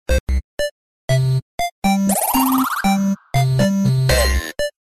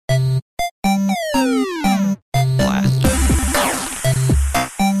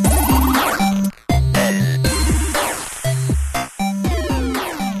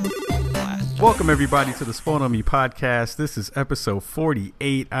Welcome, everybody, to the Spawn on Me podcast. This is episode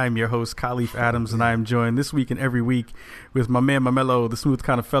 48. I'm your host, Khalif Adams, and I am joined this week and every week with my man, Mamelo, the smooth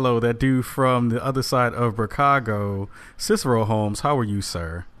kind of fellow, that dude from the other side of Chicago, Cicero Holmes. How are you,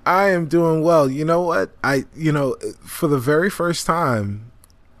 sir? I am doing well. You know what? For the very first time,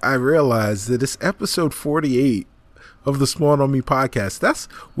 I realized that it's episode 48 of the Spawn on Me podcast.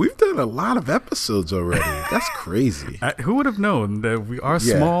 We've done a lot of episodes already. That's crazy. Who would have known that our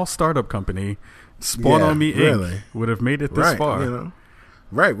small startup company, Spawn on Me Inc., would have made it this far? You know?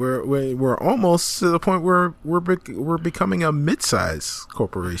 Right, we're almost to the point where we're becoming a mid-size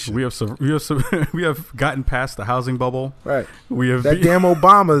corporation. We have gotten past the housing bubble. Right, damn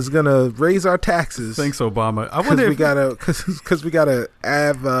Obama is gonna raise our taxes. Thanks, Obama. Because we gotta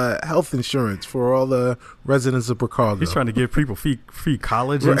have health insurance for all the residents of Chicago. He's trying to give people free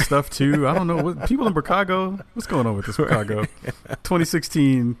college and stuff too. I don't know what people in Chicago. What's going on with this Chicago?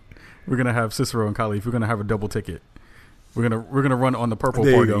 2016, we're gonna have Cicero and Khalif. We're gonna have a double ticket. We're gonna run on the Purple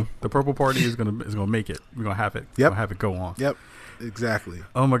Party. The Purple Party is gonna make it. We're gonna have it. Yep. We'll have it go on. Yep. Exactly.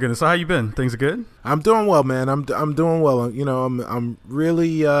 Oh my goodness. So how you been? Things are good? I'm doing well, man. I'm doing well. You know, I'm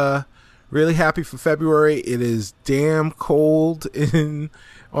really really happy for February. It is damn cold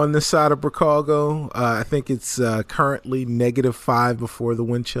on this side of Chicago. I think it's currently -5 before the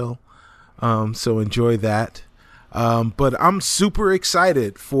wind chill. So enjoy that. But I'm super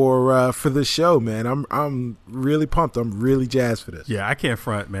excited for the show, man. I'm really pumped. I'm really jazzed for this. Yeah, I can't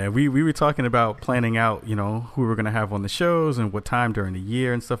front, man. We were talking about planning out, you know, who we're gonna have on the shows and what time during the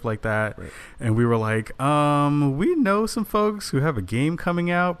year and stuff like that. Right. And we were like, we know some folks who have a game coming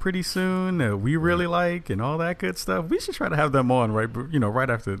out pretty soon that we really like and all that good stuff. We should try to have them on right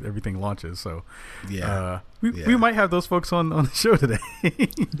after everything launches. So we might have those folks on the show today.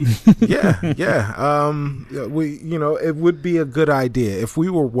 Yeah. It would be a good idea if we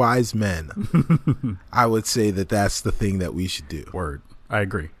were wise men. I would say that's the thing that we should do. Word. I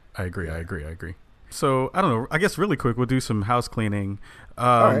agree. So I don't know. I guess really quick, we'll do some house cleaning.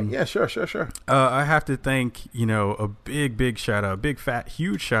 All right. Yeah. Sure. I have to thank a big shout out,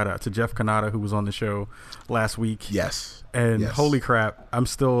 huge shout out to Jeff Kanata, who was on the show last week. Yes. And holy crap, I'm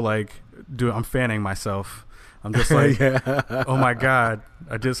still I'm fanning myself. I'm just like, oh my God,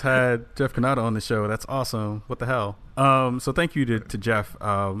 I just had Jeff Kanata on the show. That's awesome. What the hell? So thank you to Jeff.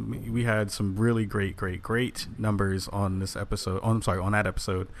 We had some really great numbers on this episode. On that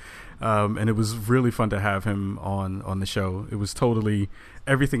episode. And it was really fun to have him on the show. It was totally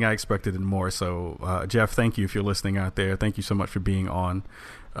everything I expected and more. So Jeff, thank you if you're listening out there. Thank you so much for being on.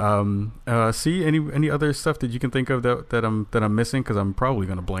 See any other stuff that you can think of that I'm missing? Because I'm probably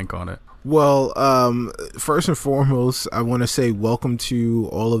going to blank on it. Well, first and foremost, I want to say welcome to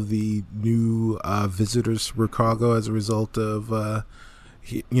all of the new visitors to Chicago as a result of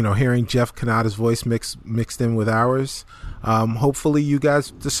hearing Jeff Kanata's voice mixed in with ours. Hopefully you guys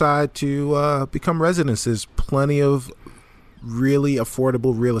decide to become residents. There's plenty of really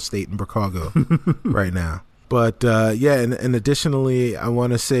affordable real estate in Chicago right now. But and additionally, I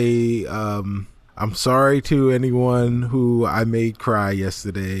want to say I'm sorry to anyone who I made cry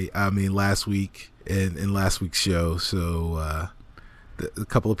last week in last week's show. So a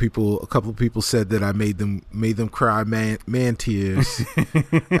couple of people said that I made them cry man tears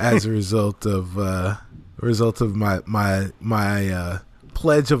as a result of my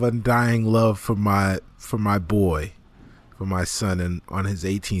pledge of undying love for my boy, for my son, and on his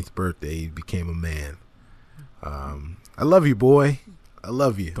 18th birthday he became a man. I love you, boy. I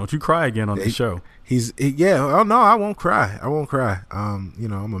love you. Don't you cry again on the show. Oh no, I won't cry.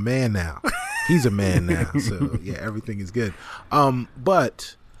 I'm a man now. He's a man now. So yeah, everything is good.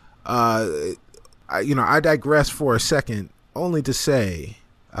 But I digress for a second, only to say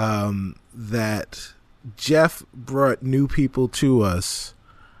that Jeff brought new people to us,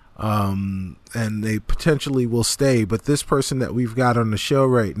 and they potentially will stay. But this person that we've got on the show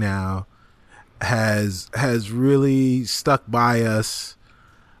right now has really stuck by us,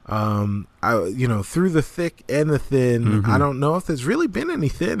 through the thick and the thin. Mm-hmm. I don't know if there's really been any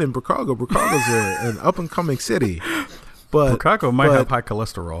thin in Chicago. Chicago's an up and coming city, but Chicago might have high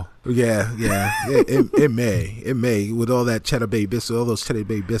cholesterol. Yeah, it may with all that Cheddar Bay biscuits, all those Cheddar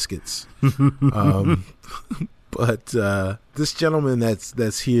Bay biscuits. But this gentleman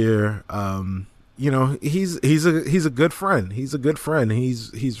that's here, he's a good friend. He's a good friend.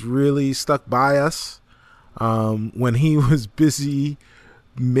 He's really stuck by us. When he was busy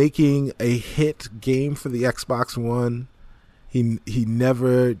making a hit game for the Xbox One, he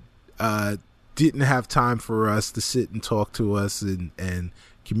never didn't have time for us to sit and talk to us and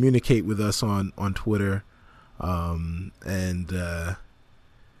communicate with us on Twitter.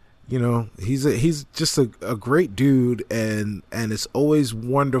 he's just a great dude, and it's always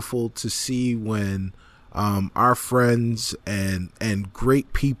wonderful to see when our friends and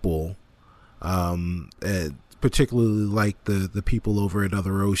great people, particularly like the people over at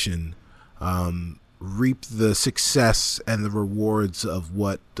Other Ocean, reap the success and the rewards of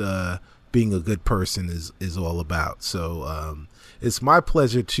what being a good person is all about. So it's my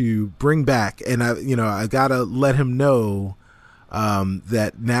pleasure to bring back, and I gotta let him know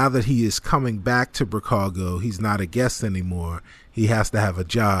that now that he is coming back to Bricago, he's not a guest anymore. He has to have a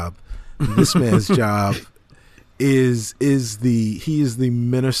job. This man's job is the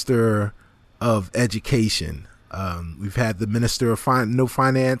Minister of Education. We've had the Minister of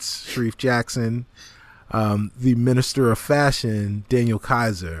Finance, Sharif Jackson, the Minister of Fashion, Daniel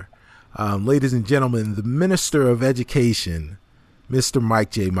Kaiser. Ladies and gentlemen, the Minister of Education, Mr.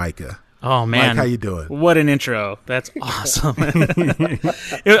 Mike J. Micah. Oh, man. Mike, how you doing? What an intro. That's awesome. I'm sitting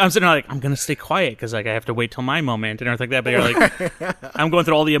there like, I'm going to stay quiet because like I have to wait till my moment and everything like that. But you're like, I'm going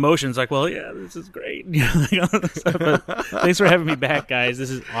through all the emotions like, well, yeah, this is great. But thanks for having me back, guys. This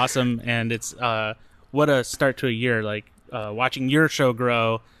is awesome. And it's what a start to a year. Like watching your show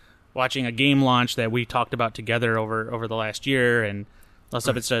grow, watching a game launch that we talked about together over the last year, and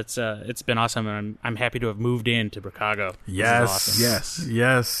stuff. It's been awesome, and I'm happy to have moved into Bricago. Yes, awesome.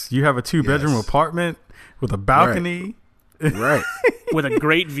 yes. You have a 2-bedroom apartment with a balcony, right? With a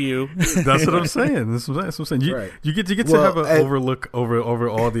great view. That's what I'm saying. That's what I'm saying. You get to have an overlook over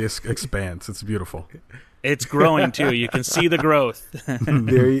all the expanse. It's beautiful. It's growing too. You can see the growth.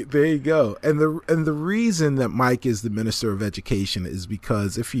 There you go. And the reason that Mike is the Minister of Education is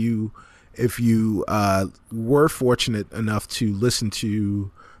because if you were fortunate enough to listen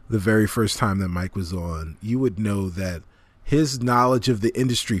to the very first time that Mike was on, you would know that his knowledge of the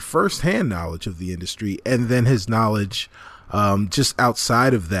industry, firsthand knowledge of the industry, and then his knowledge just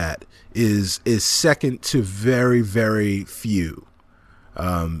outside of that is second to very, very few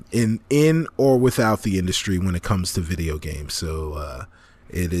in or without the industry when it comes to video games. So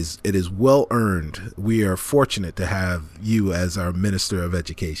it is well earned. We are fortunate to have you as our Minister of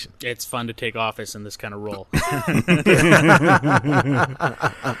Education. It's fun to take office in this kind of role.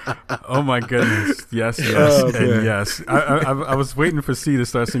 Oh my goodness! Yes, and yes. I was waiting for C to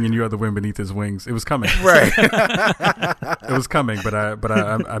start singing "You Are the Wind Beneath His Wings." It was coming, right? It was coming, but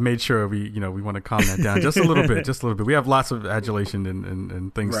I made sure we want to calm that down just a little bit, We have lots of adulation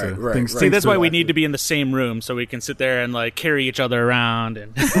and things things. See, that's why we need to be in the same room so we can sit there and like carry each other around.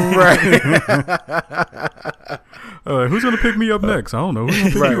 Right. Who's gonna pick me up next? I don't know.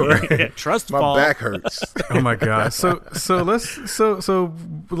 Who's gonna pick you up? Yeah, trust my fall. back hurts. Oh my god. So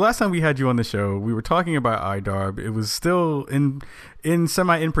last time we had you on the show, we were talking about iDarb. It was still in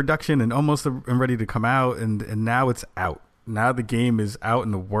production and almost ready to come out, and now it's out. Now the game is out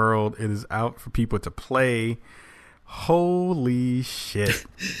in the world. It is out for people to play. Holy shit.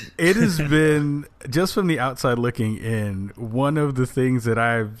 It has been, just from the outside looking in, one of the things that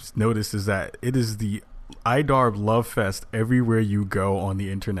I've noticed is that it is the iDarb love fest everywhere you go on the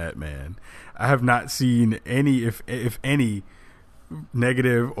internet, man. I have not seen any, if any,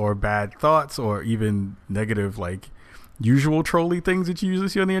 negative or bad thoughts or even negative, like, usual trolly things that you usually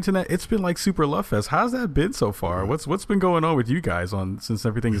see on the internet. It's been like super love fest. How's that been so far? What's been going on with you guys since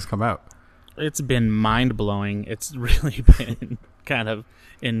everything has come out? It's been mind-blowing. It's really been kind of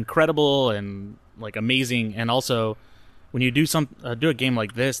incredible and like amazing. And also, when you do a game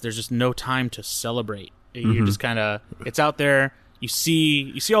like this, there's just no time to celebrate. You're just kind of, it's out there. You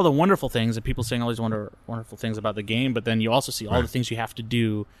see all the wonderful things and people saying all these wonderful things about the game, but then you also see all the things you have to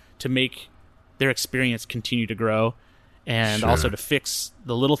do to make their experience continue to grow, and also to fix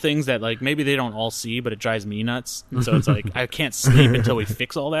the little things that like maybe they don't all see, but it drives me nuts. And so it's like I can't sleep until we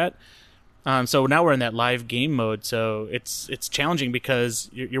fix all that. So now we're in that live game mode. So it's challenging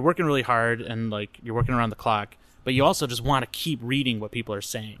because you're working really hard and like you're working around the clock, but you also just want to keep reading what people are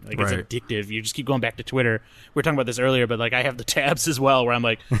saying. Like it's addictive. You just keep going back to Twitter. We were talking about this earlier, but like I have the tabs as well where I'm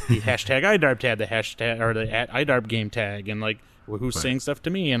like the hashtag iDarb tab, the hashtag or the @iDarb game tag, and like who's saying stuff to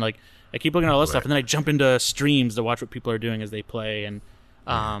me, and like I keep looking at all this stuff, and then I jump into streams to watch what people are doing as they play, and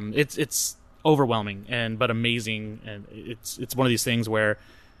it's overwhelming but amazing, and it's one of these things where.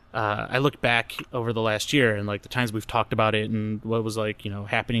 I look back over the last year and like the times we've talked about it and what was like,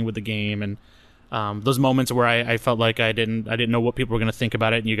 happening with the game, and those moments where I felt like I didn't know what people were going to think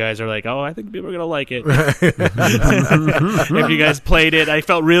about it, and you guys are like, oh, I think people are going to like it. If you guys played it, I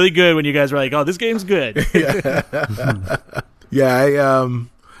felt really good when you guys were like, oh, this game's good.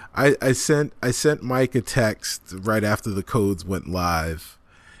 I sent Mike a text right after the codes went live,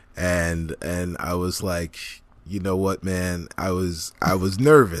 and I was like, you know what, man, I was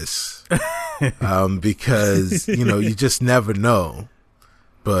nervous because you just never know.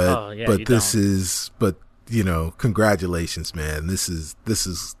 But congratulations, man. This is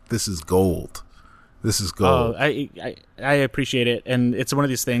gold. This is gold. Oh, I appreciate it, and it's one of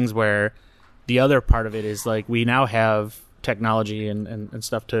these things where the other part of it is like we now have technology and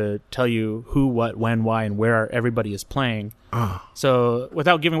stuff to tell you who, what, when, why, and where everybody is playing. So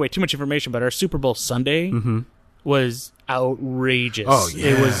without giving away too much information, but our Super Bowl Sunday was outrageous. Oh yeah.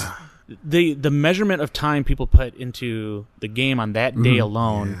 It was the measurement of time people put into the game on that day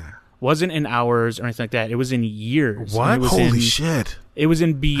alone wasn't in hours or anything like that. It was in years. What? Holy shit. It was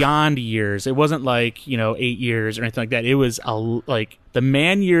in beyond years. It wasn't like, 8 years or anything like that. It was like the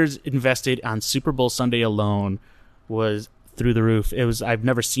man years invested on Super Bowl Sunday alone was through the roof. I've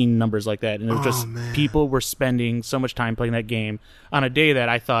never seen numbers like that. And it was just people were spending so much time playing that game on a day that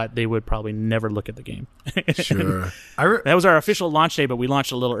I thought they would probably never look at the game. Sure. That was our official launch day, but we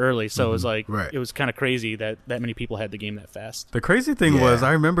launched a little early. So it was like, it was kind of crazy that many people had the game that fast. The crazy thing was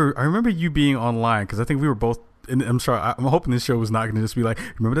I remember you being online because I think we were both. And I'm sorry, I'm hoping this show was not going to just be like,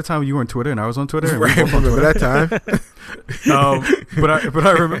 remember the time you were on Twitter and I was on Twitter? And remember that time? But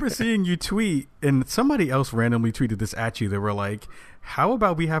I remember seeing you tweet, and somebody else randomly tweeted this at you. They were like, how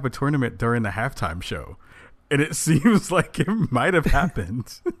about we have a tournament during the halftime show? And it seems like it might have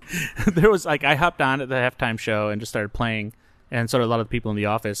happened. There was I hopped on at the halftime show and just started playing, and so did a lot of the people in the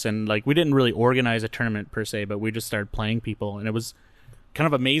office. And we didn't really organize a tournament per se, but we just started playing people, and it was kind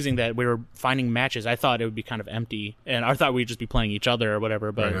of amazing that we were finding matches. I thought it would be kind of empty, and I thought we'd just be playing each other or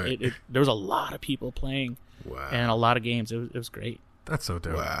whatever, but there was a lot of people playing and a lot of games. It was great. That's so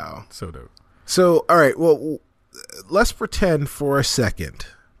dope. Wow. So dope. So, all right, well, let's pretend for a second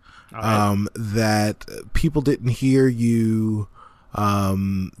that people didn't hear you.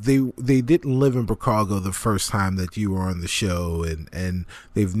 They didn't live in Chicago the first time that you were on the show, and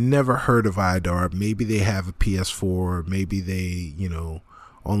they've never heard of IDARB. Maybe they have a PS4, maybe they,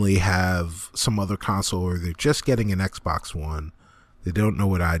 only have some other console, or they're just getting an Xbox One. They don't know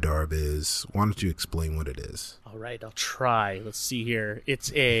what IDARB is. Why don't you explain what it is? All right, I'll try. Let's see here.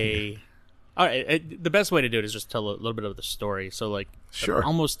 It's all right, the best way to do it is just tell a little bit of the story. So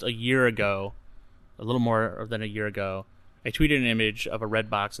almost a year ago, a little more than a year ago, I tweeted an image of a red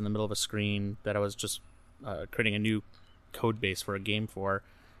box in the middle of a screen that I was just creating a new code base for a game for,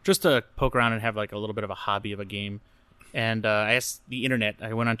 just to poke around and have a little bit of a hobby of a game. And I asked the internet,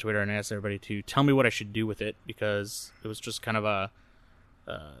 I went on Twitter and asked everybody to tell me what I should do with it, because it was just kind of I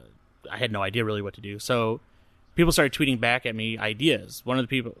had no idea really what to do. So people started tweeting back at me ideas. One of the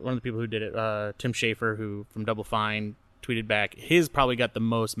people who did it, Tim Schafer, who from Double Fine, tweeted back. His probably got the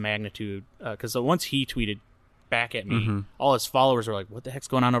most magnitude, because once he tweeted back at me, all his followers were like, what the heck's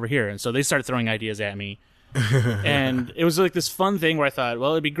going on over here? And so they started throwing ideas at me. And it was like this fun thing where I thought,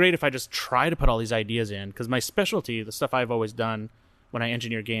 well, it'd be great if I just try to put all these ideas in, because my specialty, the stuff I've always done when I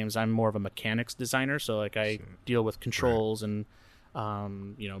engineer games, I'm more of a mechanics designer. So I deal with controls and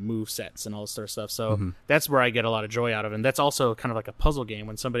move sets and all this sort of stuff. So that's where I get a lot of joy out of it. And that's also kind of like a puzzle game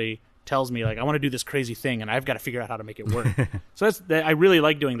when somebody tells me I want to do this crazy thing and I've got to figure out how to make it work. So I really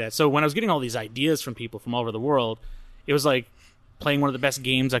like doing that. So when I was getting all these ideas from people from all over the world, it was like playing one of the best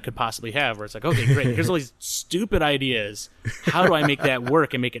games I could possibly have, where it's like, okay, great, here's all these stupid ideas. How do I make that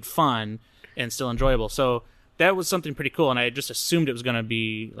work and make it fun and still enjoyable? So that was something pretty cool, and I just assumed it was going to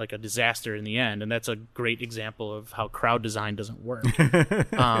be like a disaster in the end, and that's a great example of how crowd design doesn't work.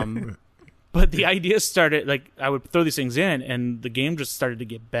 But the ideas started, I would throw these things in, and the game just started to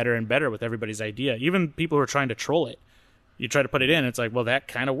get better and better with everybody's idea. Even people who are trying to troll it. You try to put it in, it's like, well, that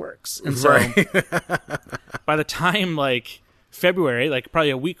kind of works. And so by the time, February, probably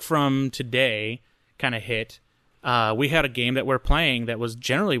a week from today, kind of hit, we had a game that we're playing that was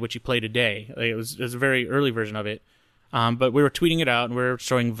generally what you play today. It was a very early version of it. But we were tweeting it out, and we were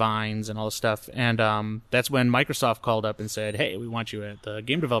showing vines and all this stuff. And that's when Microsoft called up and said, hey, we want you at the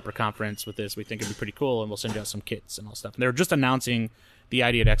Game Developer Conference with this. We think it'd be pretty cool, and we'll send you out some kits and all stuff. And they were just announcing the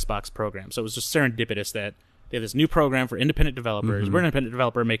ID at Xbox program. So it was just serendipitous that they have this new program for independent developers. We're an independent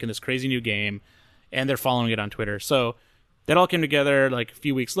developer making this crazy new game, and they're following it on Twitter. So that all came together a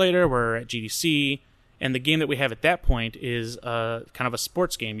few weeks later. We're at GDC, and the game that we have at that point is kind of a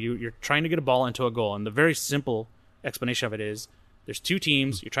sports game. You're trying to get a ball into a goal, and the very simple explanation of it is there's two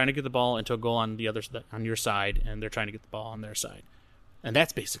teams. You're trying to get the ball into a goal on your side, and they're trying to get the ball on their side. And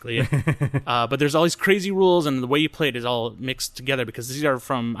that's basically it. But there's all these crazy rules, and the way you play it is all mixed together because these are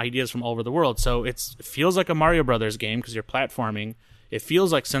from ideas from all over the world. So it feels like a Mario Brothers game because you're platforming. It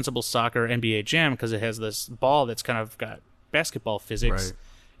feels like Sensible Soccer NBA Jam because it has this ball that's kind of got basketball physics. Right.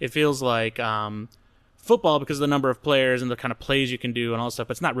 It feels like football because of the number of players and the kind of plays you can do and all that stuff.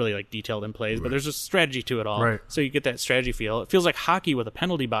 But it's not really like detailed in plays, but there's a strategy to it all. Right. So you get that strategy feel. It feels like hockey with a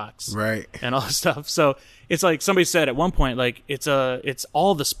penalty box. Right. And all this stuff. So it's like somebody said at one point, like it's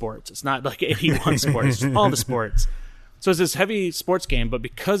all the sports. It's not like any one sport. It's just all the sports. So it's this heavy sports game, but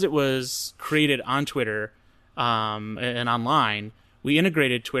because it was created on Twitter and online, we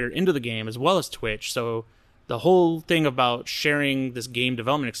integrated Twitter into the game as well as Twitch. So the whole thing about sharing this game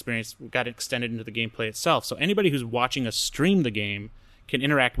development experience got extended into the gameplay itself. So anybody who's watching us stream the game can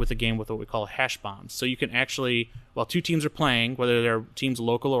interact with the game with what we call hash bombs. So you can actually, while two teams are playing, whether they're teams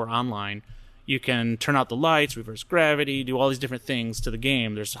local or online, you can turn out the lights, reverse gravity, do all these different things to the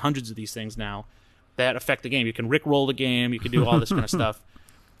game. There's hundreds of these things now that affect the game. You can rickroll the game. You can do all this kind of stuff.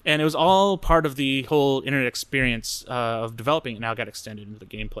 And it was all part of the whole internet experience of developing it now got extended into the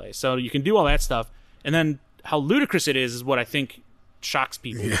gameplay. So you can do all that stuff. And then how ludicrous it is what I think shocks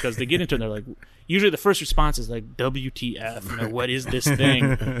people because they get into it and they're like, usually the first response is like, WTF, what is this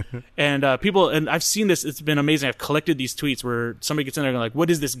thing? And people, and I've seen this, it's been amazing. I've collected these tweets where somebody gets in there and like, what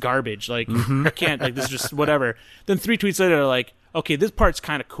is this garbage? Like, I can't, like, this is just whatever. Then 3 tweets later, they're like, okay, this part's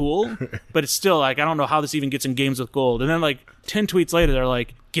kind of cool, but it's still like, I don't know how this even gets in games with gold. And then like 10 tweets later, they're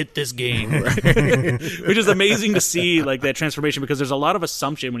like, get this game, which is amazing to see like that transformation because there's a lot of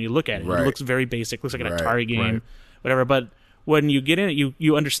assumption when you look at it. It looks very basic, looks like an Atari game, whatever. But when you get in it,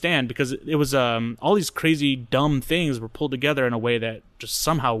 you understand because it was all these crazy dumb things were pulled together in a way that just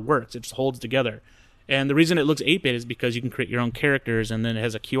somehow works. It just holds together. And the reason it looks 8-bit is because you can create your own characters, and then it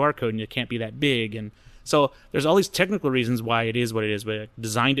has a QR code, and it can't be that big. And so there's all these technical reasons why it is what it is, but I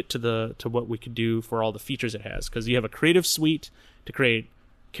designed it to what we could do for all the features it has. Because you have a creative suite to create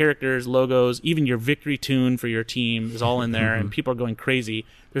characters, logos, even your victory tune for your team is all in there, and people are going crazy.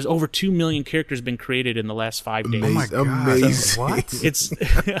 There's over 2 million characters been created in the last 5 days. Oh my God. Amazing. So, what? It's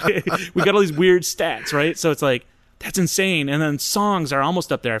we got all these weird stats, right? So it's like, that's insane. And then songs are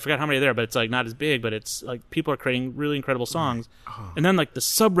almost up there. I forgot how many there, but it's like not as big, but it's like people are creating really incredible songs. And then like the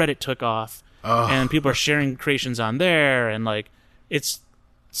subreddit took off, and people are sharing creations on there, and like it's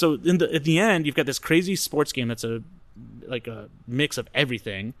so at the end you've got this crazy sports game that's a mix of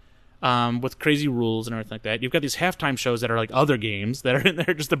everything, with crazy rules and everything like that. You've got these halftime shows that are like other games that are in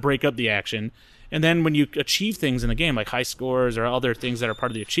there just to break up the action. And then when you achieve things in the game, like high scores or other things that are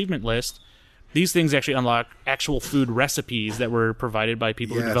part of the achievement list, these things actually unlock actual food recipes that were provided by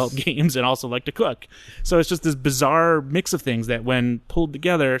people who develop games and also like to cook. So it's just this bizarre mix of things that when pulled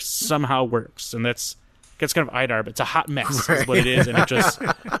together somehow works. And that's kind of IDARB. It's a hot mess is what it is. And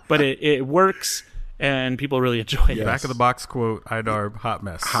but it works. And people really enjoy it. Back of the box quote, IDARB, hot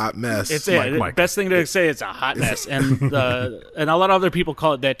mess. Hot mess. It's the best thing to say. It's a hot mess, and a lot of other people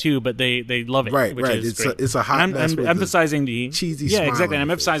call it that too, but they love it. Right, which right. Is It's a hot mess. I'm emphasizing the cheesy. Yeah, exactly. And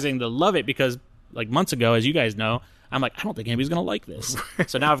I'm emphasizing the love it because like months ago, as you guys know, I'm like, I don't think anybody's gonna like this.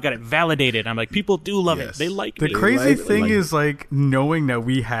 So now I've got it validated. I'm like, people do love it. They like the it. The crazy thing is like knowing that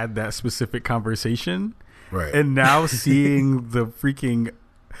we had that specific conversation, right, and now seeing the freaking.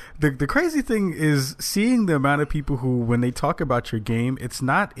 The crazy thing is seeing the amount of people who, when they talk about your game, it's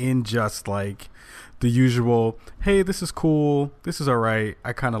not in just like the usual, hey, this is cool, this is all right,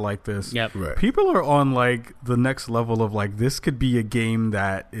 I kind of like this. Yep. Right. People are on like the next level of like, this could be a game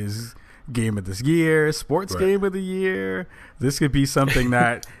that is game of this year, sports game of the year. This could be something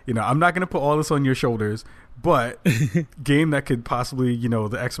that, I'm not going to put all this on your shoulders, but game that could possibly, the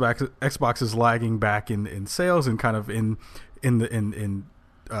Xbox is lagging back in sales and kind of in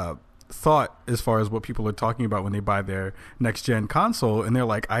thought as far as what people are talking about when they buy their next gen console, and they're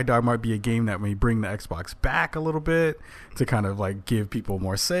like, IDAR might be a game that may bring the Xbox back a little bit to kind of like give people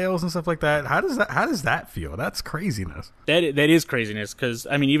more sales and stuff like that. How does that feel? That's craziness. That is craziness because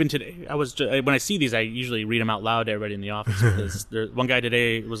I mean, even today, when I see these, I usually read them out loud to everybody in the office because one guy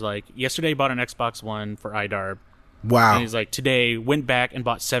today was like, yesterday bought an Xbox One for IDAR. Wow. And he's like, today went back and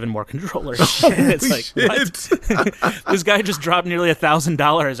bought 7 more controllers. It's like, what? This guy just dropped nearly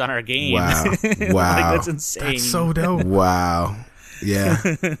 $1,000 on our game. Wow. Like, that's insane. That's so dope. Wow. Yeah.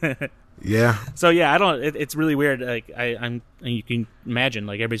 Yeah. So yeah, it's really weird. Like and you can imagine,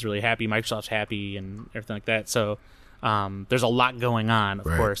 like everybody's really happy. Microsoft's happy and everything like that. So there's a lot going on, of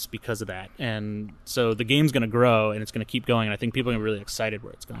course, because of that. And so the game's going to grow and it's going to keep going. And I think people are really excited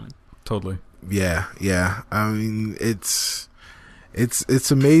where it's going. Totally. Yeah. I mean, it's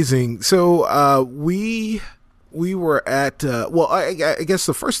amazing. So we were at I guess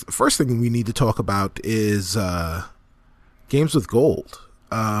the first thing we need to talk about is games with gold.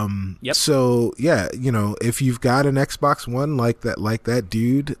 Yep. So yeah, if you've got an Xbox One like that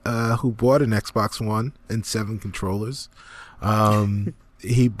dude who bought an Xbox One and 7 controllers,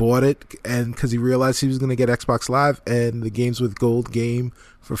 he bought it, and because he realized he was going to get Xbox Live, and the Games with Gold game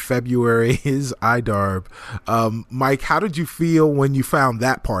for February is iDarb. Mike, how did you feel when you found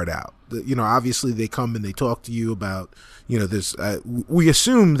that part out? Obviously they come and they talk to you about, this. We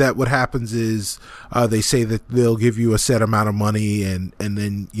assume that what happens is they say that they'll give you a set amount of money, and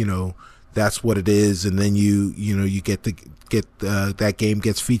then that's what it is, and then you get that game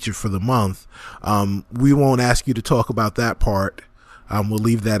gets featured for the month. We won't ask you to talk about that part. We'll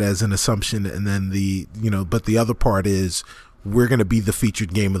leave that as an assumption, and then but the other part is we're going to be the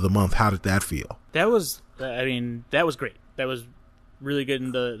featured game of the month. How did that feel? That was great. That was really good,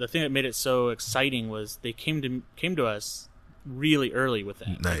 and the thing that made it so exciting was they came to us really early with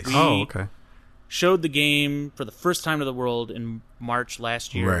that. Nice. Okay. Showed the game for the first time to the world in March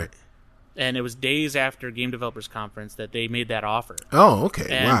last year. Right. And it was days after Game Developers Conference that they made that offer. Oh,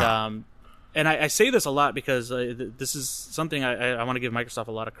 okay. And, wow. And I say this a lot because this is something I want to give Microsoft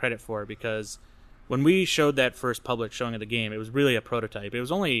a lot of credit for, because when we showed that first public showing of the game, it was really a prototype. It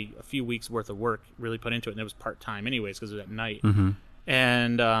was only a few weeks worth of work really put into it, and it was part-time anyways because it was at night. Mm-hmm.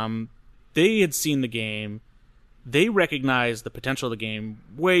 And they had seen the game. They recognized the potential of the game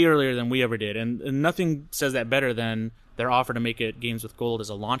way earlier than we ever did, and nothing says that better than their offer to make it Games with Gold as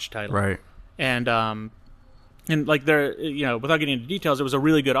a launch title. Right. And like they're, without getting into details, it was a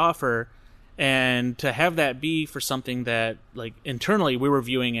really good offer, and to have that be for something that like internally we were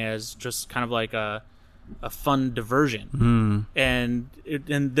viewing as just kind of like a fun diversion. And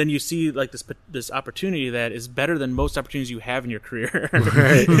then you see like this opportunity that is better than most opportunities you have in your career.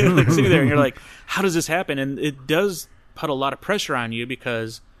 Right. Like sitting there and you're like, how does this happen? And it does put a lot of pressure on you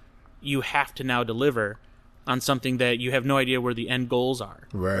because you have to now deliver on something that you have no idea where the end goals are,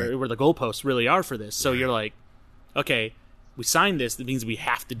 right, or where the goalposts really are for this. So you're like, okay, we signed this. That means we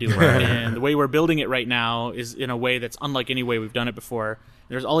have to do it. And the way we're building it right now is in a way that's unlike any way we've done it before.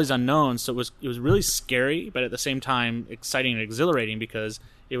 There's all these unknowns, so it was really scary, but at the same time exciting and exhilarating because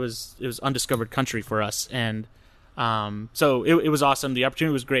it was undiscovered country for us. And so it was awesome. The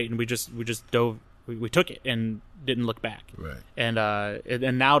opportunity was great, and we just dove. We took it and didn't look back. Right.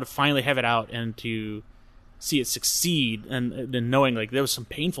 And now to finally have it out and to see it succeed, and then knowing like there was some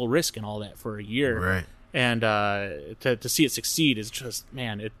painful risk and all that for a year, right? And to see it succeed is just,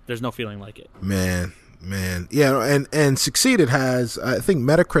 man, there's no feeling like it. Man, yeah, and Succeeded has, I think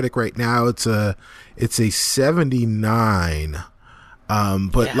Metacritic right now it's a 79,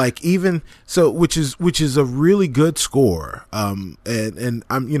 but yeah. Like even so, which is a really good score. And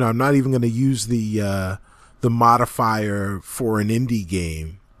I'm not even going to use the modifier for an indie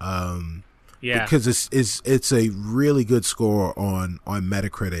game. Yeah, because it's a really good score on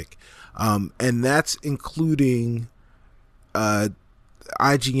Metacritic, and that's including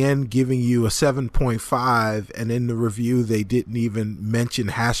IGN giving you a 7.5, and in the review they didn't even mention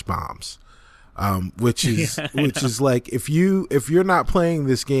hash bombs, which is like if you're not playing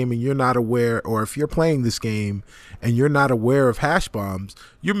this game and you're not aware, or if you're playing this game and you're not aware of hash bombs,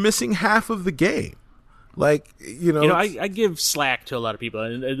 you're missing half of the game. Like, I give slack to a lot of people,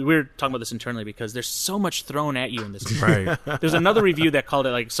 and we're talking about this internally because there's so much thrown at you in this game. Right. There's another review that called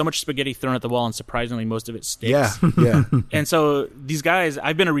it like so much spaghetti thrown at the wall, and surprisingly most of it sticks. Yeah. And so these guys,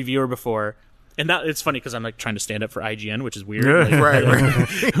 I've been a reviewer before, and that it's funny because I'm like trying to stand up for IGN, which is weird. Yeah. Like, right.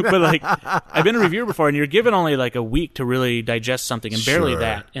 But like, I've been a reviewer before, and you're given only like a week to really digest something, and barely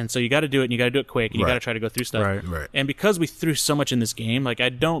that. And so you got to do it, and you got to do it quick, and you got to try to go through stuff. Right. And because we threw so much in this game, like I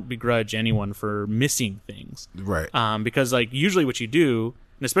don't begrudge anyone for missing things. Right. Because like usually what you do,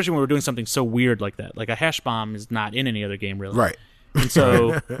 and especially when we're doing something so weird like that, like a hash bomb is not in any other game really. Right. And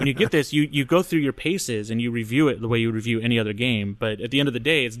so when you get this, you go through your paces and you review it the way you review any other game. But at the end of the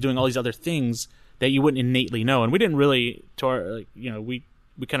day, it's doing all these other things that you wouldn't innately know. And we didn't really, we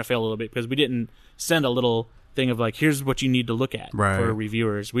kind of failed a little bit because we didn't send a little thing of like, here's what you need to look at for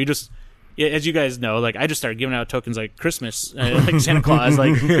reviewers. We just, as you guys know, like I just started giving out tokens like Christmas, like Santa Claus,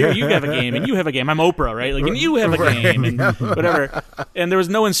 like here you have a game and you have a game. I'm Oprah, right? Like and you have a game and whatever. And there was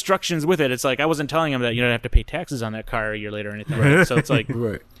no instructions with it. It's like I wasn't telling them that you don't have to pay taxes on that car a year later or anything. Right? So it's like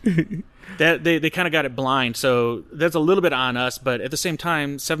that they kind of got it blind. So that's a little bit on us, but at the same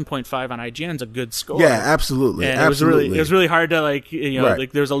time, 7.5 on IGN's a good score. Yeah, absolutely. And absolutely. it was really hard to like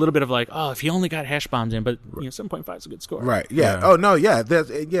like there's a little bit of like, oh, if you only got hash bombs in, but 7.5 is a good score. Right. Yeah. Oh no. Yeah.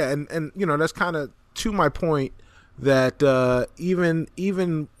 And that's kind of to my point that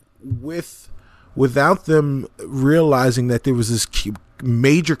even without them realizing that there was this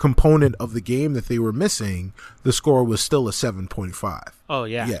major component of the game that they were missing, the score was still a 7.5. Oh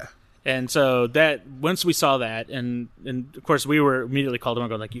yeah. Yeah. And so that once we saw that, and of course we were immediately called them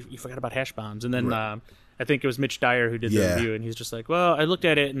and going like, you forgot about hash bombs. And then I think it was Mitch Dyer who did the review, and he's just like, well, I looked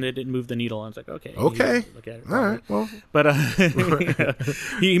at it and it didn't move the needle. I was like, okay. Look at it, all right. Well, but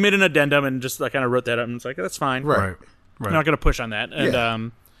he made an addendum and just kind of wrote that up, and it's like, that's fine. Right. I'm not going to push on that.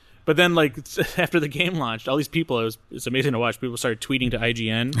 And but then, like, after the game launched, all these people, it's amazing to watch. People started tweeting to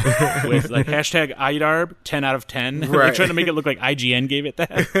IGN with, like, hashtag IDARB, 10 out of 10. Right. They're trying to make it look like IGN gave it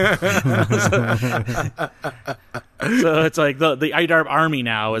that. So it's like the IDARB army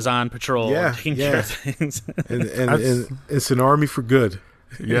now is on patrol taking care of things. and it's an army for good.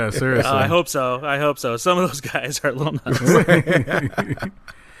 Yeah, seriously. I hope so. Some of those guys are a little nuts.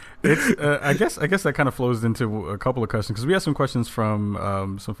 It's I guess that kind of flows into a couple of questions, because we had some questions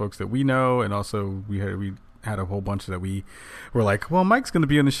from some folks that we know, and also we had a whole bunch that we were like, well, Mike's going to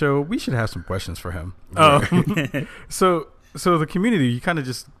be on the show, we should have some questions for him. So the community, you kind of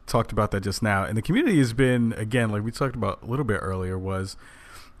just talked about that just now, and the community has been, again, like we talked about a little bit earlier, was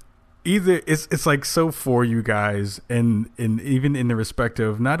either it's like so for you guys, and even in the respect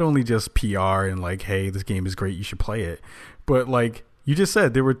of not only just PR and like, hey, this game is great, you should play it, but like you just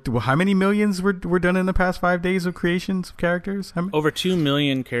said, there were how many millions were done in the past 5 days of creations of characters? Over 2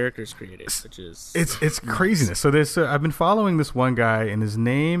 million characters created, which is it's craziness. So there's I've been following this one guy, and his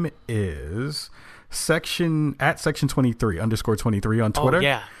name is section 23 _23 on Twitter. Oh,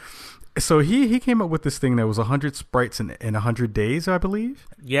 yeah. So he came up with this thing that was 100 sprites in 100 days, I believe.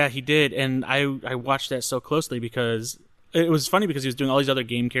 Yeah, he did, and I watched that so closely because it was funny, because he was doing all these other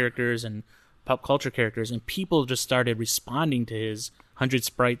game characters and pop culture characters, and people just started responding to his 100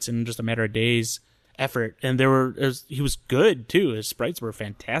 sprites in just a matter of days effort, and he was good too. His sprites were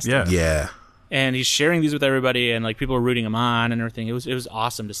fantastic. Yeah. And he's sharing these with everybody, and like people were rooting him on and everything. It was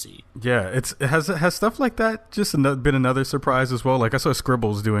awesome to see. Yeah, it has stuff like that just been another surprise as well. Like I saw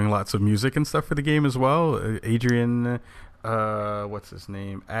Scribbles doing lots of music and stuff for the game as well. Adrian, what's his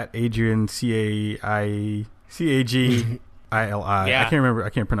name? At Adrian CAGILI. Yeah. I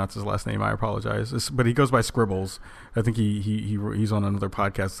can't pronounce his last name. I apologize. But he goes by Scribbles. I think he's on another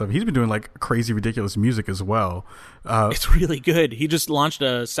podcast stuff. He's been doing like crazy, ridiculous music as well. It's really good. He just launched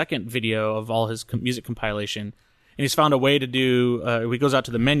a second video of all his music compilation, and he's found a way to do. He goes out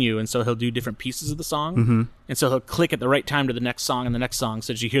to the menu, and so he'll do different pieces of the song, and so he'll click at the right time to the next song and the next song,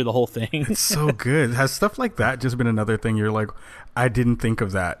 so that you hear the whole thing. It's so good. Has stuff like that just been another thing? You're like, I didn't think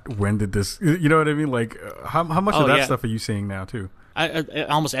of that. When did this? You know what I mean? Like, how much of that stuff are you seeing now too?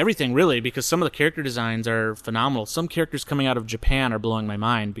 Almost everything, really, because some of the character designs are phenomenal. Some characters coming out of Japan are blowing my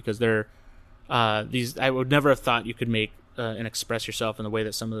mind, because they're these. I would never have thought you could make and express yourself in the way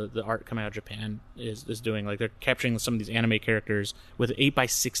that some of the art coming out of Japan is doing. Like, they're capturing some of these anime characters with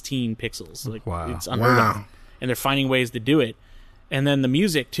 8:16 pixels. Like, wow. It's unheard of, and they're finding ways to do it. And then the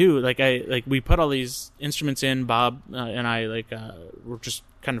music too. Like we put all these instruments in. Bob and I we're just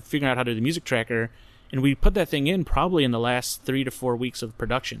kind of figuring out how to do the music tracker. And we put that thing in probably in the last 3 to 4 weeks of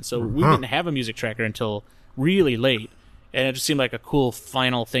production. So we didn't have a music tracker until really late. And it just seemed like a cool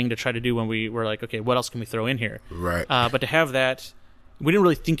final thing to try to do when we were like, okay, what else can we throw in here? Right. But to have that, we didn't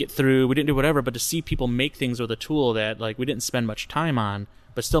really think it through. We didn't do whatever. But to see people make things with a tool that like we didn't spend much time on,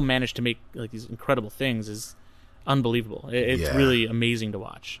 but still managed to make like these incredible things is unbelievable. It's really amazing to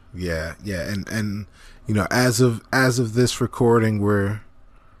watch. Yeah. And you know, as of this recording, we're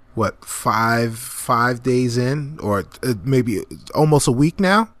what, five days in, or maybe almost a week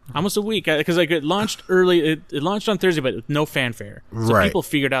now? Almost a week, because like it launched early. It launched on Thursday, but with no fanfare. So people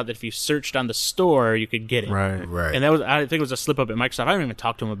figured out that if you searched on the store, you could get it. Right. And that was, I think it was a slip up at Microsoft. I haven't even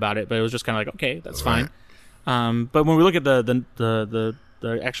talked to them about it, but it was just kind of like, okay, that's fine. But when we look at the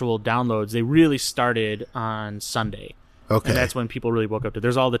actual downloads, they really started on Sunday. Okay. And that's when people really woke up to it.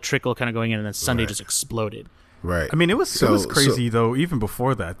 There's all the trickle kind of going in, and then Sunday just exploded. Right. I mean, it was crazy though. Even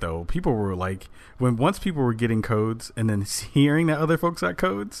before that, though, people were like, once people were getting codes, and then hearing that other folks got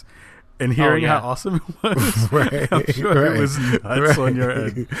codes, and hearing how awesome it was. I'm sure it was nuts on your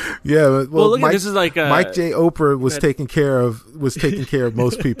end. Yeah. Well, look, this is like Mike J. Oprah was taking care of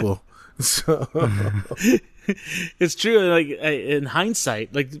most people. So it's true. Like in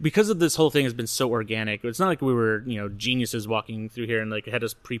hindsight, like because of this whole thing has been so organic. It's not like we were geniuses walking through here and like had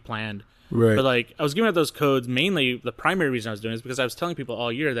us pre-planned. Right. But like I was giving out those codes mainly. The primary reason I was doing it is because I was telling people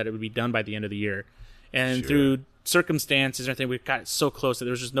all year that it would be done by the end of the year, and through circumstances and everything, we got so close that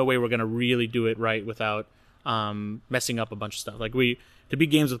there was just no way we're going to really do it right without messing up a bunch of stuff. Like to be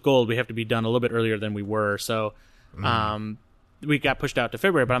Games with Gold, we have to be done a little bit earlier than we were. So we got pushed out to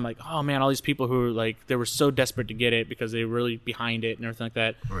February. But I'm like, oh man, all these people who were like, they were so desperate to get it because they were really behind it and everything like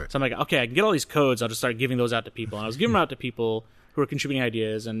that. Right. So I'm like, okay, I can get all these codes. I'll just start giving those out to people. And I was giving them out to people who are contributing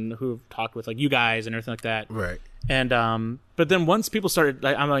ideas and who have talked with like you guys and everything like that. Right. And but then once people started,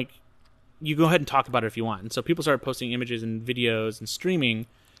 I'm like, you go ahead and talk about it if you want. And so people started posting images and videos and streaming.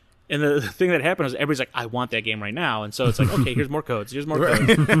 And the thing that happened was everybody's like, I want that game right now. And so it's like, okay, here's more codes. Here's more codes.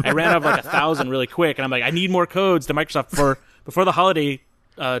 I ran out of like 1,000 really quick. And I'm like, I need more codes to Microsoft before the holiday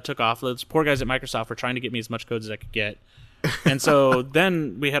took off. Those poor guys at Microsoft were trying to get me as much codes as I could get. And so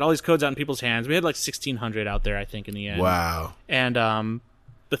then we had all these codes out in people's hands. We had like 1,600 out there, I think, in the end. Wow. And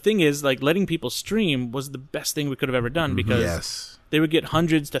the thing is, like, letting people stream was the best thing we could have ever done because they would get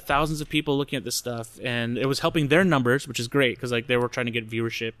hundreds to thousands of people looking at this stuff. And it was helping their numbers, which is great because like they were trying to get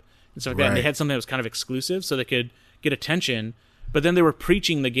viewership and stuff like that. And they had something that was kind of exclusive so they could get attention. But then they were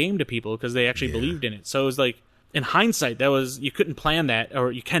preaching the game to people because they actually believed in it. So it was like, in hindsight, you couldn't plan that,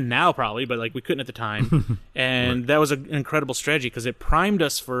 or you can now probably, but like we couldn't at the time. And that was an incredible strategy because it primed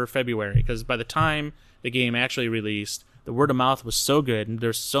us for February. Because by the time the game actually released, the word of mouth was so good, and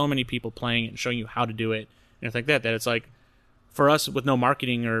there's so many people playing it and showing you how to do it and everything like that it's like, for us with no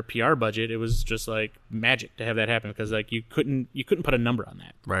marketing or PR budget, it was just like magic to have that happen because like you couldn't put a number on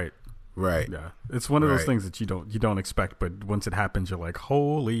that. Right. Yeah, it's one of those things that you don't expect, but once it happens, you're like,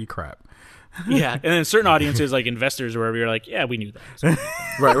 holy crap. Yeah, and then certain audiences, like investors or wherever, you're like, yeah, we knew that. So,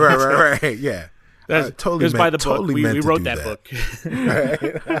 right. Yeah, totally. It was by the book. We wrote that book.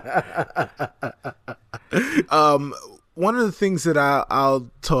 One of the things that I'll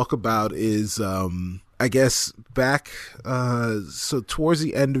talk about is, I guess back, so towards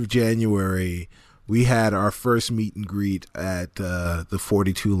the end of January, we had our first meet and greet at the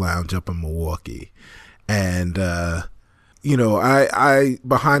 42 Lounge up in Milwaukee, and. I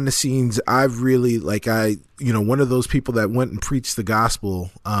behind the scenes, I've really one of those people that went and preached the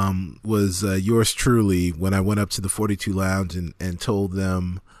gospel was yours truly when I went up to the 42 Lounge and told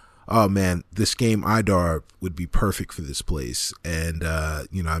them, oh man, this game IDAR would be perfect for this place. And, I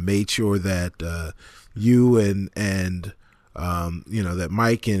made sure that you and that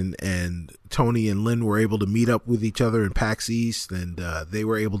Mike and Tony and Lynn were able to meet up with each other in PAX East, and they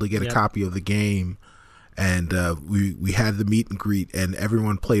were able to get a copy of the game. And we had the meet and greet, and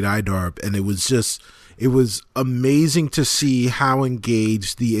everyone played IDARB, and it was amazing to see how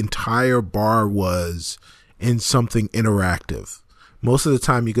engaged the entire bar was in something interactive. Most of the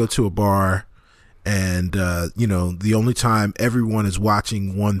time you go to a bar and the only time everyone is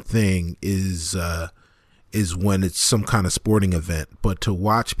watching one thing is when it's some kind of sporting event. But to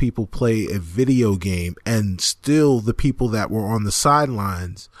watch people play a video game, and still the people that were on the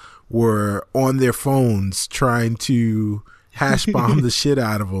sidelines were on their phones trying to hash bomb the shit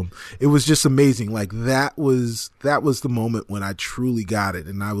out of them. It was just amazing. Like that was the moment when I truly got it,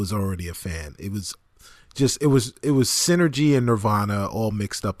 and I was already a fan. It was synergy and Nirvana all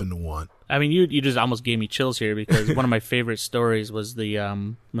mixed up into one. I mean, you just almost gave me chills here because one of my favorite stories was the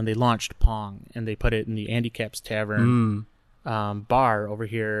when they launched Pong and they put it in the Andy Caps Tavern bar over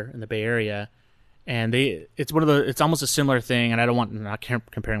here in the Bay Area. And it's almost a similar thing, and I'm not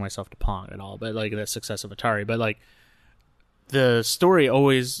comparing myself to Pong at all, but like the success of Atari. But like the story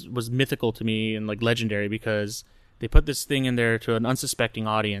always was mythical to me and like legendary because they put this thing in there to an unsuspecting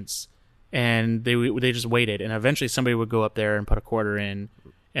audience, and they just waited, and eventually somebody would go up there and put a quarter in,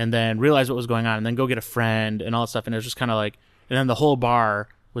 and then realize what was going on, and then go get a friend and all that stuff, and it was just kind of like, and then the whole bar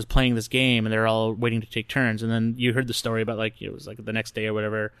was playing this game, and they're all waiting to take turns, and then you heard the story about like it was like the next day or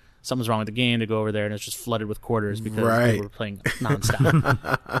whatever. Something's wrong with the game. To go over there and it's just flooded with quarters because they were playing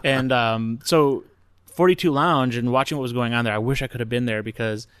nonstop. And so 42 Lounge and watching what was going on there, I wish I could have been there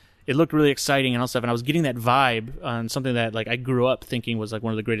because it looked really exciting and all stuff. And I was getting that vibe on something that like I grew up thinking was like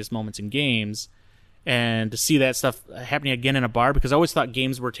one of the greatest moments in games. And to see that stuff happening again in a bar, because I always thought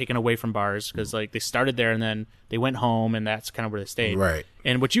games were taken away from bars because like they started there and then they went home and that's kind of where they stayed. Right.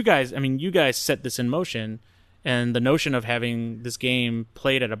 And what you guys set this in motion. And the notion of having this game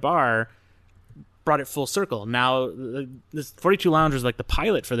played at a bar brought it full circle. Now, this 42 Lounge was like the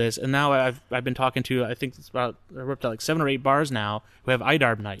pilot for this, and now I've been talking to, I think we're up to like 7 or 8 bars now who have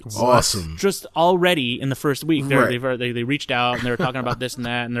IDARB nights. Awesome. Just already in the first week, they reached out and they were talking about this and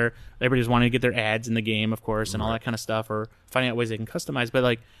that, and everybody's wanting to get their ads in the game, of course, and all that kind of stuff, or finding out ways they can customize. But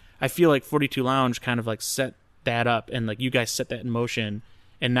like, I feel like 42 Lounge kind of like set that up, and like you guys set that in motion.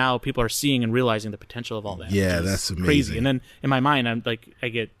 And now people are seeing and realizing the potential of all that. Yeah, that's amazing. Crazy. And then in my mind, I'm like,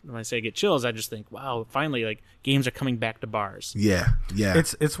 when I say I get chills, I just think, wow, finally, like games are coming back to bars. Yeah.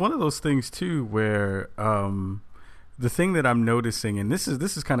 It's one of those things too where the thing that I'm noticing, and this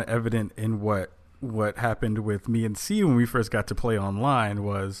is kind of evident in what happened with me and C when we first got to play online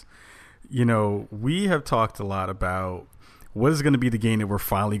was, we have talked a lot about what is going to be the game that we're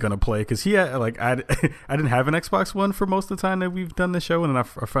finally going to play? Because I didn't have an Xbox One for most of the time that we've done the show, and I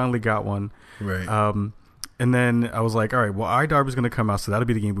finally got one. Right. And then I was like, all right, well, iDarb is going to come out, so that'll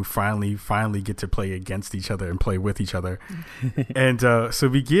be the game we finally get to play against each other and play with each other. And so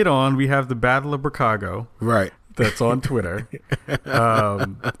we get on. We have the Battle of Chicago, right? That's on Twitter,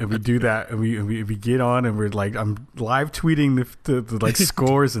 and we do that, and we get on, and we're like, I'm live tweeting the like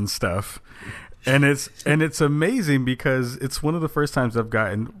scores and stuff, and it's amazing because it's one of the first times I've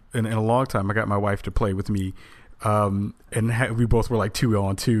gotten in a long time. I got my wife to play with me, and we both were like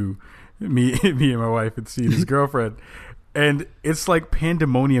 2-on-2. Me and my wife and Cena's girlfriend, and it's like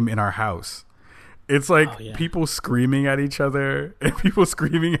pandemonium in our house. It's like people screaming at each other and people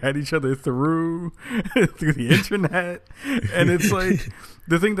screaming at each other through the internet. And it's like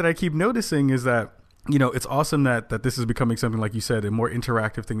the thing that I keep noticing is that, you know, it's awesome that this is becoming something, like you said, a more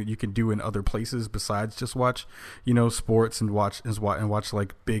interactive thing that you can do in other places besides just watch, you know, sports and watch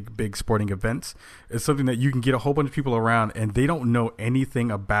like big sporting events. It's something that you can get a whole bunch of people around and they don't know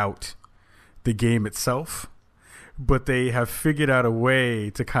anything about the game itself, but they have figured out a way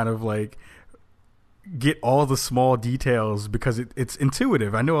to kind of like get all the small details because it's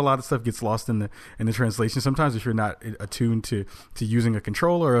intuitive. I know a lot of stuff gets lost in the translation sometimes if you're not attuned to using a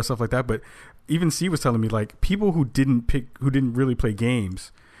controller or stuff like that. But even C was telling me, like, people who didn't really play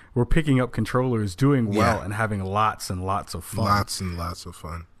games were picking up controllers, doing well, and having lots and lots of fun. Lots and lots of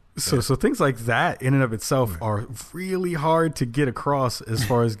fun. So things like that in and of itself are really hard to get across as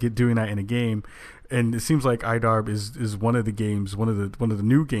far as doing that in a game. And it seems like iDarb is one of the games, one of the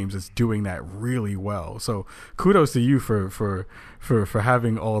new games that's doing that really well. So kudos to you for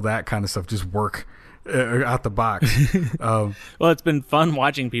having all that kind of stuff just work out the box. Well, it's been fun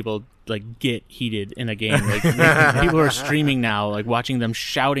watching people like get heated in a game. Like people are streaming now, like watching them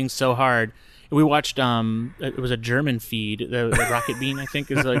shouting so hard. We watched it was a German feed, the Rocket Bean, I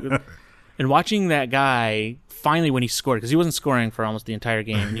think, is like, and watching that guy finally when he scored, because he wasn't scoring for almost the entire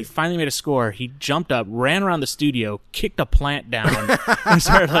game, and he finally made a score. He jumped up, ran around the studio, kicked a plant down, and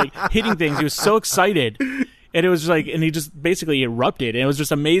started like hitting things. He was so excited, and it was like, and he just basically erupted. And it was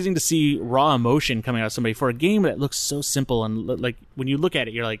just amazing to see raw emotion coming out of somebody for a game that looks so simple, and like when you look at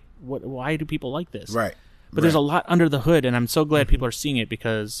it, you're like, what? Why do people like this? Right. But there's a lot under the hood, and I'm so glad people are seeing it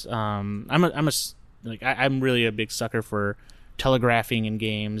because I'm really a big sucker for telegraphing in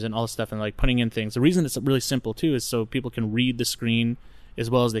games and all this stuff and like putting in things. The reason it's really simple too is so people can read the screen as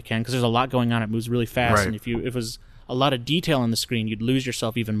well as they can, because there's a lot going on. It moves really fast, and if it was a lot of detail on the screen, you'd lose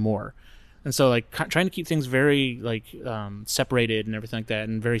yourself even more. And so like trying to keep things very like separated and everything like that,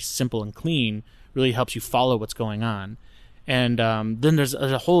 and very simple and clean, really helps you follow what's going on. And then there's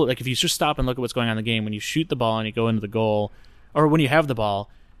a whole, like, if you just stop and look at what's going on in the game, when you shoot the ball and you go into the goal, or when you have the ball,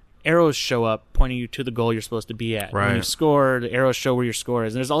 arrows show up pointing you to the goal you're supposed to be at. Right. When you score, the arrows show where your score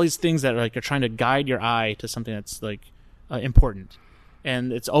is. And there's all these things that are trying to guide your eye to something that's like important.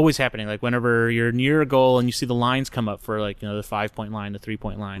 And it's always happening. Like whenever you're near a goal and you see the lines come up for like, you know, the 5-point line, the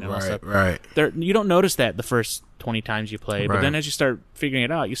 3-point line, and all stuff. Right. You don't notice that the first 20 times you play, but then as you start figuring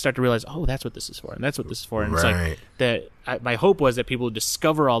it out, you start to realize, oh, that's what this is for, and that's what this is for. And it's like that. My hope was that people would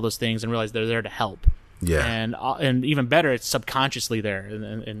discover all those things and realize they're there to help. Yeah. And even better, it's subconsciously there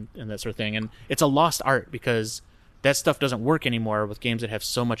and that sort of thing. And it's a lost art because that stuff doesn't work anymore with games that have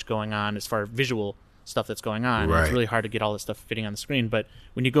so much going on as far as visual stuff that's going on. Right. It's really hard to get all this stuff fitting on the screen. But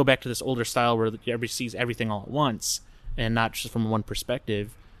when you go back to this older style where everybody sees everything all at once and not just from one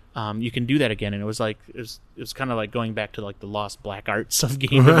perspective, you can do that again. And it was kind of like going back to like the lost black arts of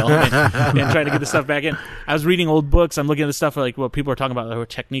game development and trying to get the stuff back in. I was reading old books. I'm looking at the stuff like what people are talking about, like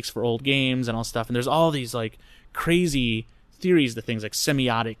techniques for old games and all stuff. And there's all these like crazy theories to things like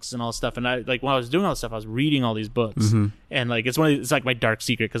semiotics and all stuff. And I like when I was doing all this stuff, I was reading all these books, and like it's like my dark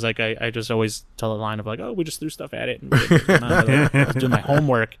secret, because like I just always tell a line of like, oh, we just threw stuff at it. And I was doing my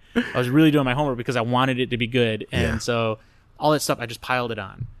homework. I was really doing my homework because I wanted it to be good, and so all that stuff I just piled it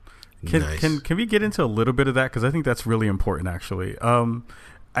on. Can we get into a little bit of that, because I think that's really important actually.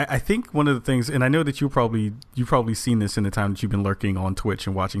 I think one of the things, and I know that you've probably seen this in the time that you've been lurking on Twitch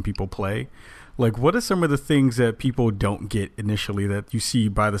and watching people play. Like, what are some of the things that people don't get initially that you see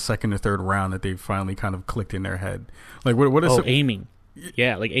by the second or third round that they've finally kind of clicked in their head? Like, what is aiming?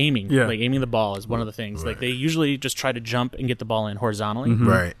 Yeah, like aiming. Yeah. Like aiming the ball is one of the things. Like they usually just try to jump and get the ball in horizontally.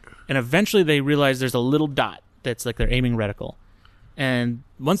 Right. And eventually they realize there's a little dot that's like their aiming reticle. And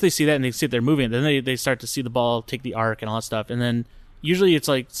once they see that and they see that they're moving, then they start to see the ball take the arc and all that stuff. And then usually it's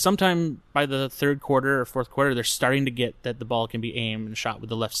like sometime by the third quarter or fourth quarter, they're starting to get that the ball can be aimed and shot with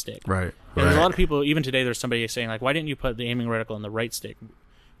the left stick. Right. And there's a lot of people, even today, there's somebody saying, like, why didn't you put the aiming reticle on the right stick?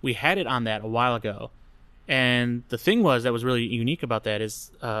 We had it on that a while ago. And the thing that was really unique about that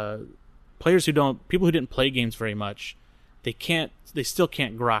is people who didn't play games very much, they still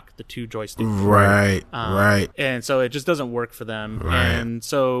can't grok the 2 joysticks. Right, right. And so it just doesn't work for them. Right. And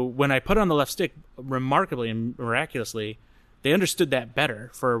so when I put on the left stick, remarkably and miraculously, they understood that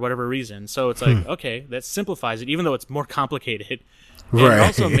better for whatever reason. So it's like, okay, that simplifies it, even though it's more complicated. And Right. it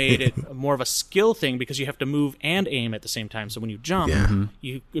also made it more of a skill thing because you have to move and aim at the same time. So when you jump,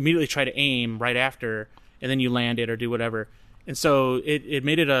 you immediately try to aim right after, and then you land it or do whatever. And so it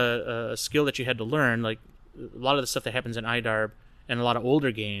made it a skill that you had to learn. Like a lot of the stuff that happens in IDARB and a lot of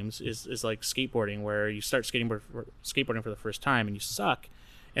older games is like skateboarding, where you start skateboarding for the first time and you suck.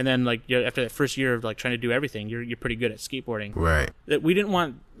 And then, like, after that first year of like trying to do everything, you're pretty good at skateboarding. Right. That we didn't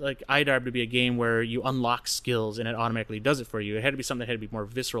want like IDARB to be a game where you unlock skills and it automatically does it for you. It had to be something that had to be more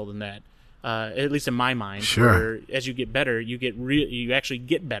visceral than that. At least in my mind. Sure. Where as you get better, you actually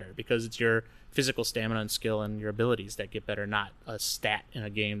get better because it's your physical stamina and skill and your abilities that get better, not a stat in a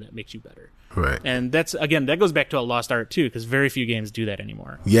game that makes you better. Right. And that's, again, that goes back to a lost art too, because very few games do that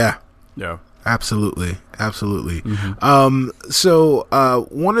anymore. Yeah. Yeah. Absolutely. So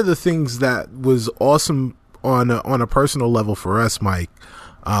one of the things that was awesome on a personal level for us, Mike,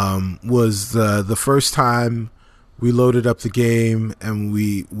 was the first time we loaded up the game and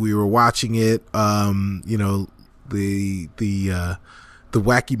we were watching it. You know, the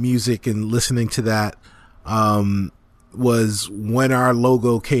wacky music and listening to that was when our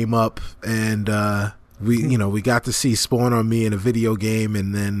logo came up, and we got to see Spawn on Me in a video game.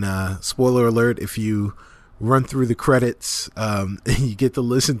 And then spoiler alert, if you run through the credits, you get to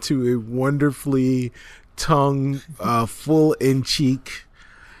listen to a wonderfully tongue full in cheek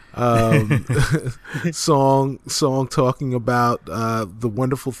song talking about the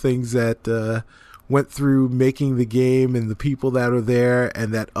wonderful things that went through making the game and the people that are there,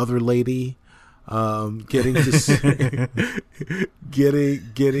 and that other lady getting to see, getting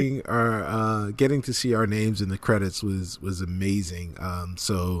to see our names in the credits was amazing.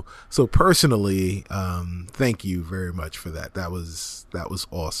 So personally, thank you very much for that. That was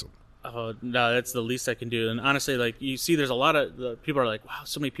awesome. Oh no, that's the least I can do. And honestly, like, you see, there's a lot of people are like, wow,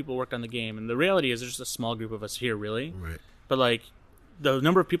 so many people worked on the game, and the reality is there's just a small group of us here, really. Right. But like, the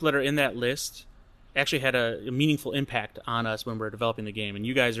number of people that are in that list actually had a meaningful impact on us when we were developing the game, and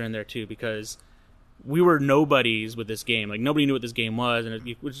you guys are in there too, because we were nobodies with this game. Like, nobody knew what this game was,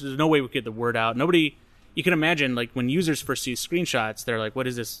 and there's no way we could get the word out. Nobody. You can imagine, like, when users first see screenshots, they're like, what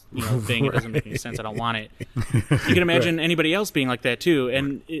is this thing? It doesn't make any sense. I don't want it. You can imagine anybody else being like that, too.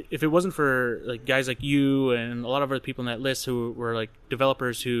 And if it wasn't for like guys like you and a lot of other people in that list who were, like,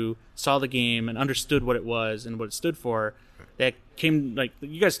 developers who saw the game and understood what it was and what it stood for, that came, like,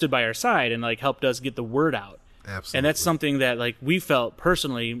 you guys stood by our side and, like, helped us get the word out. Absolutely. And that's something that, like, we felt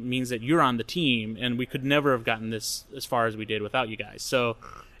personally means that you're on the team, and we could never have gotten this as far as we did without you guys. So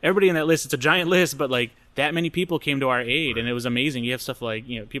everybody in that list, it's a giant list, but, like, that many people came to our aid, and it was amazing. You have stuff like,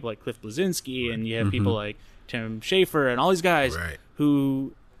 people like Cliff Bleszinski, and you have people like Tim Schafer and all these guys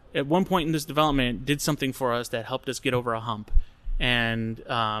who, at one point in this development, did something for us that helped us get over a hump. And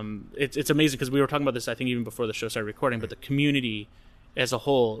it's amazing, because we were talking about this, I think, even before the show started recording, but the community as a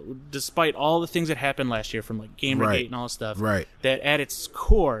whole, despite all the things that happened last year from, like, Gamergate and all this stuff, that at its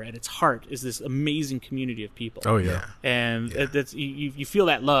core, at its heart, is this amazing community of people. Oh, yeah. And that's you feel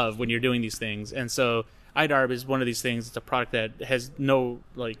that love when you're doing these things. And so IDARB is one of these things. It's a product that has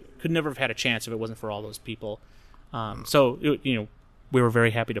could never have had a chance if it wasn't for all those people. We were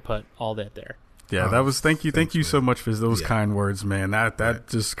very happy to put all that there. Yeah, that was, thank you so much for those kind words, man. That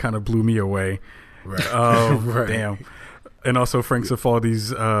just kind of blew me away. Right. Oh, damn. And also Frank Cifaldi's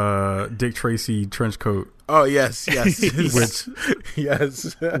Dick Tracy trench coat. Oh yes. Which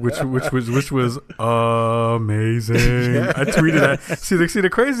was amazing. Yeah. I tweeted that. See, the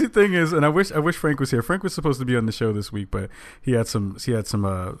crazy thing is, and I wish Frank was here. Frank was supposed to be on the show this week, but he had some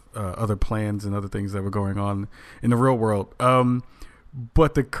other plans and other things that were going on in the real world.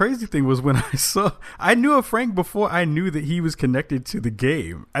 But the crazy thing was, when I knew of Frank before I knew that he was connected to the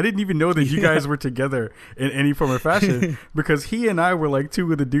game. I didn't even know that you guys were together in any form or fashion, because he and I were like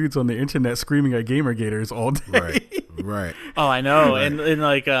two of the dudes on the internet screaming at Gamergaters all day. Right. Oh, I know. Right. And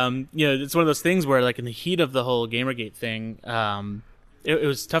like, it's one of those things where, like, in the heat of the whole Gamergate thing, it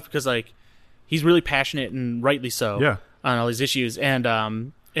was tough because, like, he's really passionate, and rightly so, on all these issues.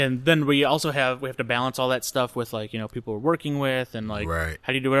 And then we also have to balance all that stuff with, like, people we're working with, and, like, how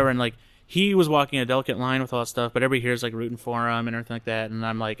do you do whatever. And, like, he was walking a delicate line with all that stuff, but everybody here is, like, rooting for him and everything like that. And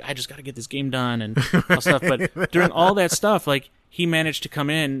I'm like, I just got to get this game done and all stuff. But during all that stuff, like, he managed to come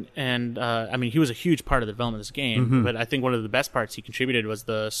in and, he was a huge part of the development of this game. But I think one of the best parts he contributed was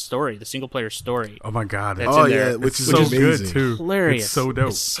the story, the single player story. Oh my God. Which is so amazing. good too. Hilarious. It's so dope.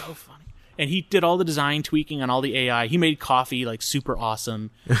 It's so funny. And he did all the design tweaking on all the AI. He made coffee like super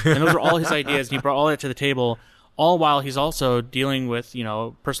awesome. And those were all his ideas. And he brought all that to the table, all while he's also dealing with,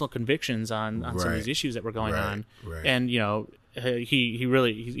 personal convictions on some of these issues that were going on. Right. And,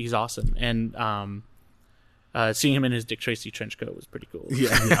 he's awesome. And seeing him in his Dick Tracy trench coat was pretty cool.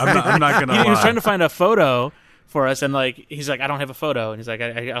 Yeah. I'm not going to lie. He was trying to find a photo for us, and he's like, I don't have a photo, and he's like,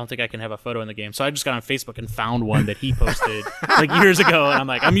 I don't think I can have a photo in the game. So I just got on Facebook and found one that he posted years ago, and I'm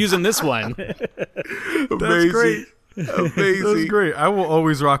like, I'm using this one. That's great. Amazing. That's great. I will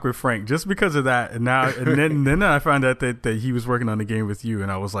always rock with Frank just because of that. And then I found out that he was working on the game with you,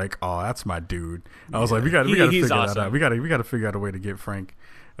 and I was like, oh, that's my dude. I was like, we got to figure awesome. that out. We got to figure out a way to get Frank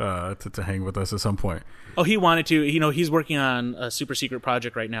to hang with us at some point. Oh, he wanted to. He's working on a super secret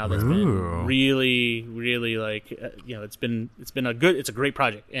project right now that's been really, really it's a great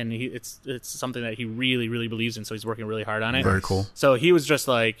project, and it's something that he really, really believes in. So he's working really hard on it. Very cool. So he was just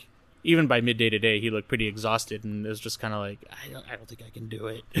like, even by midday today, he looked pretty exhausted, and it was just kind of like, I don't think I can do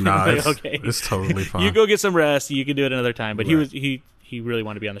it. Nah, okay, it's totally fine. You go get some rest. You can do it another time. But he really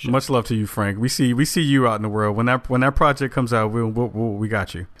wanted to be on the show. Much love to you, Frank. We see you out in the world. When that project comes out, we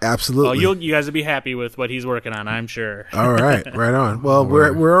got you. Absolutely. Oh, you guys will be happy with what he's working on, I'm sure. All right, right on. Well,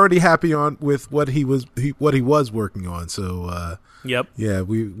 we're already happy with what he was working on. So yep. Yeah,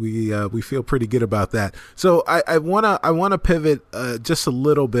 we feel pretty good about that. So I wanna pivot just a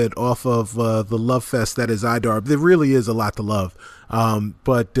little bit off of the love fest that is IDARB. There really is a lot to love.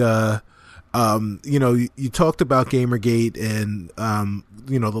 But you talked about Gamergate, and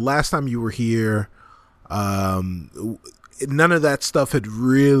the last time you were here, none of that stuff had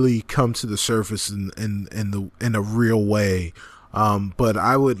really come to the surface in a real way. But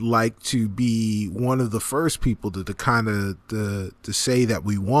I would like to be one of the first people to say that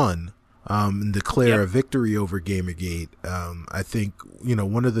we won, and declare a victory over Gamergate. I think,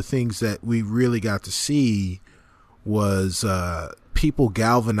 one of the things that we really got to see was, people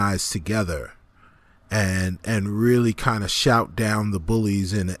galvanized together and really kind of shout down the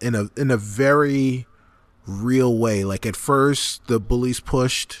bullies in a very real way. Like, at first the bullies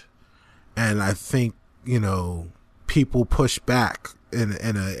pushed, and I think, people pushed back in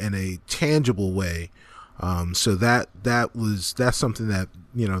a tangible way. So that's something that,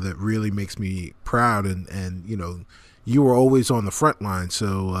 that really makes me proud. And you were always on the front line.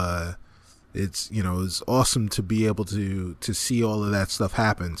 So, it's awesome to be able to see all of that stuff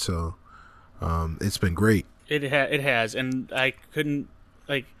happen. So it's been great. It has, and I couldn't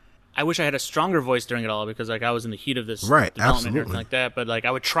I wish I had a stronger voice during it all, because I was in the heat of this development absolutely. and everything like that. But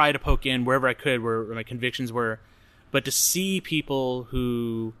I would try to poke in wherever I could, where my convictions were. But to see people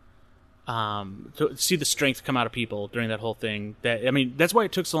who to see the strength come out of people during that whole thing, that's why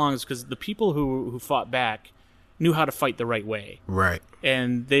it took so long, is because the people who fought back knew how to fight the right way. Right.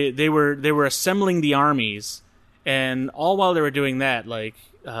 And they were assembling the armies, and all while they were doing that, the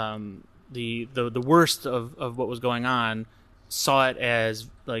worst of what was going on saw it as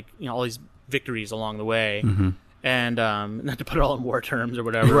all these victories along the way. Mm-hmm. And not to put it all in war terms or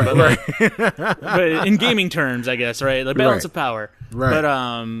whatever, right, but in gaming terms, I guess, right? The balance of power. Right.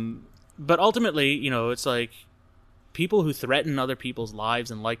 But ultimately, it's like, people who threaten other people's lives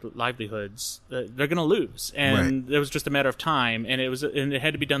and livelihoods, they're going to lose, and it was just a matter of time, and it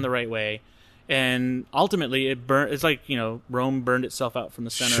had to be done the right way. And ultimately, it burned. It's like, Rome burned itself out from the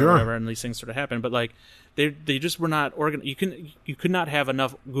center, or whatever, and these things sort of happen. But they just were not organized. You could not have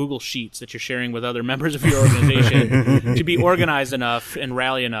enough Google Sheets that you're sharing with other members of your organization to be organized enough and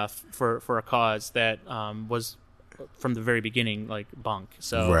rally enough for a cause that was, from the very beginning, bunk.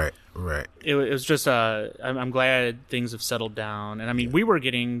 So right. It was just I'm glad things have settled down, and we were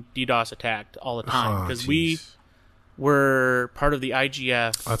getting DDoS attacked all the time, because we were part of the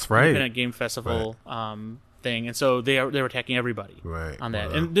IGF, that's right, Independent Game Festival thing, and so they were attacking everybody on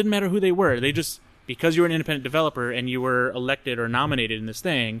that, and it didn't matter who they were. They just, because you were an independent developer and you were elected or nominated in this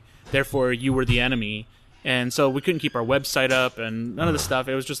thing, therefore you were the enemy, and so we couldn't keep our website up and none of the stuff.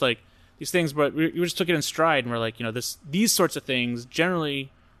 It was just these things, but we just took it in stride, and we're like, these sorts of things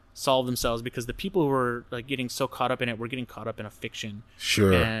generally solve themselves because the people who were getting so caught up in it were getting caught up in a fiction.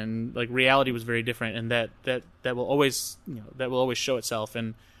 Sure. And reality was very different, and that will always show itself.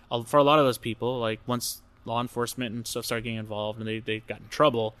 And for a lot of those people, once law enforcement and stuff started getting involved and they got in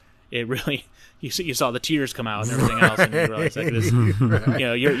trouble, it really, you saw the tears come out and everything else, and you realize this,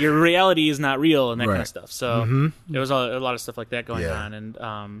 your reality is not real and that kind of stuff. So there was a lot of stuff like that going on,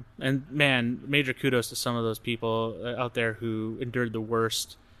 and man, major kudos to some of those people out there who endured the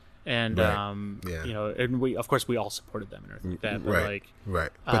worst, and and we, of course, we all supported them and everything like that.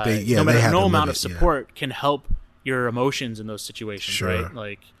 But but no amount of support can help your emotions in those situations,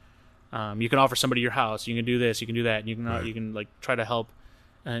 right? You can offer somebody your house. You can do this. You can do that. You can you can like try to help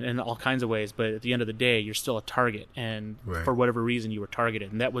in all kinds of ways. But at the end of the day, you're still a target, and for whatever reason, you were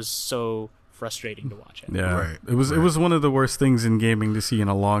targeted, and that was so frustrating to watch it. Yeah, it was one of the worst things in gaming to see in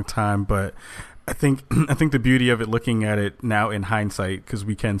a long time. But I think the beauty of it, looking at it now in hindsight, because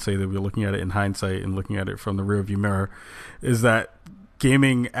we can say that we're looking at it in hindsight and looking at it from the rearview mirror, is that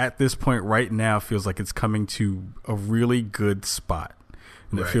gaming at this point right now feels like it's coming to a really good spot.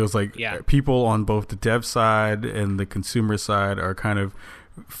 And it feels like people on both the dev side and the consumer side are kind of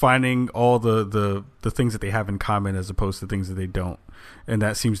finding all the things that they have in common as opposed to things that they don't. And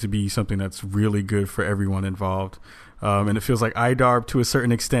that seems to be something that's really good for everyone involved. And it feels like IDARB, to a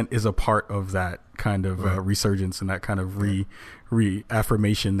certain extent, is a part of that kind of resurgence and that kind of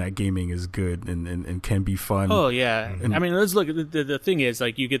reaffirmation that gaming is good and can be fun. Oh, yeah. And, I mean, let's look. The thing is,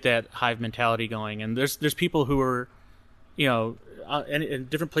 like, you get that hive mentality going, and there's people who are, you know, in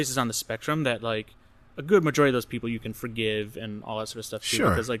different places on the spectrum that, like, a good majority of those people you can forgive and all that sort of stuff too,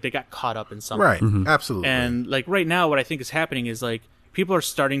 because like they got caught up in something. Right, absolutely. And like right now, what I think is happening is like people are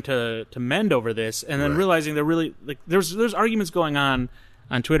starting to mend over this, and then realizing they're really like there's arguments going on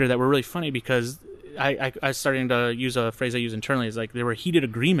Twitter that were really funny, because I was starting to use a phrase I use internally, is like there were heated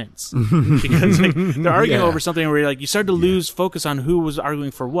agreements because like, they're arguing over something where like you start to lose focus on who was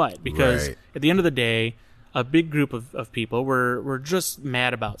arguing for what, because at the end of the day, a big group of people were just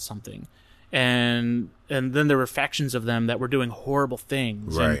mad about something. And then there were factions of them that were doing horrible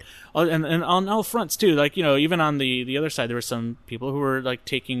things, and on all fronts too. Like, you know, even on the other side, there were some people who were like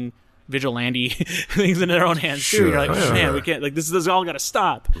taking vigilante things into their own hands too. You're like, man, we can't, like, this all got to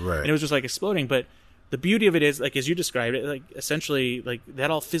stop. And it was just like exploding. But the beauty of it is, like as you described it, like essentially like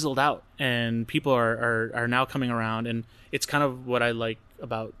that all fizzled out, and people are now coming around, and it's kind of what I like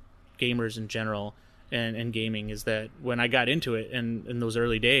about gamers in general and gaming, is that when I got into it and in those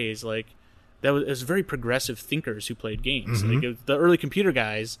early days, like. It was very progressive thinkers who played games. Like the early computer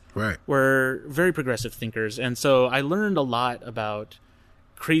guys were very progressive thinkers. And so I learned a lot about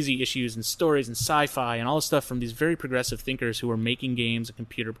crazy issues and stories and sci-fi and all this stuff from these very progressive thinkers who were making games and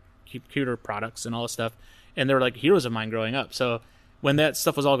computer products and all this stuff. And they were like heroes of mine growing up. So when that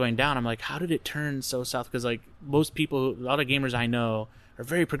stuff was all going down, I'm like, how did it turn so south? Because like most people, a lot of gamers I know are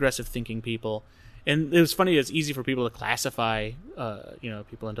very progressive thinking people. And it was funny, it's easy for people to classify,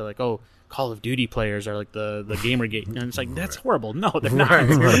 people into like, oh, Call of Duty players are like the Gamergate. And it's like, that's horrible. No, they're not. All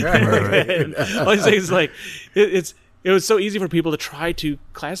I'm saying is like, it was so easy for people to try to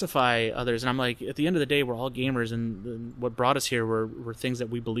classify others. And I'm like, at the end of the day, we're all gamers. And what brought us here were things that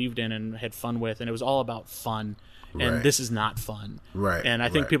we believed in and had fun with. And it was all about fun. And this is not fun. And I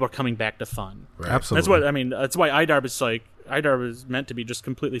think people are coming back to fun. Absolutely. That's why IDARB is like, IDARB is meant to be just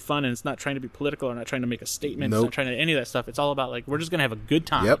completely fun, and it's not trying to be political or not trying to make a statement. It's not trying to any of that stuff. It's all about like, we're just going to have a good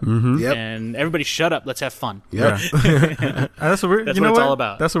time. And everybody shut up. Let's have fun. That's what it's all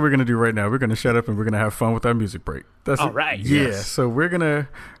about. That's what we're going to do right now. We're going to shut up and we're going to have fun with our music break. That's all right. Yeah. Yes. So we're gonna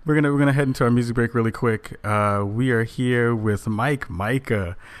head into our music break really quick. We are here with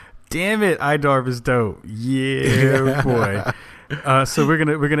Micah. Damn it, IDARB is dope. Yeah, boy. So we're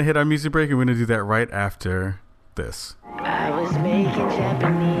gonna hit our music break, and we're gonna do that right after this. I was making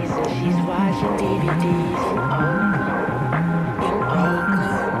Japanese and she's watching DVDs in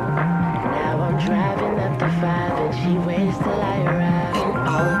Oakland. Now I'm driving up the 5 and she waits till I arrive in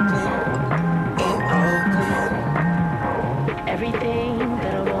Oakland. Everything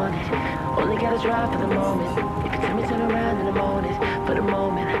that I wanted, only gotta drive for the moment. If you tell me turn around in the morning, for the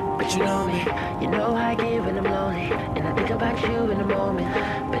moment. But you know me, you know how I get when I'm lonely, and I think about you in the moment.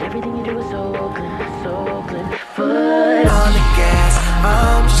 But everything you do is so Oakland, so Oakland. Foot on the gas,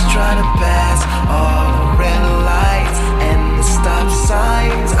 I'm just trying to pass all the red lights and the stop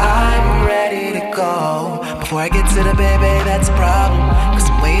signs. I'm ready to go. Before I get to the baby, that's a problem, cause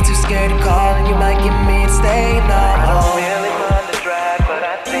I'm way too scared to call, and you might get me to stay night. I don't really want to drive, but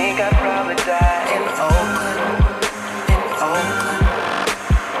I think I'd probably die in Oakland.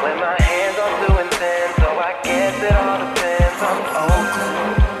 When my hands are doing thin, so I guess it all depends on Oakland.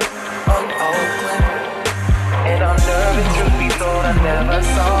 And I'm nervous, truth be told, I never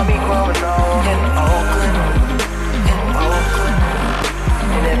saw me growing old in Oakland.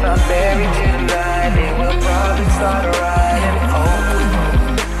 And if I'm married to tonight, it will probably start a ride in Oakland.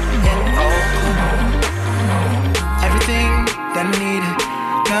 Everything that I needed,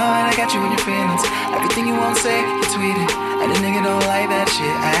 now that I got you in your feelings. Everything you won't say, you tweet it. And a nigga don't like that shit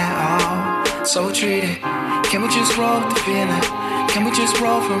at all. So treat it. Can we just roll with the feeling? Can we just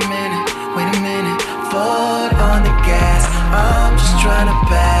roll for a minute? Wait a minute. Foot on the gas, I'm just trying to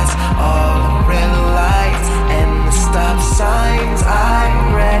pass all the red lights and the stop signs.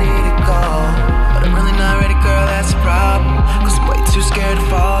 I'm ready to go. go. But I'm really not ready, girl, that's a problem. Cause I'm way too scared to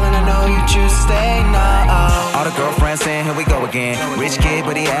fall, and I know you choose to stay now. All the girlfriends saying, here we go again. Rich kid,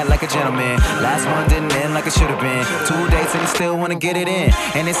 but he act like a gentleman. Last one didn't end like it should have been. 2 dates and he still wanna get it in.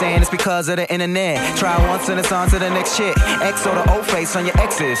 And they saying it's because of the internet. Try once and it's on to the next chick. X or the old face on your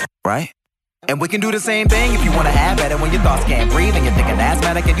exes, right? And we can do the same thing if you wanna have at it when your thoughts can't breathe and you're thinking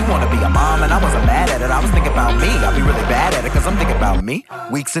asthmatic and you wanna be a mom. And I wasn't mad at it, I was thinking about me. I'll be really bad at it cause I'm thinking about me.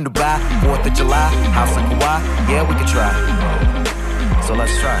 Weeks in Dubai, 4th of July, house in Kauai, yeah we can try. So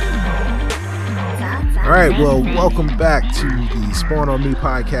let's try. All right, well, welcome back to the Spawn on Me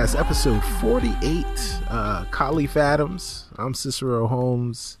podcast, episode 48. Khalif Adams, I'm Cicero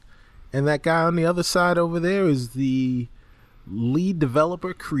Holmes, and that guy on the other side over there is the lead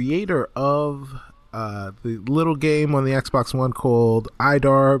developer, creator of the little game on the Xbox One called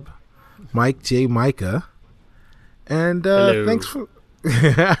iDarb, Mike J. Micah. And thanks for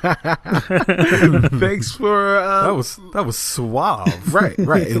thanks for that was suave. right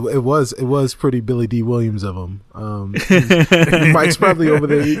it was pretty Billy D. Williams of him. Mike's probably over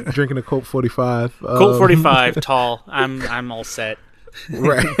there drinking a Colt 45. Colt 45 tall. I'm all set.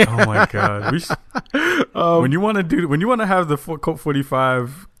 Right. Oh my god. When you want to have the Colt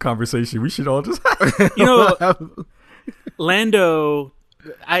 45 conversation, we should all just Lando.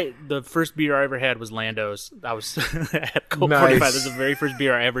 The first beer I ever had was Lando's. I was at Colt 45. This is the very first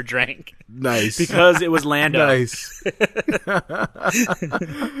beer I ever drank. Nice. Because it was Lando. Nice. That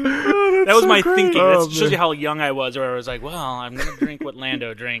was my thinking. That shows you how young I was, where I was like, well, I'm going to drink what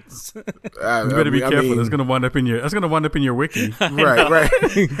Lando drinks. You better be careful. That's going to wind up in your wiki. Right.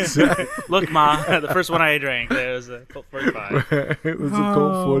 Exactly. Look, Ma, the first one I drank, it was a Colt 45. It was a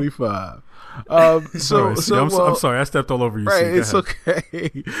Colt 45. I'm sorry, I stepped all over you. Right, it's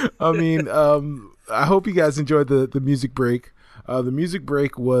okay. I mean, I hope you guys enjoyed the music break. The music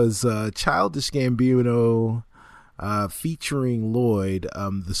break was Childish Gambino featuring Lloyd.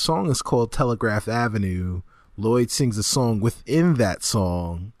 The song is called Telegraph Avenue. Lloyd sings a song within that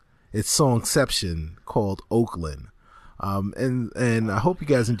song. It's Songception called Oakland. And I hope you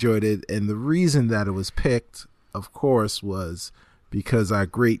guys enjoyed it. And the reason that it was picked, of course, was because our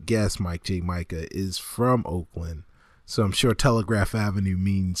great guest, Mike J. Micah, is from Oakland. So I'm sure Telegraph Avenue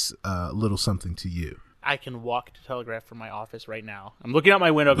means a little something to you. I can walk to Telegraph from my office right now. I'm looking out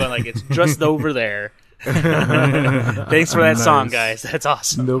my window going like, it's just over there. Thanks for that song, guys. That's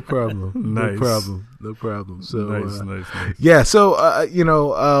awesome. No problem. Nice. No problem. So, nice. Yeah, so,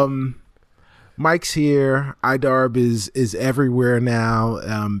 Mike's here. iDarb is everywhere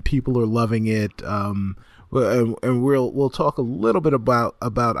now. People are loving it. And we'll talk a little bit about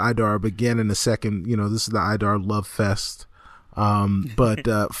iDarb again in a second. This is the iDarb Love Fest. But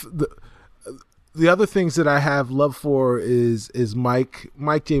the other things that I have love for is Mike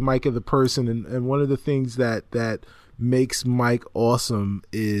J. Micah, the person, and one of the things that makes Mike awesome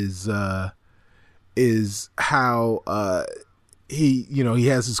is how he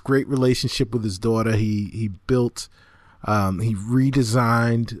has this great relationship with his daughter. He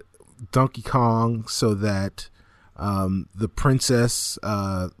redesigned Donkey Kong so that the princess,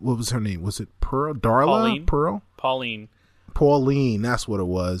 what was her name? Was it Pearl? Darla? Pauline, that's what it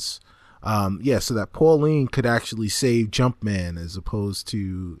was. So that Pauline could actually save Jumpman as opposed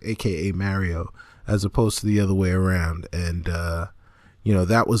to, aka Mario, as opposed to the other way around. And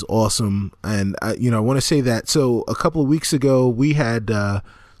that was awesome. And I want to say that. So a couple of weeks ago, we had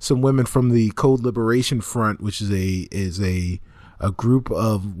some women from the Code Liberation Front, which is a group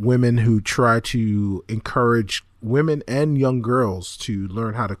of women who try to encourage women and young girls to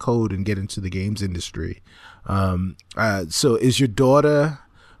learn how to code and get into the games industry. So is your daughter,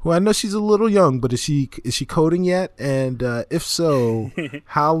 who I know she's a little young, but is she coding yet? And if so,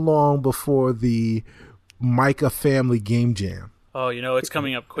 how long before the Micah Family Game Jam? Oh, it's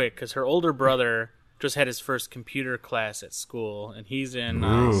coming up quick because her older brother just had his first computer class at school, and he's in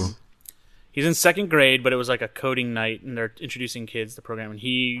second grade, but it was like a coding night, and they're introducing kids to the program, and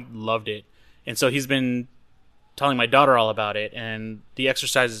he loved it. And so he's been telling my daughter all about it, and the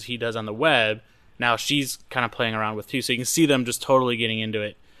exercises he does on the web, now she's kind of playing around with too, so you can see them just totally getting into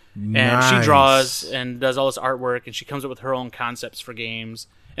it. Nice. And she draws and does all this artwork, and she comes up with her own concepts for games.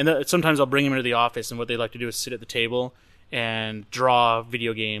 And sometimes I'll bring them into the office, and what they like to do is sit at the table and draw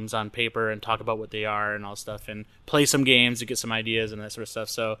video games on paper and talk about what they are and all stuff, and play some games to get some ideas and that sort of stuff.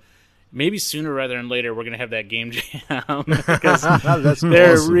 So maybe sooner rather than later we're going to have that game jam because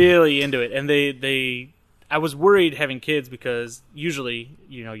they're awesome. Really into it. And I was worried having kids because usually,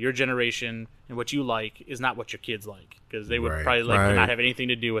 your generation and what you like is not what your kids like, because they would probably not have anything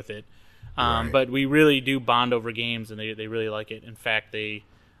to do with it. But we really do bond over games, and they really like it. In fact, they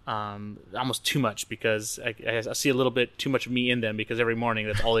almost too much, because I see a little bit too much of me in them, because every morning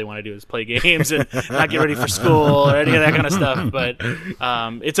that's all they want to do is play games and not get ready for school or any of that kind of stuff. But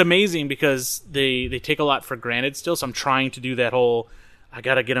it's amazing because they take a lot for granted still. So I'm trying to do that whole, I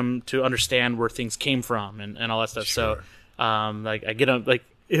got to get them to understand where things came from and all that stuff. Sure. So like I get them, like,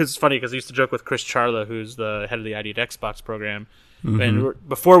 it was funny because I used to joke with Chris Charla, who's the head of the ID at Xbox program. And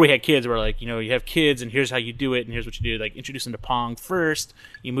before we had kids, we're like, you have kids, and here's how you do it, and here's what you do. Like, introduce them to Pong first.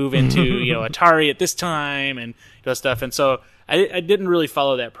 You move into, Atari at this time, and that stuff. And so I didn't really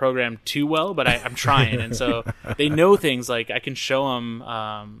follow that program too well, but I'm trying. And so they know things like I can show them,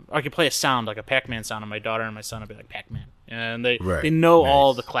 I can play a sound, like a Pac-Man sound, and my daughter and my son will be like, Pac-Man. And they know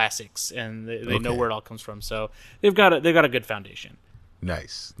all the classics, and they know where it all comes from. So they've got a good foundation.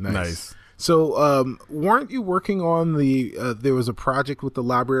 Nice. So, weren't you working on there was a project with the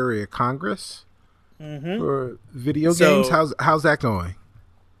Library of Congress for video games? How's that going?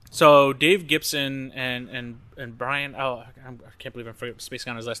 So Dave Gibson and Brian, I can't believe I'm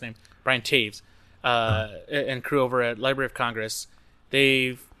spacing on his last name, Brian Taves, and crew over at Library of Congress,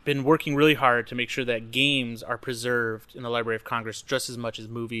 they've been working really hard to make sure that games are preserved in the Library of Congress just as much as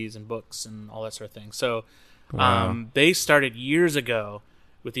movies and books and all that sort of thing. So they started years ago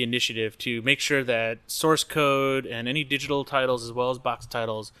with the initiative to make sure that source code and any digital titles as well as box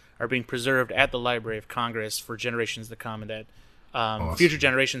titles are being preserved at the Library of Congress for generations to come, and that future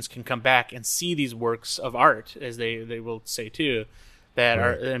generations can come back and see these works of art, as they will say too, that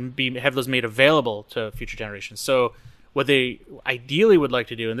are and have those made available to future generations. So what they ideally would like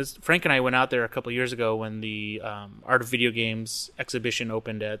to do, and this, Frank and I went out there a couple of years ago when the Art of Video Games exhibition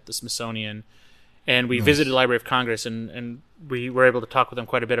opened at the Smithsonian, and we visited the Library of Congress, and we were able to talk with them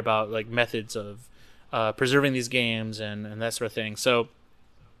quite a bit about like methods of preserving these games and that sort of thing. So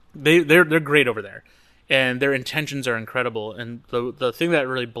they're great over there, and their intentions are incredible. And the thing that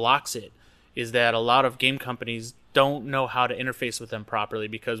really blocks it is that a lot of game companies don't know how to interface with them properly,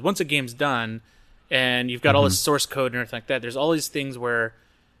 because once a game's done and you've got all this source code and everything like that, there's all these things where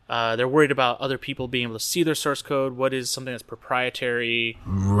they're worried about other people being able to see their source code. What is something that's proprietary?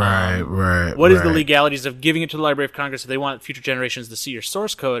 What is the legalities of giving it to the Library of Congress if they want future generations to see your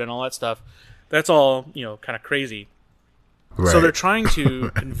source code and all that stuff? That's all, kind of crazy. So they're trying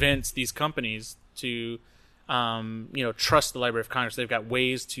to convince these companies to, trust the Library of Congress. They've got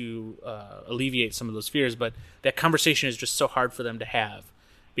ways to alleviate some of those fears, but that conversation is just so hard for them to have,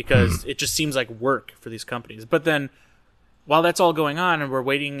 because it just seems like work for these companies. But then, while that's all going on and we're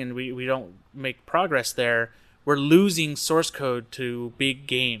waiting and we don't make progress there, we're losing source code to big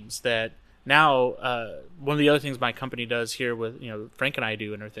games that now, one of the other things my company does here with, Frank and I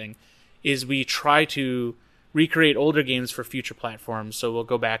do and everything, is we try to recreate older games for future platforms. So we'll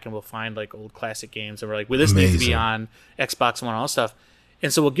go back and we'll find like old classic games, and we're like, well, this needs to be on Xbox One and all that stuff.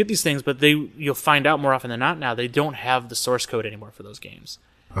 And so we'll get these things, but you'll find out more often than not now, they don't have the source code anymore for those games.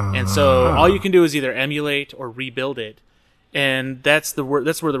 And so all you can do is either emulate or rebuild it. And that's where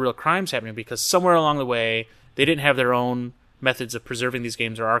the real crime's happening, because somewhere along the way they didn't have their own methods of preserving these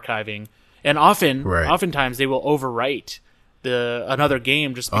games or archiving, and oftentimes they will overwrite another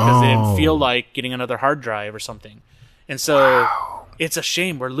game just because they didn't feel like getting another hard drive or something. And so it's a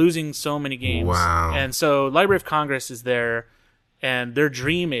shame. We're losing so many games. And so Library of Congress is there, and their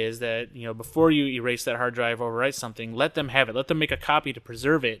dream is that before you erase that hard drive or overwrite something, let them have it. Let them make a copy to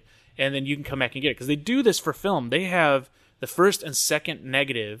preserve it, and then you can come back and get it, because they do this for film. They have the first and second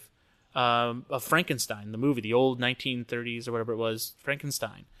negative of Frankenstein, the movie, the old 1930s or whatever it was,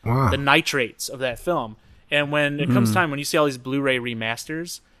 Frankenstein. The nitrates of that film. And when it comes time, when you see all these Blu-ray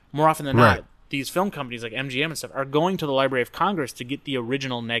remasters, more often than not, these film companies like MGM and stuff are going to the Library of Congress to get the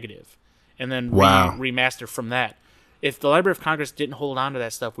original negative and then remaster from that. If the Library of Congress didn't hold on to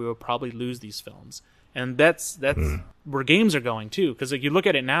that stuff, we would probably lose these films. And that's where games are going, too. Because if you look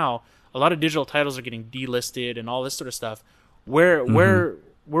at it now, a lot of digital titles are getting delisted and all this sort of stuff. Where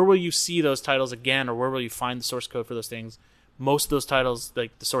will you see those titles again, or where will you find the source code for those things? Most of those titles,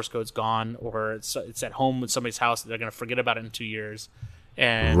 like, the source code's gone, or it's at home in somebody's house. They're going to forget about it in 2 years,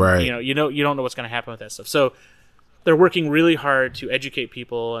 and you don't know what's going to happen with that stuff. So they're working really hard to educate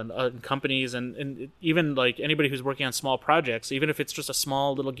people and companies and even like anybody who's working on small projects. Even if it's just a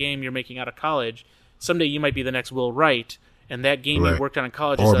small little game you're making out of college, someday you might be the next Will Wright. And that game you worked on in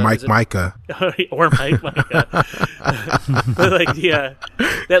college or Mike Micah. Or Mike Micah. But like,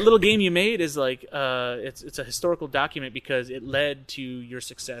 that little game you made is like, it's a historical document because it led to your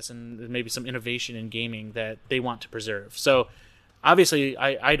success and maybe some innovation in gaming that they want to preserve. So obviously,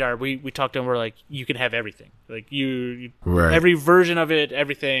 IDAR, we talked to them, we're like, you can have everything. Like, every version of it,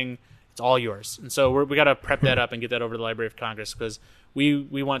 everything, It's all yours. And so we got to prep that up and get that over to the Library of Congress, because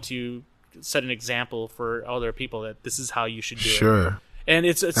we want to set an example for other people that this is how you should do it. Sure. And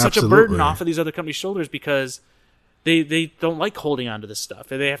it's such a burden off of these other companies' shoulders, because they don't like holding on to this stuff.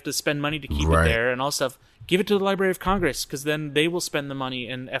 They have to spend money to keep it there and all stuff. Give it to the Library of Congress, because then they will spend the money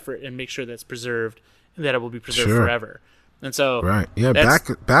and effort and make sure that's preserved and that it will be preserved forever. And so,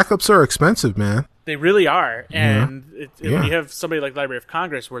 backups are expensive, man. They really are. And when you have somebody like Library of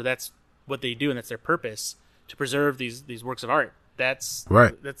Congress, where that's what they do and that's their purpose, to preserve these works of art, that's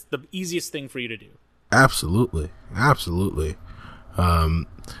the easiest thing for you to do. Absolutely.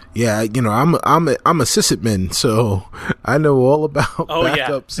 Yeah, you know, I'm a sysadmin, so I know all about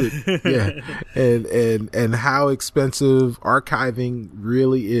backups and how expensive archiving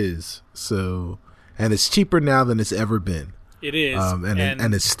really is. So, and it's cheaper now than it's ever been. It is,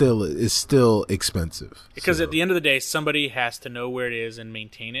 and it's still expensive. Because at the end of the day, somebody has to know where it is and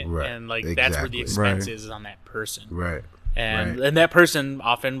maintain it, and that's where the expense is on that person. Right. And that person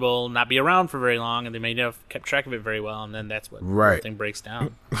often will not be around for very long, and they may not have kept track of it very well, and then that's what everything breaks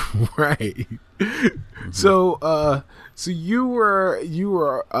down. Right. So you're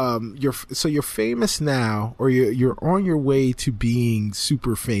famous now, or you're on your way to being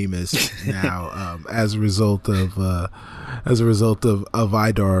super famous now, as a result of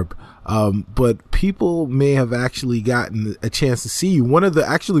IDARB. But people may have actually gotten a chance to see you. One of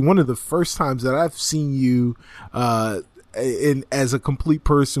the first times that I've seen you, as a complete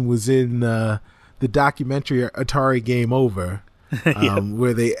person, was in the documentary Atari Game Over,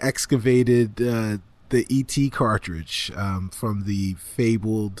 where they excavated the ET cartridge from the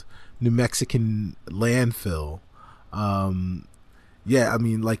fabled New Mexican landfill. Yeah, I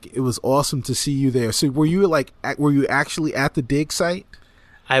mean, like, it was awesome to see you there. So were you actually at the dig site?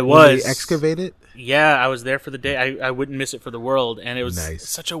 I was. They excavated? Yeah, I was there for the day. I wouldn't miss it for the world, and it was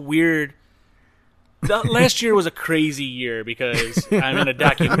such a weird. Last year was a crazy year, because I'm in a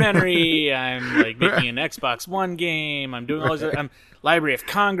documentary, I'm like making an Xbox One game, I'm doing all this, I'm Library of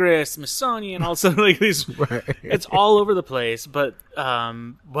Congress, Smithsonian, also like these. It's all over the place. But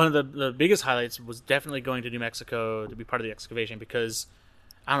one of the biggest highlights was definitely going to New Mexico to be part of the excavation, because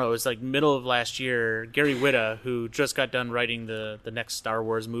I don't know, it was like middle of last year. Gary Whitta, who just got done writing the next Star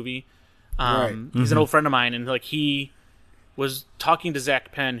Wars movie, he's an old friend of mine, and like he was talking to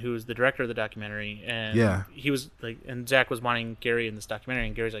Zach Penn, who's the director of the documentary, and he was like, and Zach was wanting Gary in this documentary,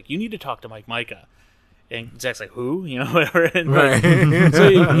 and Gary's like, you need to talk to Mike Micah, and Zach's like, who, you know, whatever. And so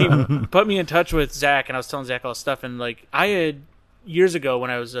he put me in touch with Zach, and I was telling Zach all this stuff, and like, I had years ago, when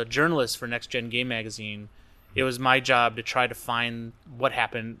I was a journalist for Next Gen Game Magazine, it was my job to try to find out what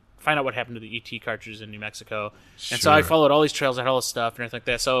happened to the ET cartridges in New Mexico. And so I followed all these trails, I had all this stuff and everything like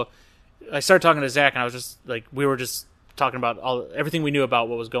that. So I started talking to Zach, and I was just like, we were just talking about everything we knew about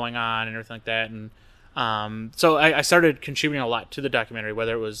what was going on and everything like that. And so I started contributing a lot to the documentary,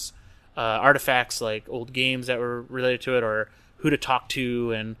 whether it was artifacts like old games that were related to it, or who to talk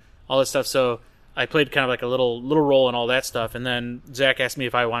to and all this stuff. So I played kind of like a little role in all that stuff. And then Zach asked me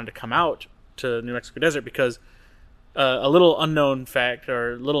if I wanted to come out to New Mexico Desert, because a little known fact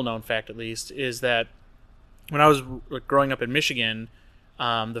at least, is that when I was growing up in Michigan,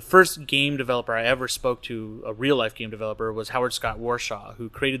 the first game developer I ever spoke to, a real life game developer, was Howard Scott Warshaw, who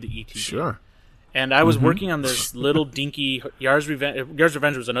created the ET game. And I was working on this little dinky Yar's Revenge. Yar's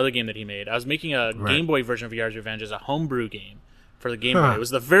Revenge was another game that he made. I was making a Game Boy version of Yar's Revenge as a homebrew game for the Game Boy. It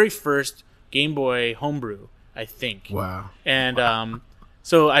was the very first Game Boy homebrew, I think. Wow. And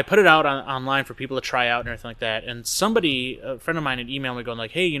so I put it out online for people to try out and everything like that. And a friend of mine, had emailed me going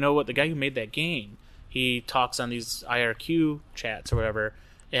like, hey, you know what? The guy who made that game, he talks on these IRQ chats or whatever,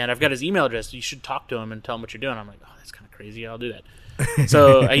 and I've got his email address. You should talk to him and tell him what you're doing. I'm like, oh, that's kind of crazy. I'll do that.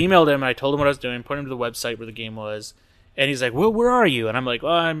 So I emailed him, and I told him what I was doing, pointed him to the website where the game was, and he's like, well, where are you? And I'm like,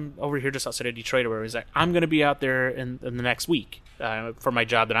 well, I'm over here just outside of Detroit or whatever. He's like, I'm going to be out there in the next week for my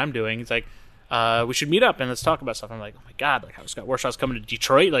job that I'm doing. He's like, we should meet up and let's talk about stuff. I'm like, oh my God, like, Scott Warshaw's coming to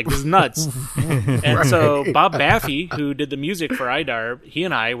Detroit? Like, this is nuts. And so Bob Baffy, who did the music for IDARB, he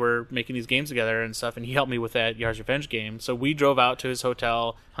and I were making these games together and stuff, and he helped me with that Yar's Revenge game. So we drove out to his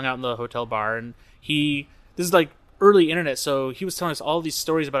hotel, hung out in the hotel bar, and this is like early internet, so he was telling us all these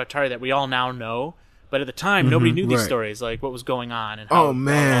stories about Atari that we all now know. But at the time, nobody knew these stories, like what was going on and how it all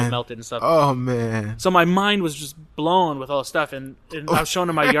melted and stuff. Oh, man. So my mind was just blown with all this stuff. And I was showing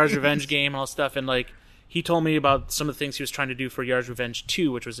him my Yar's Revenge game and all this stuff. And like he told me about some of the things he was trying to do for Yar's Revenge 2,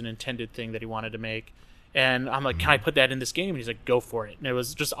 which was an intended thing that he wanted to make. And I'm like, can I put that in this game? And he's like, go for it. And it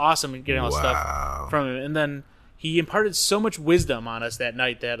was just awesome getting all this stuff from him. And then he imparted so much wisdom on us that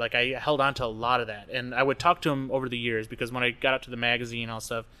night that like I held on to a lot of that. And I would talk to him over the years, because when I got out to the magazine and all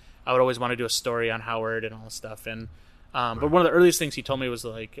stuff, I would always want to do a story on Howard and all this stuff. And but one of the earliest things he told me was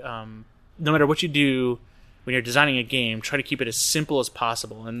like, no matter what you do when you're designing a game, try to keep it as simple as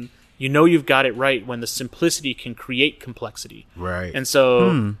possible. And you've got it right when the simplicity can create complexity. Right. And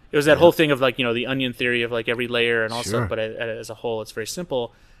so it was that whole thing of like, the onion theory of like every layer and all stuff, but as a whole, it's very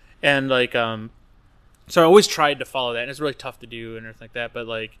simple. And like, so I always tried to follow that, and it's really tough to do and everything like that. But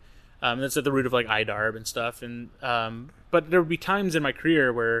like, that's at the root of like IDARB and stuff. And but there would be times in my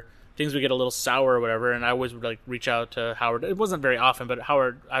career where things would get a little sour or whatever, and I always would like reach out to Howard. It wasn't very often, but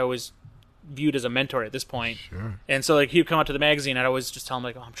Howard I always viewed as a mentor at this point. Sure. And so like he would come out to the magazine, and I always just tell him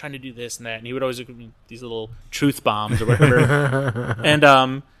like, I'm trying to do this and that, and he would always give me these little truth bombs or whatever.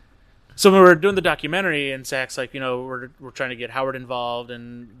 And so when we were doing the documentary, and Zach's like, we're trying to get Howard involved,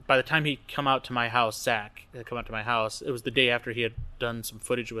 and by the time he come out to my house, Zach had come out to my house, it was the day after he had done some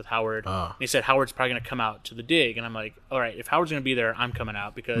footage with Howard. And he said, Howard's probably going to come out to the dig. And I'm like, all right, if Howard's going to be there, I'm coming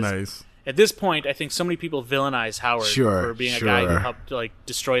out, because at this point, I think so many people villainize Howard for being a guy who helped like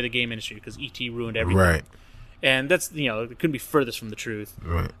destroy the game industry because E.T. ruined everything. Right. And that's, it couldn't be furthest from the truth.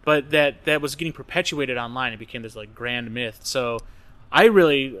 Right. But that was getting perpetuated online. It became this like grand myth. So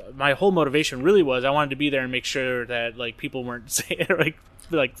my whole motivation really was I wanted to be there and make sure that like people weren't saying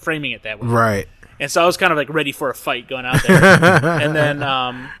like framing it that way. Right. And so I was kind of like ready for a fight going out there. And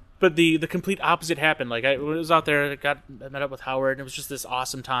then, but the complete opposite happened. Like I was out there, I met up with Howard, and it was just this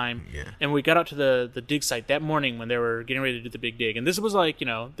awesome time. Yeah. And we got out to the dig site that morning when they were getting ready to do the big dig. And this was like,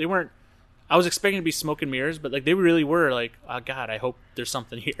 they weren't, I was expecting to be smoke and mirrors, but like they really were like, oh God, I hope there's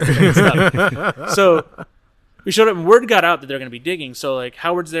something here. And stuff. So we showed up, and word got out that they're going to be digging. So like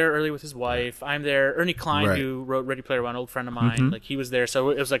Howard's there early with his wife. I'm there. Ernie Klein, who wrote Ready Player One, old friend of mine, like he was there. So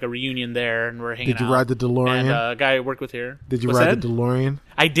it was like a reunion there, and we're hanging out. Did you ride the DeLorean? And a guy I worked with here. Did you ride the DeLorean?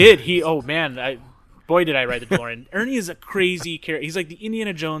 I did. Oh man, boy did I ride the DeLorean. Ernie is a crazy character. He's like the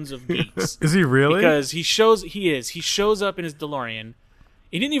Indiana Jones of geeks. Is he really? Because he shows up in his DeLorean.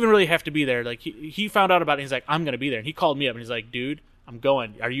 He didn't even really have to be there. Like he found out about it. And he's like, I'm going to be there. And he called me up, and he's like, dude, I'm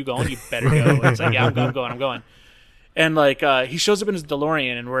going. Are you going? You better go. And it's like, yeah, I'm going. And like he shows up in his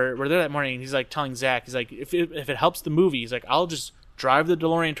DeLorean, and we're there that morning, and he's like telling Zach, he's like, if it helps the movie, he's like, I'll just drive the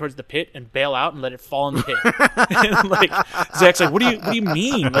DeLorean towards the pit and bail out and let it fall in the pit. And like Zach's like, what do you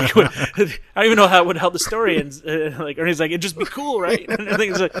mean? Like, I don't even know how it would help the story. And like Ernie's like, it'd just be cool, right? And I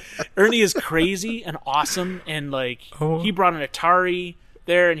think it's like Ernie is crazy and awesome, and like he brought an Atari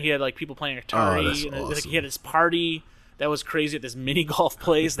there, and he had like people playing Atari, and awesome. Like he had his party that was crazy at this mini golf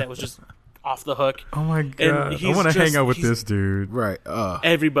place that was just off the hook. Oh my God. I want to hang out with this dude. Right.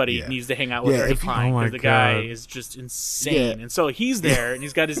 Everybody needs to hang out with Ernie Klein, because the guy is just insane. Yeah. And so he's there, and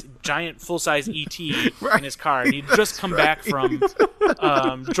he's got his giant full-size E.T. in his car, and he'd just come back from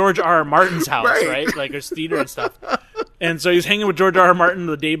George R.R. Martin's house, right? Like his theater and stuff. And so he's hanging with George R.R. Martin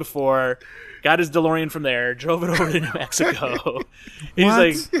the day before, got his DeLorean from there, drove it over to New Mexico. He's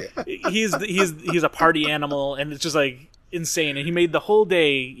like, he's a party animal, and it's just like insane. And he made the whole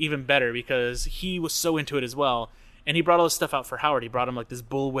day even better because he was so into it as well. And he brought all this stuff out for Howard. He brought him like this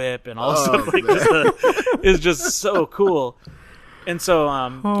bullwhip and all this stuff. Like it's just so cool. And so,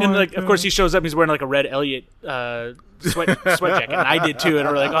 and like, of course, he shows up. And he's wearing like a red Elliot sweat jacket, and I did too. And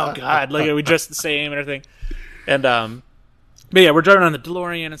we're like, oh God, like we dressed the same and everything. And but yeah, we're driving on the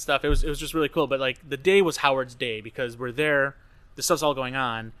DeLorean and stuff. It was just really cool. But like the day was Howard's day because we're there. The stuff's all going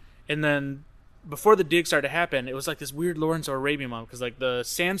on, and then before the dig started to happen, it was like this weird Lawrence of Arabia moment because like the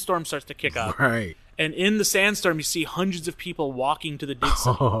sandstorm starts to kick up, right? And in the sandstorm, you see hundreds of people walking to the dig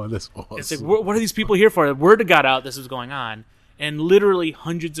site. Oh, that's awesome! It's like, what are these people here for? The word got out this was going on, and literally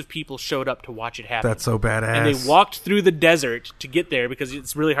hundreds of people showed up to watch it happen. That's so badass. And they walked through the desert to get there because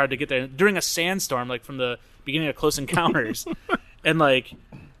it's really hard to get there during a sandstorm, like from the beginning of Close Encounters, and like.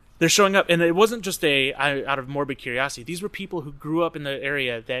 They're showing up, and it wasn't just out of morbid curiosity. These were people who grew up in the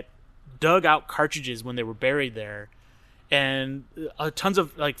area that dug out cartridges when they were buried there, and tons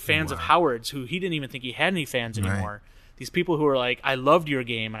of like fans of Howard's who he didn't even think he had any fans anymore. Right. These people who were like, I loved your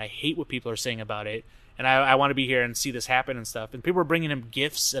game, and I hate what people are saying about it, and I want to be here and see this happen and stuff. And people were bringing him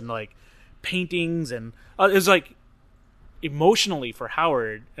gifts and like paintings, and it was like emotionally for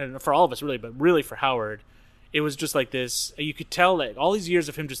Howard, and for all of us really, but really for Howard. It was just like this. You could tell that all these years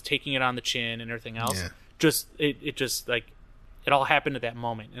of him just taking it on the chin and everything else, it just like it all happened at that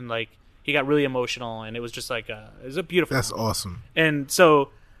moment, and like he got really emotional, and it was just like it was a beautiful. That's moment. Awesome. And so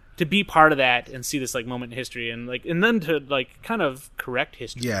to be part of that and see this like moment in history, and then to like kind of correct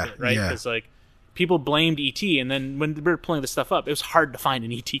history, right? Because like people blamed ET, and then when we were pulling this stuff up, it was hard to find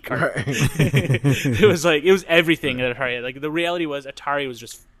an ET card. Right. It was everything that Atari. Like the reality was Atari was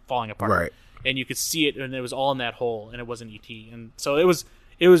just falling apart. Right. And you could see it, and it was all in that hole, and it wasn't ET. And so it was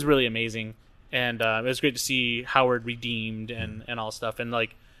it was really amazing. And it was great to see Howard redeemed and all stuff. And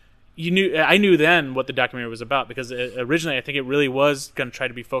like, I knew then what the documentary was about, because originally I think it really was going to try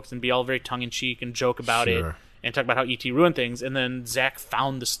to be focused and be all very tongue in cheek and joke about it and talk about how E.T. ruined things. And then Zach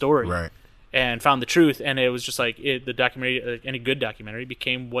found the story and found the truth, and it was just like the documentary, any good documentary,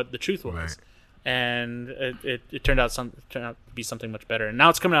 became what the truth was. Right. And it turned out to be something much better. And now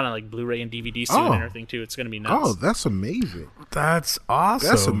it's coming out on like Blu-ray and DVD soon and everything too. It's going to be nuts. Oh, that's amazing! That's awesome.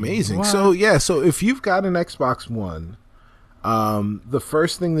 That's amazing. What? So if you've got an Xbox One, the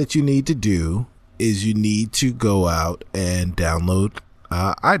first thing that you need to do is you need to go out and download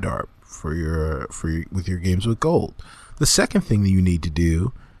iDarb with your Games with Gold. The second thing that you need to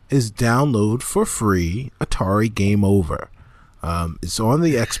do is download for free Atari Game Over. It's on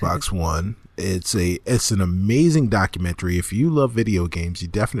the Xbox One. It's an amazing documentary. If you love video games, you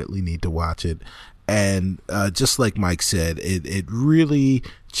definitely need to watch it. And just like Mike said, it really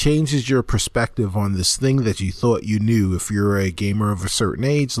changes your perspective on this thing that you thought you knew. If you're a gamer of a certain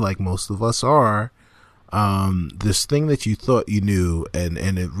age, like most of us are, this thing that you thought you knew, and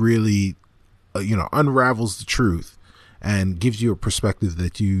it really, unravels the truth and gives you a perspective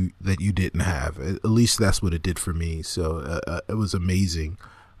that you didn't have. At least that's what it did for me. So it was amazing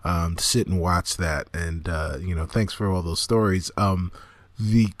to sit and watch that. And thanks for all those stories.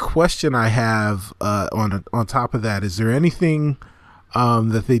 The question I have on top of that, is there anything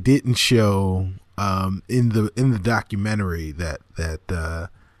that they didn't show in the documentary that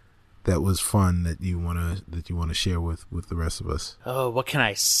was fun that you want to share with the rest of us? Oh, what can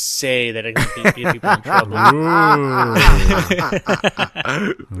I say that I can get people in trouble?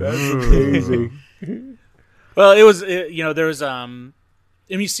 That's amazing. Well, it was there was and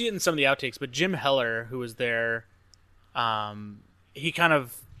you see it in some of the outtakes, but Jim Heller, who was there, he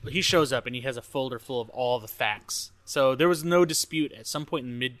shows up and he has a folder full of all the facts. So there was no dispute at some point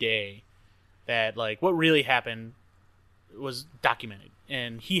in midday that like what really happened was documented.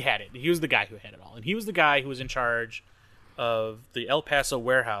 And he had it. He was the guy who had it all. And he was the guy who was in charge of the El Paso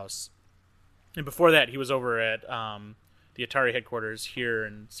warehouse. And before that, he was over at the Atari headquarters here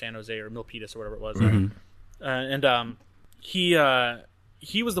in San Jose, or Milpitas or whatever it was. Mm-hmm.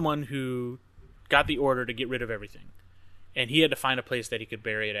 He was the one who got the order to get rid of everything. And he had to find a place that he could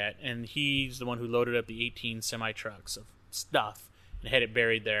bury it at. And he's the one who loaded up the 18 semi-trucks of stuff and had it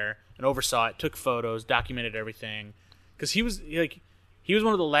buried there and oversaw it, took photos, documented everything. Because he was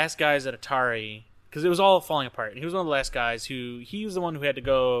one of the last guys at Atari, because it was all falling apart. And he was one of the last guys he was the one who had to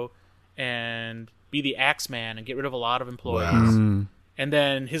go and be the Axeman and get rid of a lot of employees. Wow. And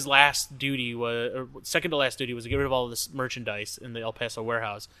then his second to last duty was to get rid of all of this merchandise in the El Paso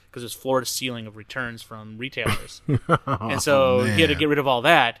warehouse, because it was floor to ceiling of returns from retailers. And so he had to get rid of all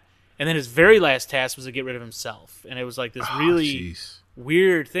that. And then his very last task was to get rid of himself. And it was like this really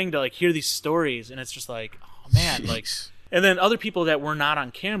weird thing to like hear these stories. And it's just like, oh man, like... And then other people that were not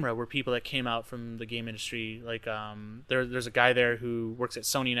on camera were people that came out from the game industry. Like there's a guy there who works at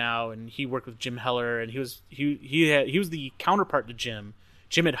Sony now, and he worked with Jim Heller, and he was the counterpart to Jim.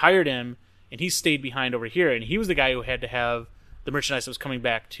 Jim had hired him, and he stayed behind over here, and he was the guy who had to have the merchandise that was coming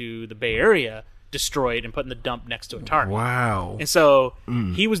back to the Bay Area destroyed and put in the dump next to Atari. Wow. And so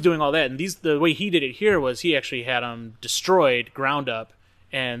he was doing all that, and the way he did it here was he actually had them destroyed, ground up,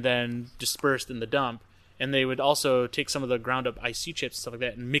 and then dispersed in the dump. And they would also take some of the ground-up IC chips and stuff like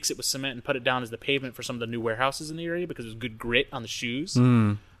that and mix it with cement and put it down as the pavement for some of the new warehouses in the area, because it was good grit on the shoes.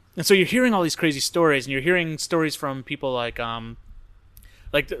 And so you're hearing all these crazy stories, and you're hearing stories from people like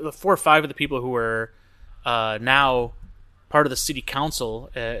the 4 or 5 of the people who were now part of the city council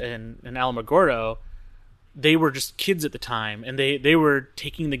in Alamogordo. They were just kids at the time, and they were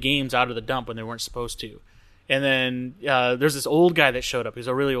taking the games out of the dump when they weren't supposed to. And then there's this old guy that showed up. He was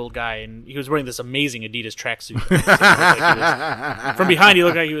a really old guy, and he was wearing this amazing Adidas tracksuit. From behind, he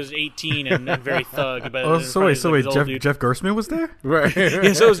looked like he was 18 and very thug. But so wait, Jeff Gerstmann was there? Right.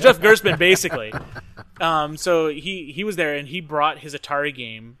 Yeah, so it was Jeff Gerstmann, basically. So he was there, and he brought his Atari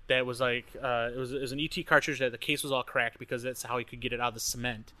game that was like it was an ET cartridge that the case was all cracked, because that's how he could get it out of the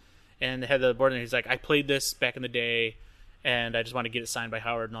cement. And they had the board, and he's like, I played this back in the day, and I just want to get it signed by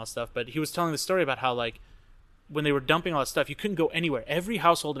Howard and all that stuff. But he was telling the story about how, like, when they were dumping all that stuff, you couldn't go anywhere. Every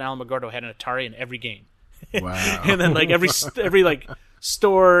household in Alamogordo had an Atari in every game. Wow. And then like every like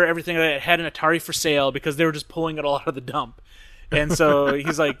store, everything like that had an Atari for sale, because they were just pulling it all out of the dump. And so he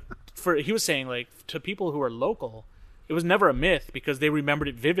was saying, like, to people who are local, it was never a myth, because they remembered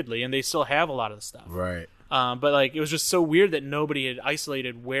it vividly, and they still have a lot of the stuff. Right. But like, it was just so weird that nobody had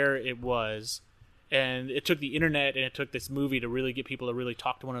isolated where it was, and it took the internet and it took this movie to really get people to really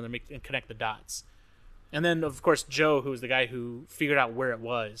talk to one another and connect the dots. And then, of course, Joe, who was the guy who figured out where it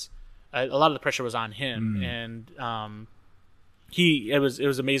was, a lot of the pressure was on him. And it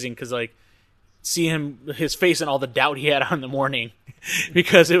was amazing because, like, see his face and all the doubt he had on the morning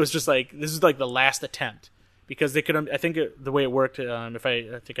because it was just like, this is like the last attempt. Because they could, I think the way it worked, if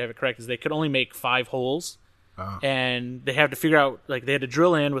I think I have it correct, is they could only make 5 holes. And they have to figure out, like, they had to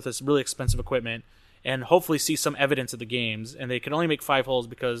drill in with this really expensive equipment and hopefully see some evidence of the games. And they could only make 5 holes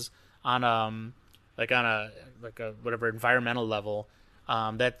because on a whatever environmental level,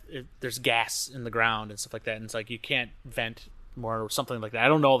 there's gas in the ground and stuff like that. And it's like, you can't vent more or something like that. I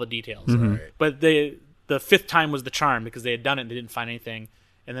don't know all the details. Right. But the 5th time was the charm because they had done it and they didn't find anything.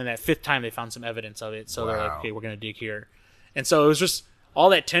 And then that 5th time they found some evidence of it. So they're like, okay, we're going to dig here. And so it was just all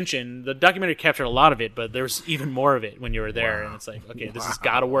that tension. The documentary captured a lot of it, but there was even more of it when you were there. And it's like, okay, this has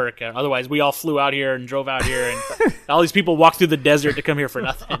got to work. Otherwise, we all flew out here and drove out here, and all these people walked through the desert to come here for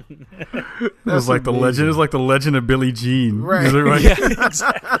nothing. It was like the legend. It was like the legend of Billie Jean. Right. Right? Yeah,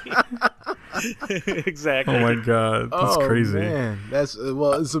 exactly. Exactly. Oh my god, that's crazy. Man, that's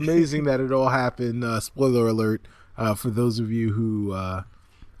it's amazing that it all happened. Spoiler alert for those of you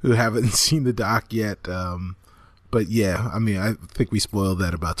who haven't seen the doc yet. But yeah, I mean, I think we spoiled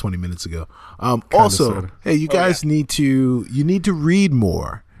that about 20 minutes ago. Also, hey, you guys need to read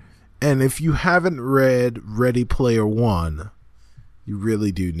more. And if you haven't read Ready Player One, you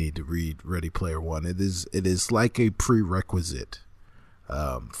really do need to read Ready Player One. It is like a prerequisite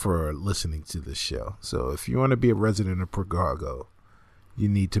for listening to this show. So if you want to be a resident of Chicago, you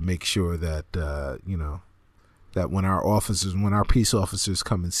need to make sure that that when our peace officers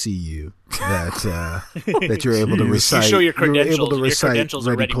come and see you, that you're able to recite. You show your credentials. You're able to recite your credentials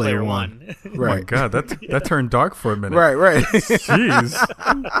are Ready Player One. Right. Oh my god, that turned dark for a minute. Right. Jeez,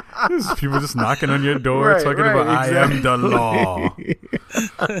 there's people just knocking on your door talking about exactly. I am the law.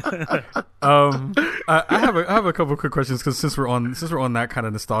 I have a couple of quick questions because since we're on that kind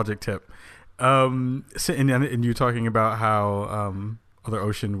of nostalgic tip, and you talking about how Other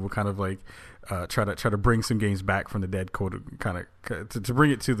Ocean will kind of like. Try to bring some games back from the dead code, kind of to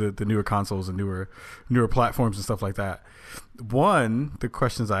bring it to the newer consoles and newer platforms and stuff like that. One, the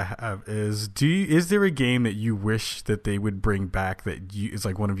questions I have is there a game that you wish that they would bring back that is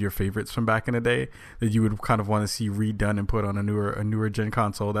like one of your favorites from back in the day that you would kind of want to see redone and put on a newer gen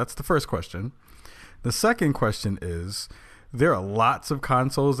console? That's the first question. The second question is, there are lots of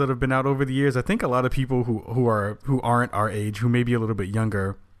consoles that have been out over the years. I think a lot of people who aren't our age, who may be a little bit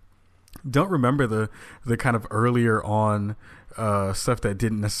younger, don't remember the kind of earlier on stuff that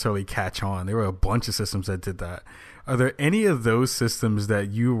didn't necessarily catch on. There were a bunch of systems that did that. Are there any of those systems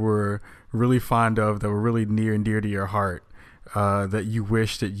that you were really fond of, that were really near and dear to your heart, that you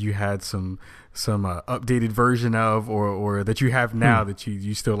wish that you had some updated version of, or that you have now that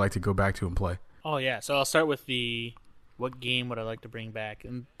you still like to go back to and play? Oh yeah, so I'll start with what game would I like to bring back,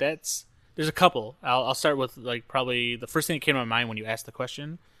 and there's a couple. I'll start with like probably the first thing that came to my mind when you asked the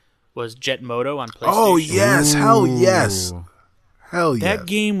question was Jet Moto on PlayStation. Oh yes, hell yes, hell yes. That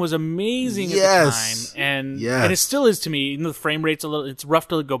game was amazing at the time, and it still is to me. Even though the frame rate's it's rough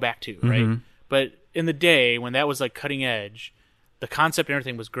to go back to, right? But in the day when that was like cutting edge, the concept and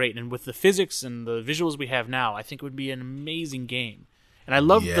everything was great, and with the physics and the visuals we have now, I think it would be an amazing game. And I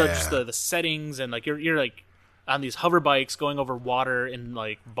love the settings, and like you're like on these hover bikes going over water in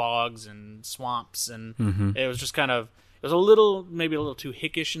like bogs and swamps, and it was just kind of. It was maybe a little too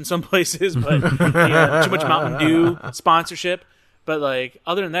hickish in some places, but too much Mountain Dew sponsorship. But like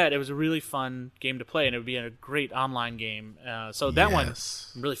other than that, it was a really fun game to play, and it would be a great online game. So that one,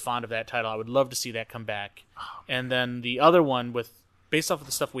 I'm really fond of that title. I would love to see that come back. And then the other one, based off of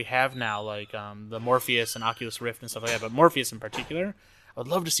the stuff we have now, like the Morpheus and Oculus Rift and stuff like that, but Morpheus in particular, I would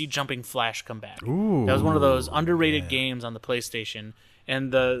love to see Jumping Flash come back. Ooh, that was one of those underrated games on the PlayStation.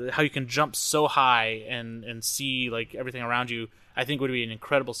 And how you can jump so high and see like everything around you, I think would be an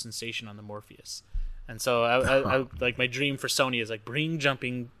incredible sensation on the Morpheus. And so I like my dream for Sony is like bring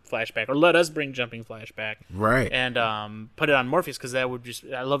Jumping Flash back, or let us bring Jumping Flash back, right? And put it on Morpheus, because that would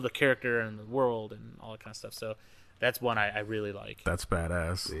I love the character and the world and all that kind of stuff. So that's one I really like. That's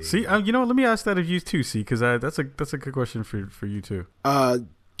badass. See, let me ask that of you too, see, because that's a good question for you too.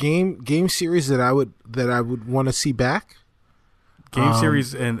 Game series that I would want to see back. Game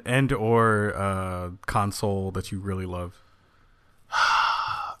series and or console that you really love.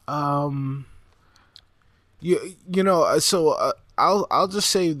 So I'll just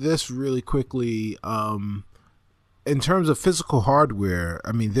say this really quickly. In terms of physical hardware,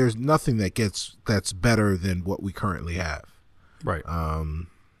 I mean, there's nothing that's better than what we currently have. Right.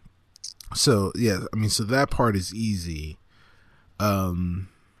 So yeah, I mean, so that part is easy.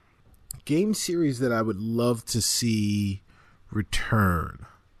 game series that I would love to see return.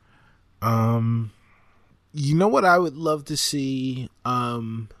 You know what I would love to see?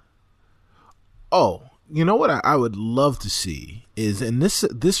 You know what I would love to see is, and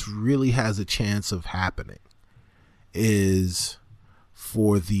this really has a chance of happening, is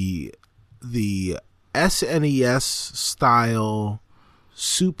for the SNES style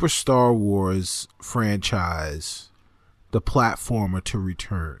Super Star Wars franchise, the platformer, to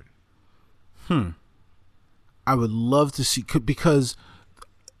return. I would love to see, because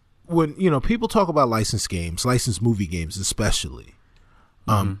when people talk about licensed games, licensed movie games especially,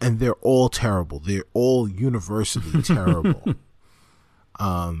 and they're all terrible. They're all universally terrible.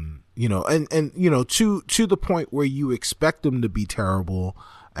 And to the point where you expect them to be terrible.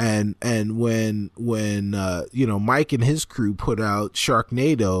 And when Mike and his crew put out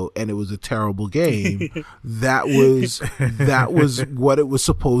Sharknado and it was a terrible game, that was what it was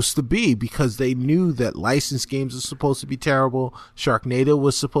supposed to be, because they knew that licensed games are supposed to be terrible. Sharknado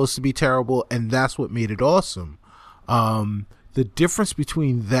was supposed to be terrible, and that's what made it awesome. The difference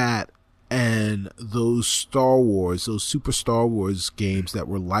between that and those Super Star Wars games that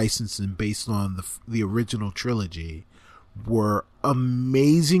were licensed and based on the original trilogy, were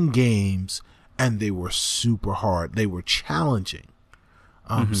amazing games, and they were super hard. They were challenging.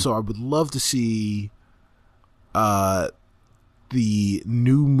 So I would love to see the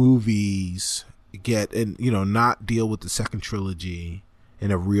new movies get, and not deal with the second trilogy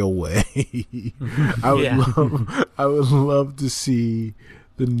in a real way. I would love to see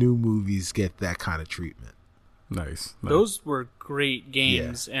the new movies get that kind of treatment. Nice. Those were great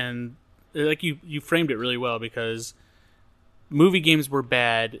games, and like you framed it really well, because movie games were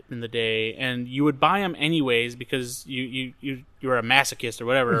bad in the day, and you would buy them anyways because you were a masochist or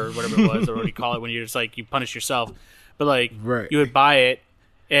whatever it was, or what do you call it when you're just like, you punish yourself. But like, you would buy it,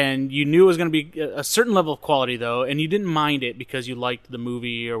 and you knew it was going to be a certain level of quality though, and you didn't mind it because you liked the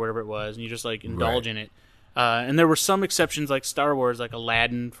movie or whatever it was, and you just like indulge in it. And there were some exceptions, like Star Wars, like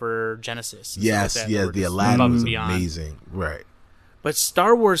Aladdin for Genesis. Yes, the Aladdin was amazing, right? But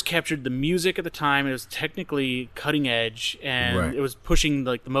Star Wars captured the music at the time. It was technically cutting edge, and it was pushing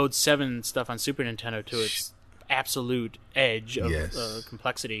like the Mode 7 stuff on Super Nintendo to its absolute edge of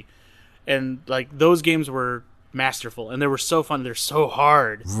complexity. And like, those games were masterful, and they were so fun. They're so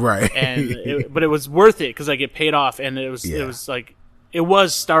hard, right? But it was worth it because like it paid off, and it was like, it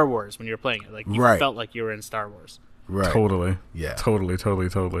was Star Wars when you were playing it. Like, you felt like you were in Star Wars. Right. Totally. Yeah. Totally.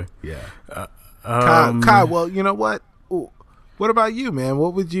 Yeah. Kyle, well, you know what? What about you, man?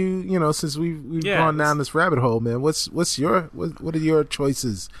 What would you, since we've gone down this rabbit hole, man, what are your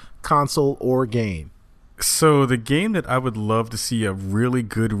choices, console or game? So the game that I would love to see a really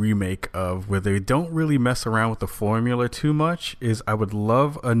good remake of, where they don't really mess around with the formula too much, is I would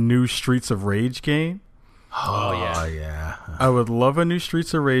love a new Streets of Rage game. Oh yeah. I would love a new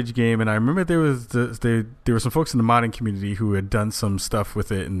Streets of Rage game, and I remember there were some folks in the modding community who had done some stuff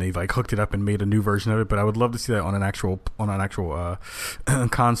with it, and they like hooked it up and made a new version of it. But I would love to see that on an actual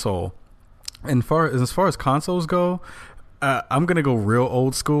console. And as far as consoles go, I'm gonna go real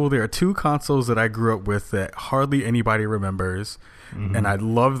old school. There are two consoles that I grew up with that hardly anybody remembers, and I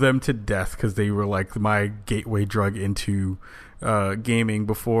love them to death because they were like my gateway drug into gaming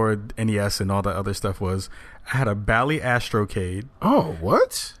before NES and all that other stuff was. I had a Bally Astrocade. Oh,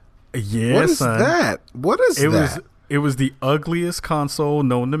 what? Yeah, what is son. that? What is that? It was the ugliest console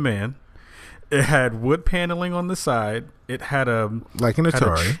known to man. It had wood paneling on the side. It had like an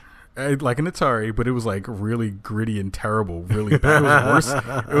Atari. Like an Atari, but it was like really gritty and terrible, really bad.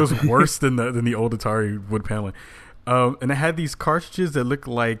 It was worse than the old Atari wood paneling. And it had these cartridges that looked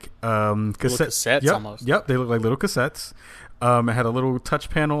like cassettes almost. Yep, they looked like little cassettes. It had a little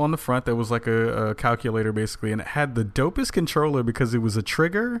touch panel on the front that was like a calculator basically, and it had the dopest controller because it was a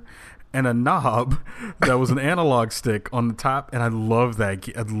trigger and a knob that was an analog stick on the top, and I loved that.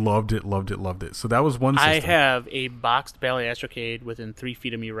 I loved it. So that was one system. I have a boxed Bally Astrocade within 3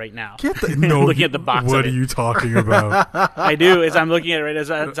 feet of me right now. Looking at the box. What are you talking about? I do. As I'm looking at it right as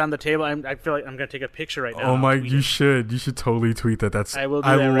it's on the table, I feel like I'm going to take a picture right now. Oh my! You should totally tweet that. I will do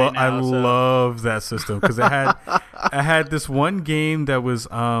that right now. I love that system because it had this one game that was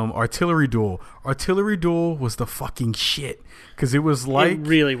Artillery Duel. Artillery Duel was the fucking shit because it was like, it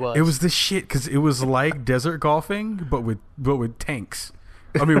really was. It was the shit because it was like desert golfing but with tanks.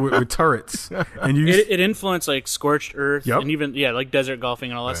 I mean with turrets. And it influenced like Scorched Earth and even like desert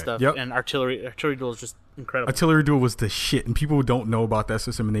golfing and all that stuff. Yep. And Artillery Duel is just incredible. Artillery Duel was the shit, and people don't know about that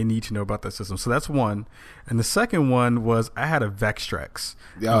system, and they need to know about that system. So that's one. And the second one was I had a Vextrex.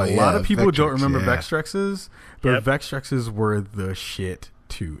 A lot of people don't remember Vextrexes, but Vextrexes were the shit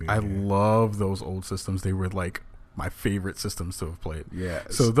 2. I love those old systems. They were like my favorite systems to have played. Yeah.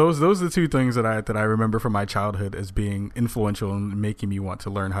 So those are the two things that I remember from my childhood as being influential and making me want to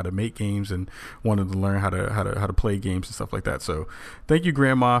learn how to make games and wanted to learn how to play games and stuff like that. So thank you,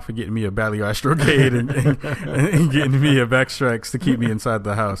 Grandma, for getting me a Bally Astrocade and getting me a Vectrex to keep me inside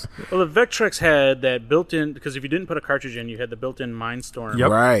the house. Well, the Vectrex had that built-in, because if you didn't put a cartridge in, you had the built-in Mindstorm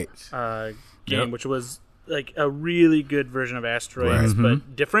game, which was like a really good version of Asteroids,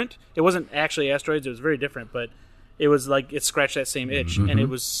 but different. It wasn't actually Asteroids; it was very different, but it was like it scratched that same itch, and it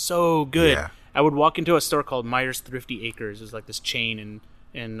was so good. Yeah. I would walk into a store called Myers Thrifty Acres. It was like this chain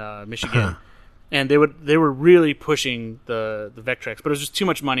in Michigan, and they were really pushing the Vectrex, but it was just too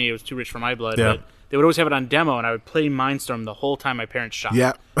much money. It was too rich for my blood. Yeah. But they would always have it on demo, and I would play Mindstorm the whole time my parents shopped.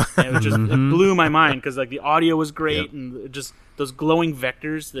 Yeah. And it was just it blew my mind because like the audio was great and just those glowing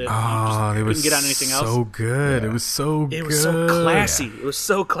vectors that you just couldn't get on anything else. So good. Yeah. It was so good. It was so classy. It was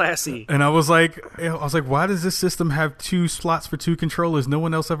so classy. And I was like, why does this system have 2 slots for 2 controllers? No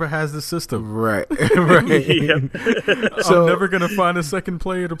one else ever has this system. Right. So I'm never gonna find a second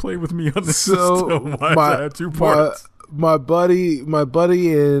player to play with me on this system. Why does it have 2 ports? My buddy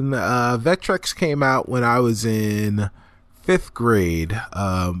in Vectrex came out when I was in 5th grade.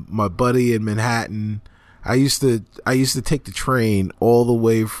 My buddy in Manhattan, I used to take the train all the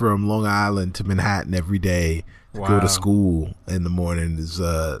way from Long Island to Manhattan every day to go to school in the morning. It's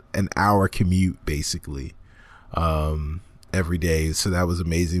an hour commute basically every day. So that was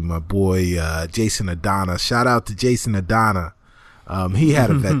amazing. My boy Jason Adana, shout out to Jason Adana. He had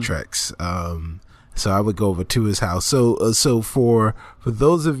a Vectrex. So I would go over to his house. So for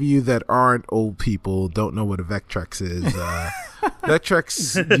those of you that aren't old people, don't know what a Vectrex is,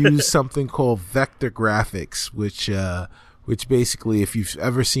 Vectrex use something called vector graphics, which basically, if you've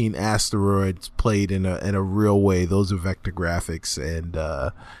ever seen Asteroids played in a real way, those are vector graphics, and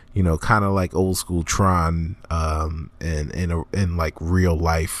kind of like old school Tron, in like real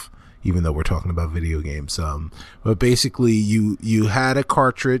life. Even though we're talking about video games. But basically you had a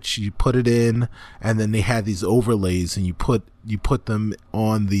cartridge, you put it in, and then they had these overlays, and you put them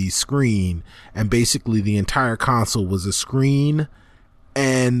on the screen, and basically the entire console was a screen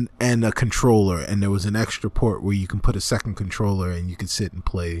and a controller, and there was an extra port where you can put a second controller and you could sit and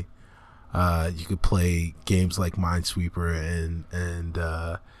play. You could play games like Minesweeper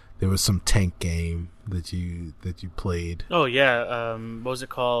and there was some tank game that you played. Oh yeah, what was it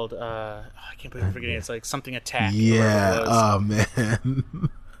called? I can't believe I'm forgetting. It's like something Attack. Yeah. Oh man.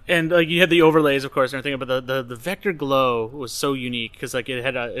 And you had the overlays, of course, and everything. But the Vector Glow was so unique because like it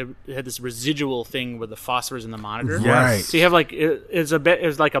had this residual thing where the phosphors in the monitor. Right. So you have like it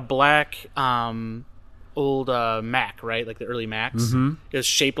was like a black old Mac, right? Like the early Macs. It was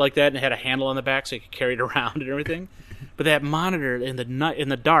shaped like that and it had a handle on the back so you could carry it around and everything. But that monitor in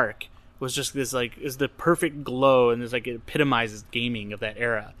the dark was just this like is the perfect glow, and it's like it epitomizes gaming of that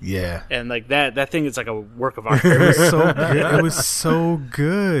era. Yeah. And like that thing is like a work of art. It was so good. It was so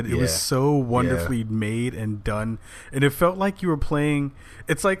good. It was so wonderfully made and done, and it felt like you were playing.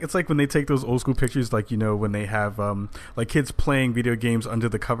 It's like when they take those old school pictures, like when they have like kids playing video games under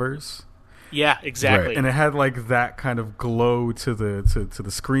the covers. Yeah, exactly. Right. And it had like that kind of glow to the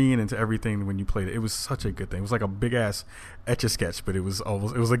screen and to everything when you played it. It was such a good thing. It was like a big ass Etch-a-Sketch, but it was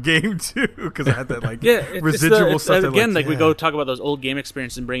a game too because it had that like residual stuff. Again, we go talk about those old game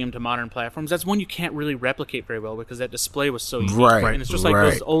experiences and bring them to modern platforms. That's one you can't really replicate very well because that display was so unique. Right. And it's just like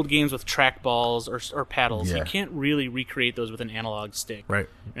those old games with track balls or paddles. Yeah. You can't really recreate those with an analog stick. Right.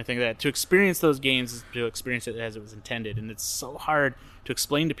 Anything like that. To experience those games is to experience it as it was intended, and it's so hard to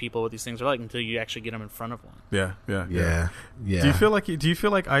explain to people what these things are like until you actually get them in front of one. Yeah. Do you feel like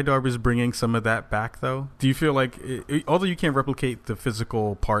iDarb is bringing some of that back though? Do you feel like although you can't replicate the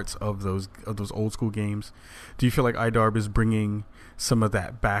physical parts of those old school games, do you feel like iDarb is bringing some of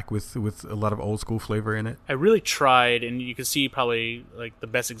that back with a lot of old school flavor in it? I really tried, and you can see probably like the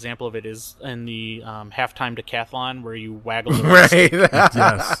best example of it is in the halftime decathlon where you waggle the right.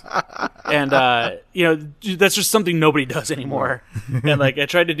 Yes. And that's just something nobody does anymore. And like I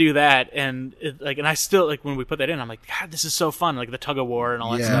tried to do that, and and I still like when we put that in, I'm like, God, this is so fun, like the tug of war and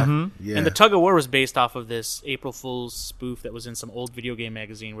all that stuff. Yeah. And the tug of war was based off of this April Fool's spoof that was in some old video game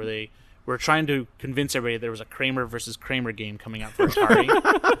magazine where they were trying to convince everybody there was a Kramer versus Kramer game coming out for Atari.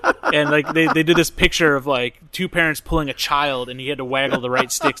 And like they did this picture of like two parents pulling a child, and he had to waggle the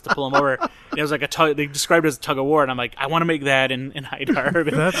right sticks to pull him over. And it was like they described it as a tug of war, and I'm like, I want to make that in iDarb.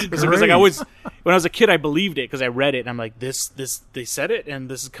 That's because great. like when I as a kid, I believed it because I read it, and I'm like, this, they said it, and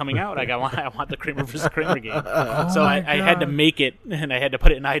this is coming out. Like, I want the Kramer versus Kramer game. So I had to make it, and I had to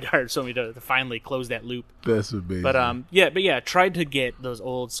put it in IDART so me to finally close that loop. That's amazing. But tried to get those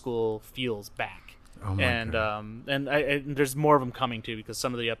old school feels back. Oh my God. And there's more of them coming too, because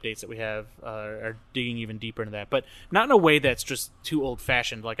some of the updates that we have are digging even deeper into that, but not in a way that's just too old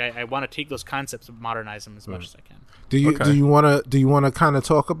fashioned. Like I want to take those concepts and modernize them as much as I can. Do you want to kind of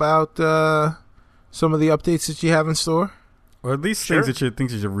talk about some of the updates that you have in store, or at least things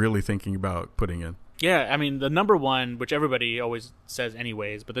that you're really thinking about putting in? Yeah, I mean, the number one, which everybody always says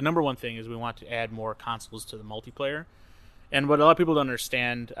anyways, but the number one thing is we want to add more consoles to the multiplayer. And what a lot of people don't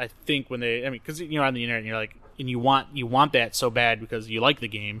understand, I think, because you're on the internet and you're like, and you want that so bad because you like the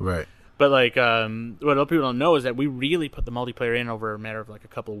game, right? But like, what a lot of people don't know is that we really put the multiplayer in over a matter of like a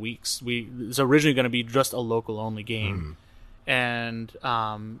couple of weeks. It's originally going to be just a local only game, and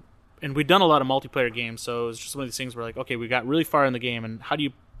we've done a lot of multiplayer games, so it's just one of these things where like, okay, we got really far in the game, and how do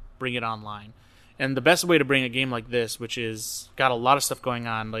you bring it online? And the best way to bring a game like this, which is got a lot of stuff going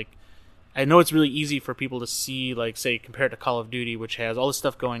on, like. I know it's really easy for people to see, like, say, compared to Call of Duty, which has all this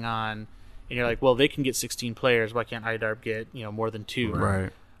stuff going on, and you're like, well, they can get 16 players. Why can't IDARB get, more than 2? Right.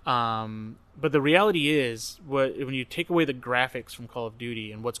 But the reality is, when you take away the graphics from Call of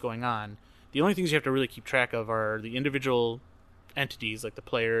Duty and what's going on, the only things you have to really keep track of are the individual entities, like the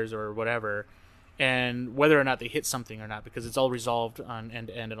players or whatever, and whether or not they hit something or not, because it's all resolved on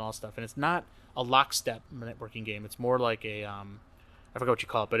end-to-end and all stuff. And it's not a lockstep networking game. It's more like a, I forgot what you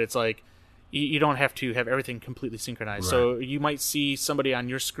call it, but it's like, you don't have to have everything completely synchronized. Right. So you might see somebody on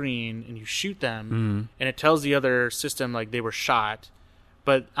your screen and you shoot them and it tells the other system like they were shot,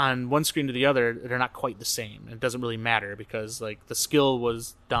 but on one screen to the other, they're not quite the same. It doesn't really matter because like the skill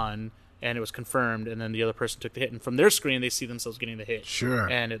was done and it was confirmed and then the other person took the hit. And from their screen, they see themselves getting the hit. Sure.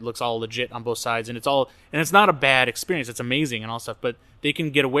 And it looks all legit on both sides. And it's not a bad experience. It's amazing and all stuff, but they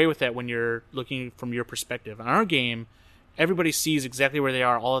can get away with that when you're looking from your perspective. On our game, everybody sees exactly where they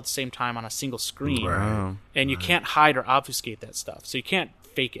are all at the same time on a single screen. Wow. And you can't hide or obfuscate that stuff. So you can't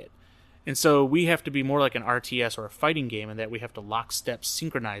fake it. And so we have to be more like an RTS or a fighting game in that we have to lockstep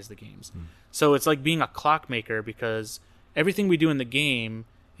synchronize the games. So it's like being a clockmaker because everything we do in the game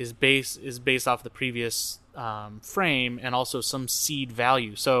is based off the previous frame and also some seed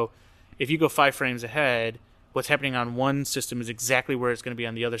value. So if you go 5 frames ahead, what's happening on one system is exactly where it's going to be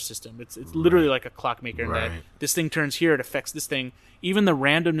on the other system. It's literally like a clockmaker in that this thing turns here, it affects this thing. Even the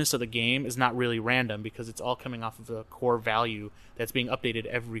randomness of the game is not really random because it's all coming off of the core value that's being updated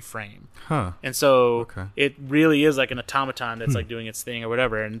every frame. Huh. And so it really is like an automaton that's like doing its thing or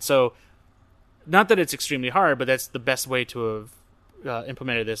whatever. And so not that it's extremely hard, but that's the best way to have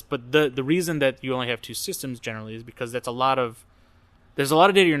implemented this. But the reason that you only have 2 systems generally is because there's a lot of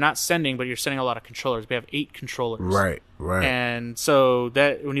data you're not sending, but you're sending a lot of controllers. We have 8 controllers. Right. And so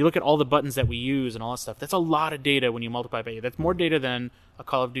that when you look at all the buttons that we use and all that stuff, that's a lot of data when you multiply by 8. That's more data than a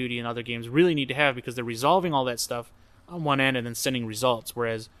Call of Duty and other games really need to have because they're resolving all that stuff on one end and then sending results,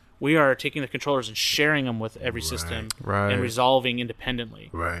 whereas we are taking the controllers and sharing them with every system and resolving independently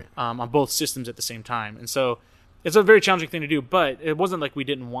on both systems at the same time. And so it's a very challenging thing to do, but it wasn't like we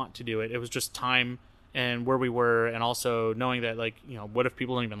didn't want to do it. It was just time and where we were, and also knowing that, like, what if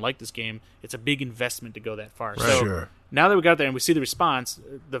people don't even like this game? It's a big investment to go that far. So now that we got there and we see the response,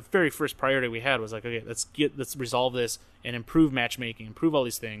 the very first priority we had was like, okay, let's resolve this and improve matchmaking, improve all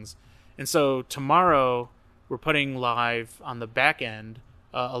these things. And so tomorrow we're putting live on the back end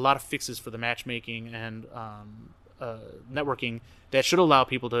a lot of fixes for the matchmaking and networking that should allow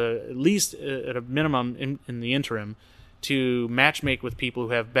people to, at least at a minimum in the interim, to matchmake with people who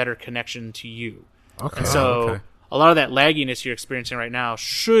have better connection to you. Okay. And so a lot of that lagginess you're experiencing right now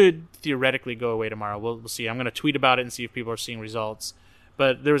should theoretically go away tomorrow. We'll see. I'm going to tweet about it and see if people are seeing results.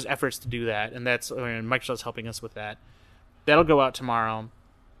 But there's efforts to do that, and Microsoft's helping us with that. That'll go out tomorrow.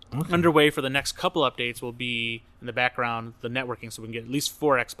 Okay. Underway for the next couple updates will be, in the background, the networking, so we can get at least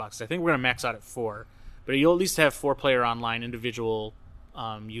 4 Xboxes. I think we're going to max out at 4. But you'll at least have 4-player online individual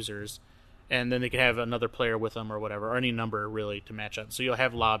users, and then they can have another player with them or whatever, or any number really to match up. So you'll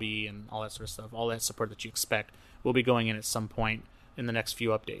have lobby and all that sort of stuff. All that support that you expect will be going in at some point in the next few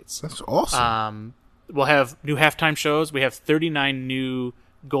updates. That's awesome. We'll have new halftime shows. We have 39 new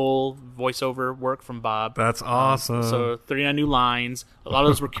goal voiceover work from Bob. That's awesome. So 39 new lines. A lot of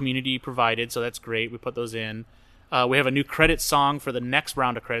those were community provided, so that's great. We put those in. We have a new credit song for the next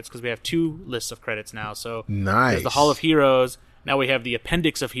round of credits because we have 2 lists of credits now. So there's the Hall of Heroes. Now we have the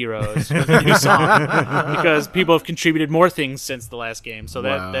Appendix of Heroes with a new song because people have contributed more things since the last game. So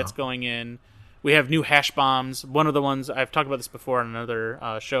that's going in. We have new hash bombs. One of the ones I've talked about this before on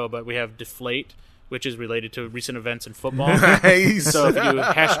another show, but we have deflate, which is related to recent events in football. Nice. So if you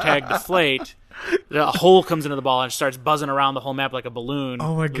hashtag deflate, a hole comes into the ball and starts buzzing around the whole map like a balloon.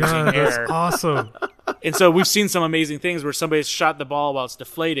 Oh my losing god, air. that's awesome. And so we've seen some amazing things where somebody's shot the ball while it's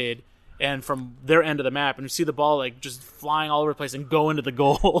deflated, and from their end of the map, and you see the ball like just flying all over the place and go into the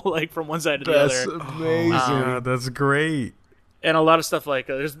goal, like from one side to the That's other. amazing. God, that's great. And a lot of stuff like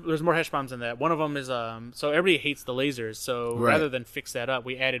there's more hash bombs than that. One of them is so everybody hates the lasers. So Right. rather than fix that up,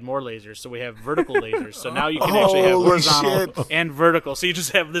 we added more lasers. So we have vertical lasers. So now you can actually have Holy horizontal shit. and vertical. So you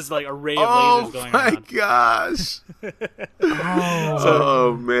just have this like array of Oh lasers going my on. gosh.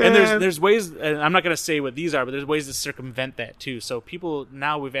 Oh man. And there's ways, and I'm not going to say what these are, but there's ways to circumvent that too. So people,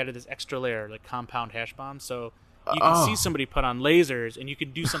 now we've added this extra layer, like compound hash bomb. So you can see somebody put on lasers, and you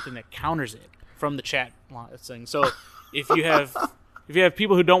can do something that counters it from the chat thing. So if you have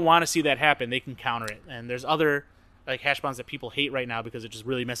people who don't want to see that happen, they can counter it. And there's other like hash bombs that people hate right now because it just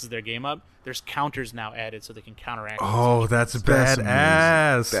really messes their game up. There's counters now added so they can counteract. Oh, that's badass. amazing.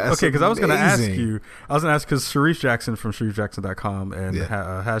 That's Okay, because I was going to ask amazing. you. I was going to ask because Sharif Jackson from SharifJackson.com and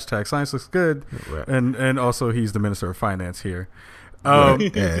hashtag Science Looks Good, Right. and also he's the Minister of Finance here.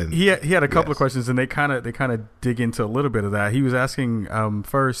 Right. And He had a couple yes. of questions, and they kind of dig into a little bit of that. He was asking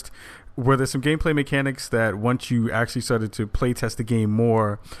first, were there some gameplay mechanics that once you actually started to play test the game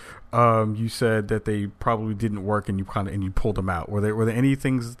more, you said that they probably didn't work, and you pulled them out. Were there any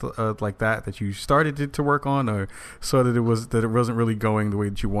things like that you started to work on, or so that it wasn't really going the way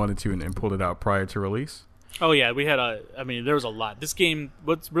that you wanted to, and pulled it out prior to release? Oh yeah, we had there was a lot. This game,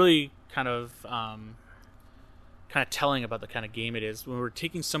 what's really kind of telling about the kind of game it is, when we're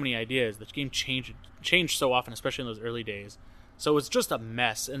taking so many ideas, the game changed so often, especially in those early days. So it's just a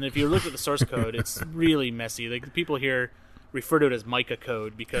mess. And if you look at the source code, it's really messy. Like the people here refer to it as Mica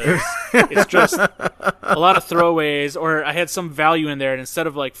code because it's just a lot of throwaways. Or I had some value in there, and instead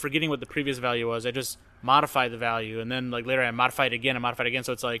of like forgetting what the previous value was, I just modified the value, and then like later I modified it again.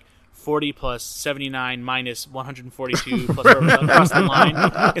 So it's like 40 plus 79 minus 142 plus across the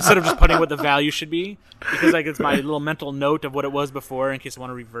line, instead of just putting what the value should be, because like it's my little mental note of what it was before in case I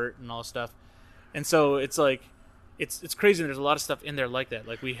want to revert and all stuff. And so it's like it's crazy. And there's a lot of stuff in there like that.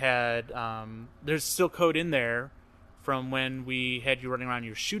 Like we had there's still code in there from when we had you running around, you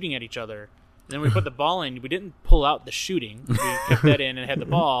were shooting at each other. And then we put the ball in. We didn't pull out the shooting. We kept that in and had the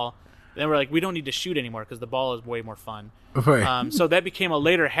ball. Then we're like, we don't need to shoot anymore because the ball is way more fun. Right. So that became a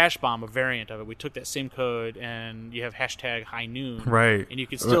later hash bomb, a variant of it. We took that same code, and you have hashtag high noon. Right. And you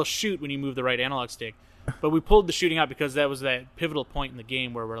can still shoot when you move the right analog stick. But we pulled the shooting out because that was that pivotal point in the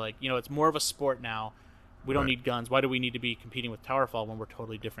game where we're like, it's more of a sport now. We don't need guns. Why do we need to be competing with Towerfall when we're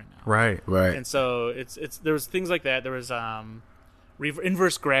totally different now? Right. And so there was things like that. There was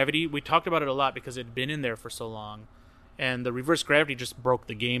inverse gravity. We talked about it a lot because it had been in there for so long. And the reverse gravity just broke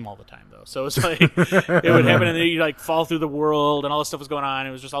the game all the time, though. So it's like it would happen, and then you like fall through the world, and all this stuff was going on. It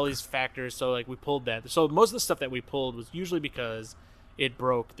was just all these factors. So like we pulled that. So most of the stuff that we pulled was usually because it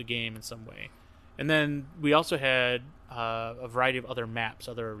broke the game in some way. And then we also had a variety of other maps,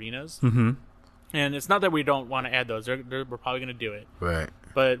 other arenas. Mm-hmm. And it's not that we don't want to add those. We're probably going to do it. Right.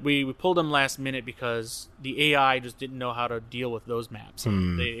 But we pulled them last minute because the AI just didn't know how to deal with those maps.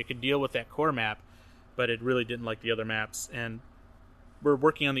 It could deal with that core map, but it really didn't like the other maps. And we're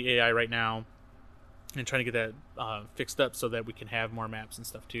working on the AI right now and trying to get that fixed up so that we can have more maps and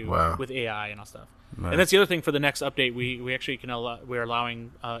stuff too. Wow. With AI and all stuff. Nice. And that's the other thing for the next update. We actually we're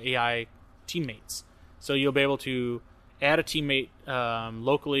allowing AI teammates, so you'll be able to add a teammate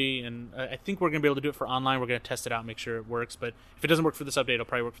locally, and I think we're going to be able to do it for online. We're going to test it out and make sure it works. But if it doesn't work for this update, it'll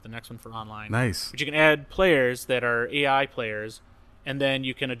probably work for the next one for online. Nice. But you can add players that are AI players, and then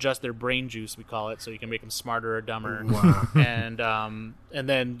you can adjust their brain juice, we call it, so you can make them smarter or dumber. Wow. And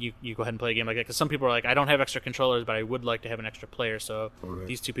then you go ahead and play a game like that. Because some people are like, I don't have extra controllers, but I would like to have an extra player, so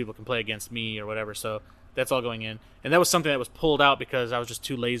these two people can play against me or whatever. So that's all going in. And that was something that was pulled out because I was just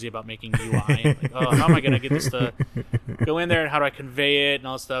too lazy about making UI. Like, how am I going to get this to go in there, and how do I convey it and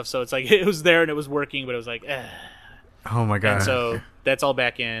all that stuff? So it's like it was there and it was working, but it was like, Oh my god. And so that's all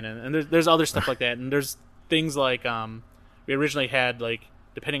back in. And there's other stuff like that. And there's things like we originally had, like,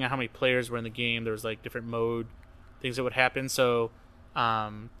 depending on how many players were in the game, there was like different mode things that would happen. So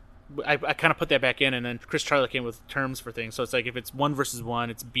I kind of put that back in, and then Chris Charlie came with terms for things. So it's like if it's 1 versus 1,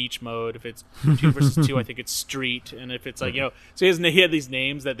 it's beach mode. If it's 2 versus 2, I think it's street. And if it's like so he had these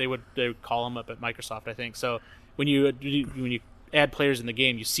names that they would call them up at Microsoft, I think. So when you add players in the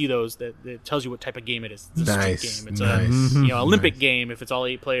game, you see those that it tells you what type of game it is. It's a street game. It's a Olympic game if it's all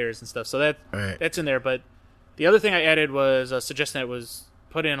 8 players and stuff. So that's in there. But the other thing I added was a suggestion that was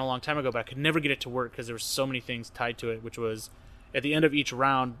put in a long time ago, but I could never get it to work because there were so many things tied to it, which was at the end of each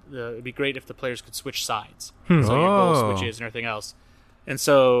round, it'd be great if the players could switch sides. So your goal switches and everything else. And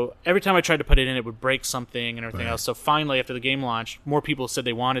so every time I tried to put it in, it would break something and everything else. So finally, after the game launched, more people said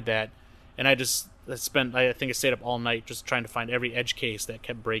they wanted that. And I think I stayed up all night just trying to find every edge case that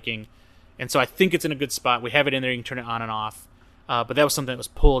kept breaking. And so I think it's in a good spot. We have it in there. You can turn it on and off. But that was something that was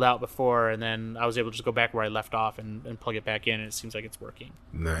pulled out before, and then I was able to just go back where I left off and plug it back in, and it seems like it's working.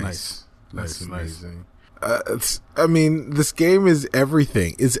 Nice. That's amazing. I mean, this game is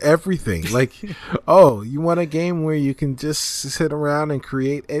everything. It's everything. Like, oh, you want a game where you can just sit around and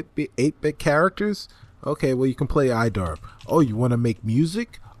create 8-bit characters? Okay, well, you can play iDarb. Oh, you want to make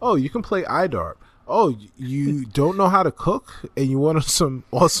music? Oh, you can play iDarb. Oh, you don't know how to cook and you want some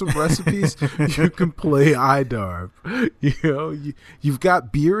awesome recipes? You can play iDarb. You know, you've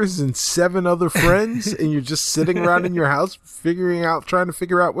got beers and 7 other friends and you're just sitting around in your house trying to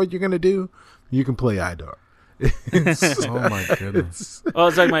figure out what you're going to do. You can play iDarb. Oh my goodness. Well,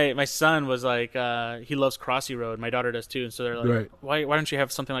 it's like my son was like, he loves Crossy Road. My daughter does too. And so they're like, why don't you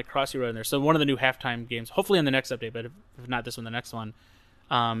have something like Crossy Road in there? So one of the new halftime games, hopefully in the next update, but if not this one, the next one,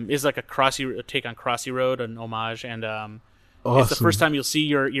 is like a take on Crossy Road, an homage. And it's the first time you'll see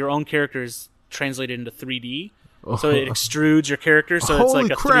your own characters translated into 3D. So it extrudes your character. So it's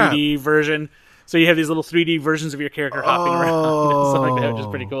like a 3D version. So you have these little 3D versions of your character hopping around and stuff like that, which is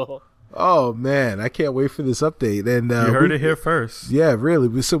pretty cool. Oh man, I can't wait for this update. And you heard it here first. Yeah,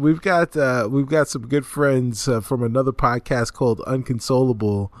 really. So we've got some good friends from another podcast called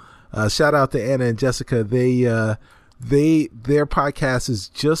Unconsolable. Shout out to Anna and Jessica. Their podcast is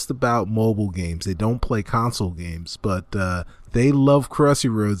just about mobile games. They don't play console games, but they love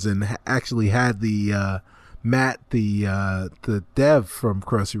Crossy Roads and actually had the Matt, the dev from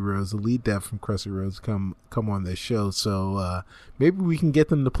Crossy Roads, the lead dev from Crossy Roads, come on their show. So maybe we can get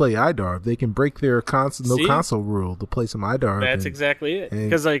them to play iDarb. They can break their console rule to play some iDarb. That's exactly it.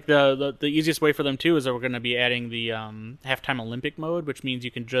 Because like the easiest way for them too is that we're going to be adding the halftime Olympic mode, which means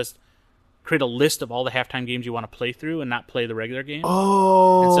you can just create a list of all the halftime games you want to play through and not play the regular game.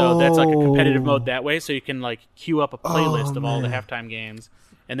 Oh, and so that's like a competitive mode that way. So you can like queue up a playlist of all the halftime games.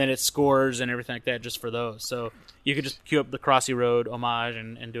 And then it scores and everything like that just for those. So you could just queue up the Crossy Road homage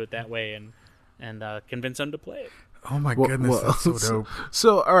and do it that way and convince them to play it. Oh my goodness, that's so dope.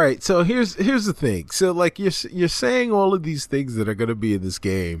 So all right, so here's the thing. So like you're saying all of these things that are going to be in this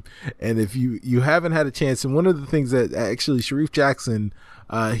game, and if you haven't had a chance, and one of the things that actually Sharif Jackson,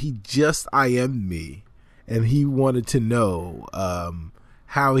 he just IM'd me, and he wanted to know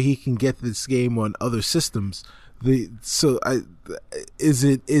how he can get this game on other systems. Is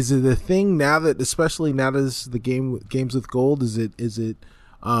it a thing now that, especially now that this is the Games with Gold, is it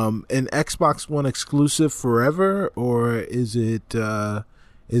an Xbox One exclusive forever, or is it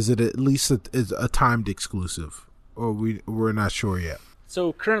at least a timed exclusive, or we're not sure yet?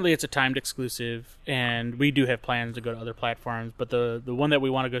 So currently it's a timed exclusive, and we do have plans to go to other platforms, but the one that we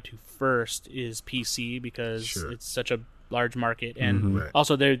want to go to first is PC because it's such a large market, and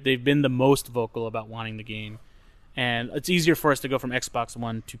also they've been the most vocal about wanting the game. And it's easier for us to go from Xbox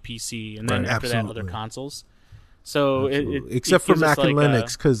One to PC, and then after that, other consoles. So except for Mac and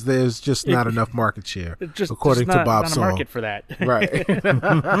Linux, because there's just not enough market share, according to Bob Song. Not a market for that, right?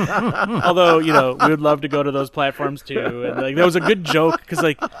 Although we would love to go to those platforms too. And like, that was a good joke because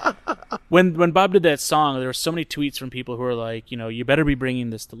like when Bob did that song, there were so many tweets from people who were like, you better be bringing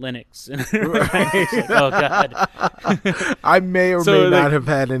this to Linux. Like, oh God, I may or may not have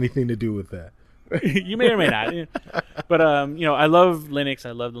had anything to do with that. You may or may not, but I love Linux.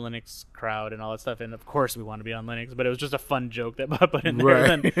 I love the Linux crowd and all that stuff, and of course we want to be on Linux. But it was just a fun joke that Bob put in there. Right.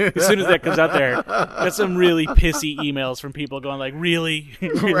 And then as soon as that comes out there, got some really pissy emails from people going like, "Really,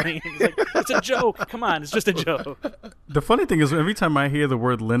 really?" Right. It's like, it's a joke. Come on, it's just a joke. The funny thing is, every time I hear the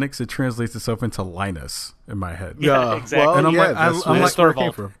word Linux, it translates itself into Linus in my head. Yeah, exactly. Well, and I'm like, I'm like, where it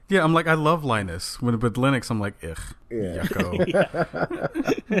came from. Yeah, I'm like, I love Linus. With Linux, I'm like, ugh,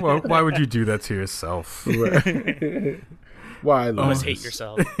 yucko. Well, why would you do that to yourself? Right. Why? You must hate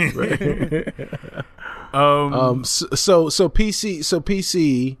yourself. Right. So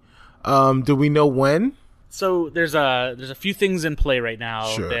PC. Do we know when? So there's a few things in play right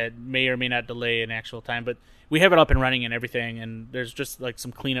now that may or may not delay an actual time, but we have it up and running and everything, and there's just like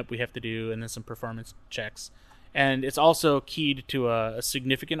some cleanup we have to do and then some performance checks. And it's also keyed to a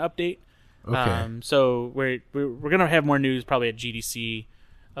significant update. Okay. So we're gonna have more news probably at GDC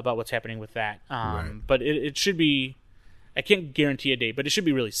about what's happening with that. Right. But it should be. I can't guarantee a date, but it should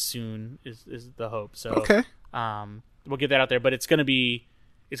be really soon. Is the hope? So okay. We'll get that out there, but it's gonna be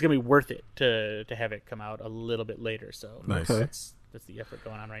worth it to have it come out a little bit later. So nice. that's the effort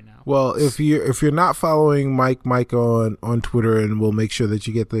going on right now. Well, if you're not following Mike on Twitter, and we'll make sure that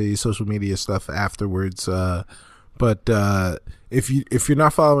you get the social media stuff afterwards. But if you're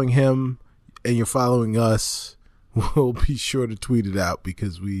not following him and you're following us, we'll be sure to tweet it out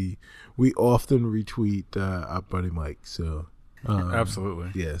because we often retweet our buddy Mike. So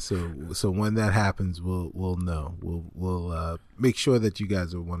absolutely, yeah. So when that happens, we'll know. We'll make sure that you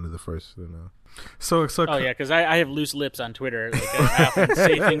guys are one of the first to know. So oh yeah, because I have loose lips on Twitter. Like, I often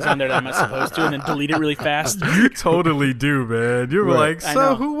say things on there that I'm not supposed to, and then delete it really fast. You totally do, man. You were Right. like,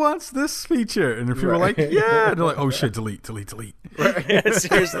 so who wants this feature? And if you were like, yeah, and they're like, oh shit, delete. Right. Yeah,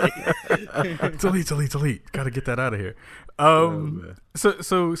 seriously. delete. Got to get that out of here.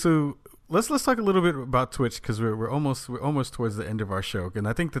 So let's talk a little bit about Twitch because we're almost towards the end of our show, and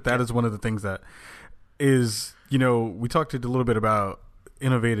I think that is one of the things that is, we talked a little bit about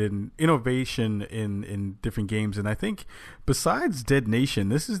innovation in different games, and I think besides Dead Nation,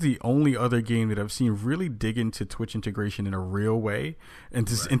 this is the only other game that I've seen really dig into Twitch integration in a real way and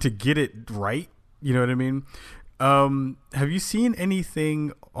to get it right. You know what I mean? Have you seen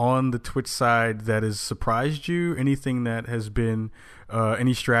anything on the Twitch side that has surprised you? Anything that has been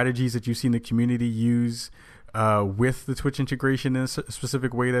any strategies that you've seen the community use with the Twitch integration in a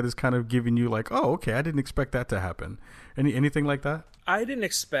specific way that is kind of giving you like, oh, okay, I didn't expect that to happen. Anything like that? I didn't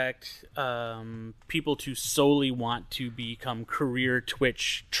expect people to solely want to become career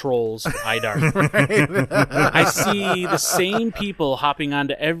Twitch trolls for IDAR. Right. I see the same people hopping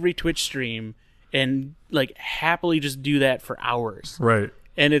onto every Twitch stream and like happily just do that for hours. Right.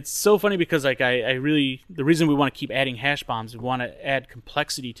 And it's so funny because like I really, the reason we want to keep adding hash bombs, we want to add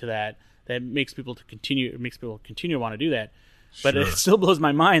complexity to that makes people continue to want to do that. But it still blows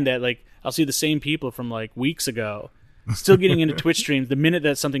my mind that like I'll see the same people from like weeks ago still getting into Twitch streams the minute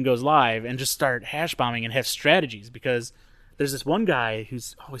that something goes live and just start hash bombing and have strategies, because there's this one guy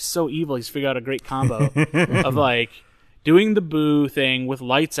who's always so evil. He's figured out a great combo of like doing the boo thing with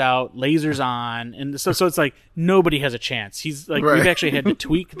lights out, lasers on, and so it's like nobody has a chance. He's like, We've actually had to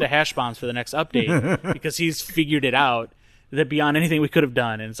tweak the hash bombs for the next update because he's figured it out that beyond anything we could have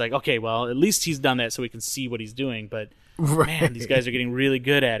done. And it's like, okay, well, at least he's done that so we can see what he's doing. But man, these guys are getting really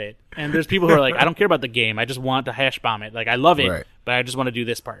good at it. And there's people who are like, I don't care about the game. I just want to hash bomb it. Like, I love it, but I just want to do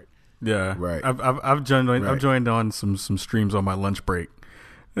this part. Yeah, right. I've joined on some streams on my lunch break,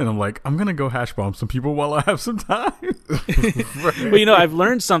 and I'm like, I'm gonna go hash bomb some people while I have some time. But I've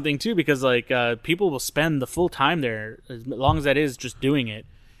learned something too, because like people will spend the full time there, as long as that is just doing it.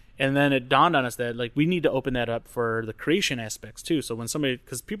 And then it dawned on us that like we need to open that up for the creation aspects too. So when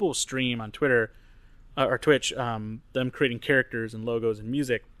because people will stream on Twitter or Twitch, them creating characters and logos and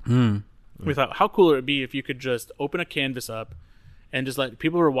music. We thought, how cool it would be if you could just open a canvas up and just let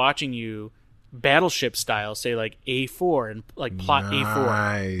people who are watching you battleship style say like A4 and like plot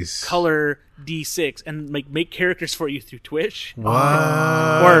A4, color D6, and make characters for you through Twitch.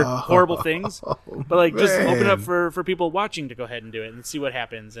 Wow. Or horrible things. But like just open it up for people watching to go ahead and do it and see what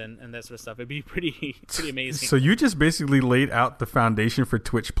happens and that sort of stuff. It'd be pretty amazing. So you just basically laid out the foundation for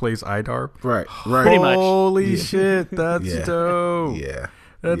Twitch Plays IDARB? Right. Pretty much. Holy shit, that's dope. Yeah.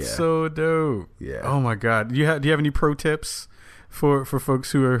 That's so dope. Yeah. Oh my god. Do you have any pro tips for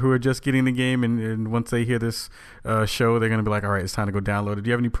folks who are just getting the game and once they hear this show, they're gonna be like, all right, it's time to go download it? Do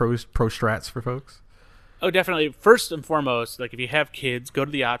you have any pro strats for folks? Oh, definitely. First and foremost, like if you have kids, go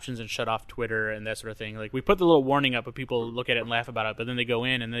to the options and shut off Twitter and that sort of thing. Like we put the little warning up, but people look at it and laugh about it. But then they go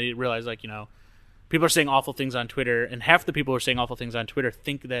in and they realize, like, people are saying awful things on Twitter, and half the people who are saying awful things on Twitter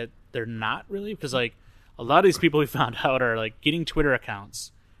think that they're not really, because like a lot of these people we found out are like getting Twitter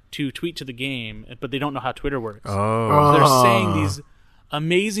accounts to tweet to the game, but they don't know how Twitter works. So they're saying these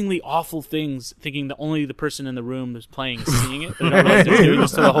amazingly awful things, thinking that only the person in the room who's playing is seeing it. They don't realize they're doing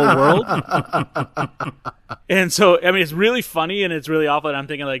this to the whole world. And so, I mean, it's really funny and it's really awful. And I'm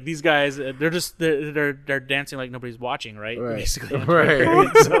thinking, like, these guys, they're dancing like nobody's watching, right? Basically,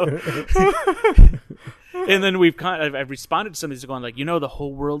 and then I've responded to some of these going like, the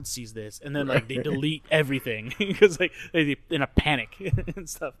whole world sees this, and then like they delete everything because like they in a panic and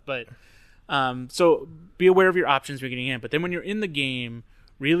stuff. But so be aware of your options when you're getting in. But then when you're in the game,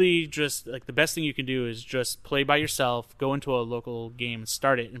 really just like the best thing you can do is just play by yourself, go into a local game and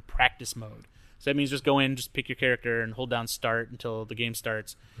start it in practice mode. So that means just go in, just pick your character and hold down start until the game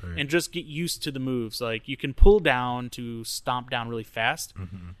starts, and just get used to the moves. Like you can pull down to stomp down really fast,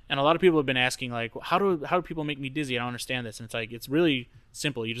 and a lot of people have been asking like, how do people make me dizzy? I don't understand this. And it's like, it's really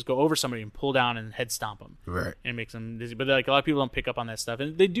simple. You just go over somebody and pull down and head stomp them, and it makes them dizzy. But like a lot of people don't pick up on that stuff,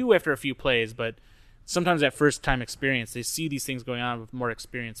 and they do after a few plays. But sometimes that first time experience, they see these things going on with more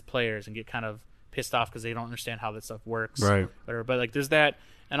experienced players and get kind of pissed off because they don't understand how that stuff works. Right. But like there's that,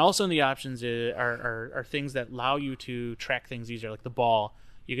 and also in the options are things that allow you to track things easier, like the ball.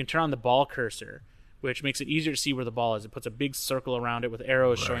 You can turn on the ball cursor, which makes it easier to see where the ball is. It puts a big circle around it with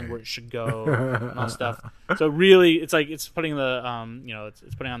arrows showing where it should go and all stuff. So really, it's like it's putting the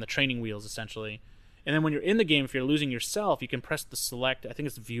it's putting on the training wheels essentially. And then when you're in the game, if you're losing yourself, you can press the select. I think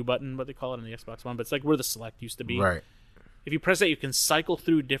it's the view button, what they call it on the Xbox One, but it's like where the select used to be. Right. If you press that, you can cycle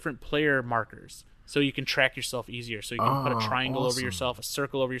through different player markers, so you can track yourself easier. So you can put a triangle over yourself, a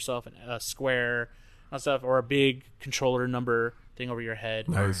circle over yourself, a square, and stuff, or a big controller number thing over your head.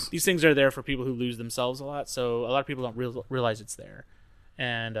 Nice. These things are there for people who lose themselves a lot, so a lot of people don't realize it's there.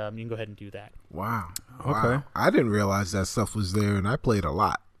 And you can go ahead and do that. Wow. Okay. Wow. I didn't realize that stuff was there, and I played a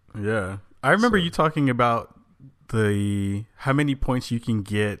lot. Yeah. I remember you talking about how many points you can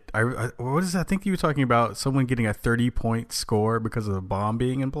get. What is that? I think you were talking about someone getting a 30-point score because of the bomb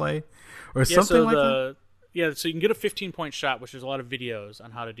being in play or something like that. Yeah, so you can get a 15-point shot, which there's a lot of videos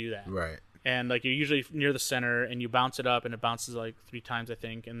on how to do that. Right. And like you're usually near the center, and you bounce it up, and it bounces like 3 times, I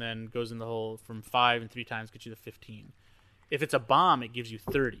think, and then goes in the hole from 5, and 3 times gets you the 15. If it's a bomb, it gives you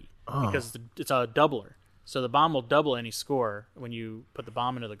 30 because it's a doubler. So the bomb will double any score when you put the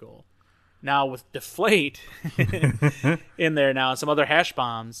bomb into the goal. Now with Deflate in there now and some other hash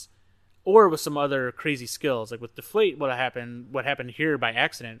bombs, or with some other crazy skills, like with Deflate, what happened here by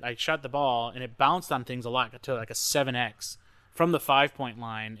accident, I shot the ball and it bounced on things a lot to like a 7x from the 5-point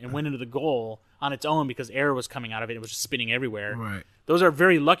line and went into the goal on its own because air was coming out of it. It was just spinning everywhere. Right. Those are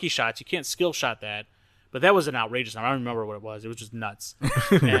very lucky shots. You can't skill shot that. But that was an outrageous number. I don't remember what it was. It was just nuts.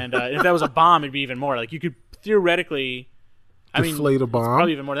 And if that was a bomb, it'd be even more. Like you could theoretically... Deflate a bomb? It's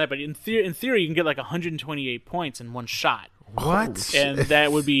probably even more than that, but in theory, you can get like 128 points in one shot. What? And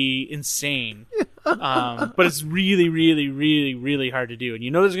that would be insane. But it's really, really, really, really hard to do. And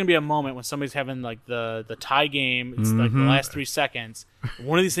you know there's going to be a moment when somebody's having like the tie game. It's like the last 3 seconds.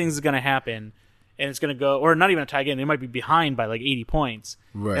 One of these things is going to happen, and it's going to go, or not even a tie game. They might be behind by like 80 points.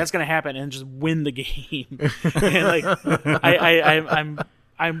 Right. That's going to happen and just win the game. And like,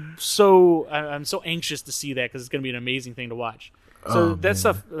 I'm so anxious to see that because it's going to be an amazing thing to watch. So that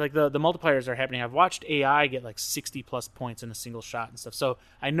stuff, like the multipliers are happening. I've watched AI get like 60 plus points in a single shot and stuff. So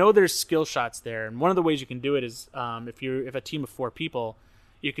I know there's skill shots there, and one of the ways you can do it is if a team of 4 people,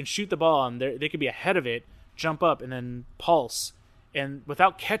 you can shoot the ball and they could be ahead of it, jump up, and then pulse. And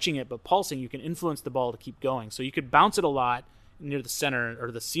without catching it but pulsing, you can influence the ball to keep going. So you could bounce it a lot near the center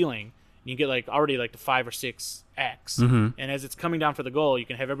or the ceiling. You get like already like the 5 or 6x, and as it's coming down for the goal, you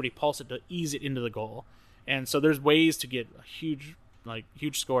can have everybody pulse it to ease it into the goal. And so there's ways to get a huge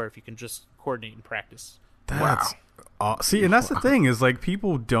score if you can just coordinate and practice. That's see, and that's the thing is like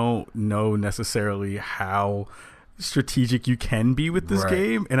people don't know necessarily how strategic you can be with this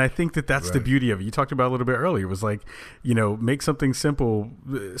game, and I think that's the beauty of it. You talked about a little bit earlier. It was like, make something simple,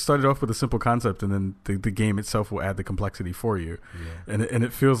 started off with a simple concept, and then the game itself will add the complexity for you. And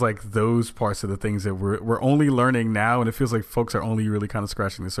it feels like those parts are the things that we're only learning now, and it feels like folks are only really kind of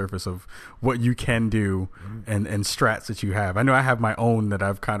scratching the surface of what you can do and strats that you have. I know I have my own that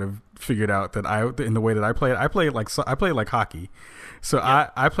I've kind of figured out that in the way that I play it like hockey. So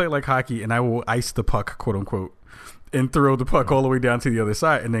I play it like hockey, and I will ice the puck, quote unquote, and throw the puck all the way down to the other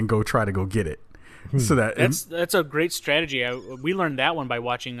side, and then go try to go get it. So that's a great strategy. We learned that one by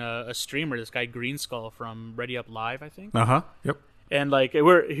watching a streamer, this guy Green Skull from Ready Up Live, I think. Yep. And like he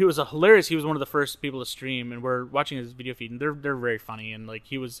was hilarious. He was one of the first people to stream, and we're watching his video feed, and they're very funny. And like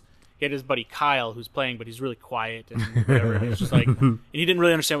he had his buddy Kyle who's playing, but he's really quiet and whatever. And it's just like, and he didn't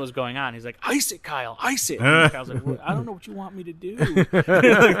really understand what was going on. He's like, "Ice it, Kyle, ice it." And Kyle's like, "I don't know what you want me to do." and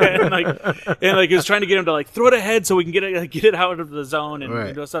he was trying to get him to like throw it ahead so we can get it out of the zone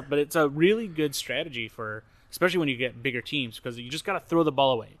and do stuff. But it's a really good strategy for, especially when you get bigger teams, because you just got to throw the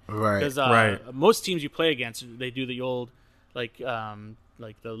ball away. Because most teams you play against, they do the old like the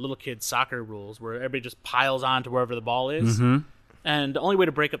little kid soccer rules where everybody just piles on to wherever the ball is. And the only way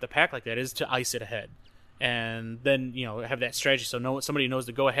to break up the pack like that is to ice it ahead, and then have that strategy so somebody knows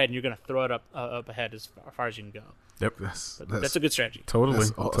to go ahead, and you're going to throw it up ahead as far as you can go. Yep, that's a good strategy. Totally,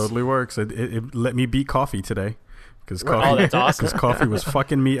 awesome. Totally works. It let me beat coffee today because that's awesome. Because coffee was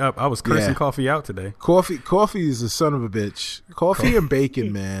fucking me up. I was cursing coffee out today. Coffee is a son of a bitch. Coffee and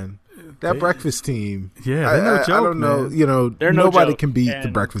bacon, man. That breakfast team. Yeah, they're no joke. I don't know. Man. Nobody can beat the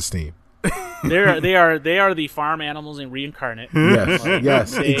breakfast team. They are the farm animals in reincarnate.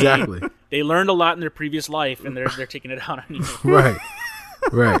 Yes, exactly. They learned a lot in their previous life, and they're taking it out on you. Right.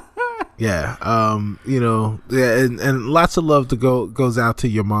 Yeah. And lots of love goes out to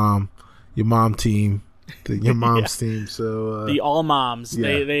your mom team. your mom's team. So the all moms.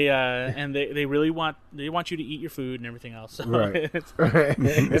 Yeah. They really want you to eat your food and everything else. So Right.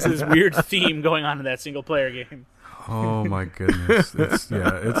 it's this weird theme going on in that single player game. Oh my goodness! It's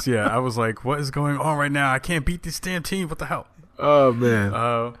I was like, what is going on right now? I can't beat this damn team. What the hell? Oh man.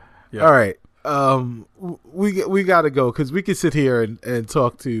 Yeah. All right. We got to go because we can sit here and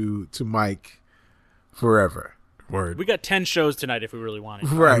talk to Mike forever. Word. We got 10 shows tonight if we really wanted.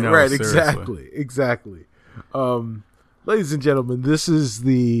 Right. know, Right. seriously. Exactly. Ladies and gentlemen, this is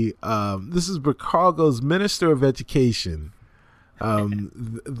Bricago's Minister of Education.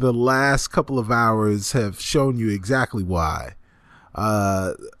 The last couple of hours have shown you exactly why.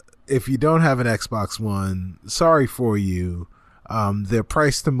 If you don't have an Xbox One, sorry for you. They're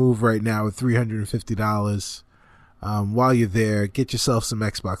priced to move right now at $350. While you're there, get yourself some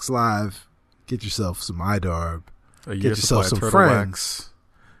Xbox Live, get yourself some iDarb, get yourself some friends.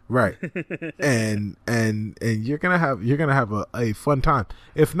 Right. and you're gonna have a fun time.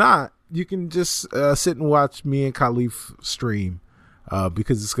 If not, you can just sit and watch me and Khalif stream,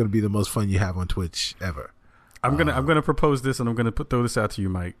 because it's gonna be the most fun you have on Twitch ever. I'm gonna propose this, and I'm gonna throw this out to you,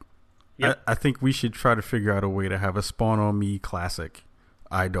 Mike. Yep. I think we should try to figure out a way to have a Spawn on Me Classic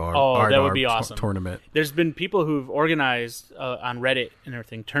iDarb. Oh, that would be awesome. Tournament. There's been people who've organized on Reddit and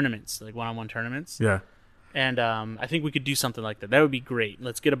everything tournaments, like one-on-one tournaments. Yeah. And I think we could do something like that. That would be great.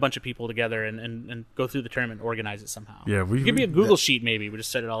 Let's get a bunch of people together and go through the tournament and organize it somehow. Yeah, give me a Google sheet maybe. We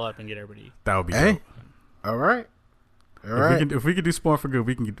just set it all up and get everybody. That would be Hey, dope. all right. If we could do Spawn for good,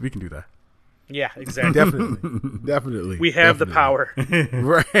 we can do that. Yeah, exactly. Definitely. We have the power.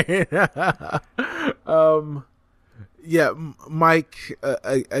 Right. Yeah, Mike,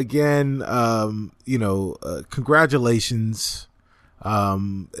 again, congratulations.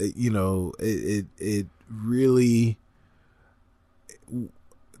 It really,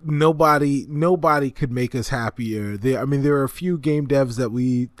 nobody could make us happier. There are a few game devs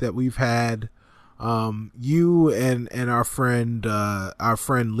that we've had. You and our friend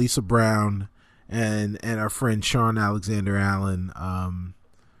Lisa Brown and our friend Sean Alexander Allen.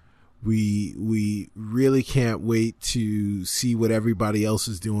 We really can't wait to see what everybody else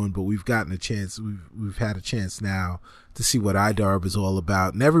is doing, but we've gotten a chance. We've had a chance now to see what iDarb is all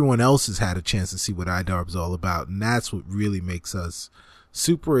about, and everyone else has had a chance to see what iDarb is all about, and that's what really makes us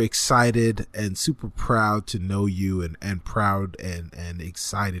super excited and super proud to know you, and proud and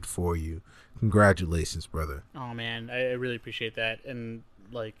excited for you. Congratulations, brother. Oh man, I really appreciate that, and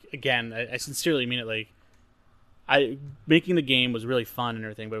like again, I sincerely mean it. Like, making the game was really fun and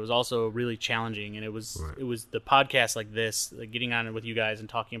everything, but it was also really challenging, and it was the podcast like this, like getting on it with you guys and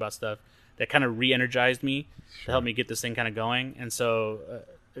talking about stuff that kind of re-energized me to help me get this thing kind of going. And so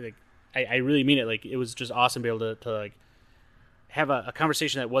I really mean it. Like, it was just awesome to be able to like have a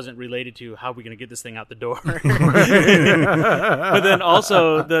conversation that wasn't related to how we're going to get this thing out the door. But then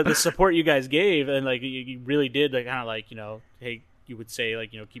also the support you guys gave, and like you really did, like, kind of like, hey, you would say,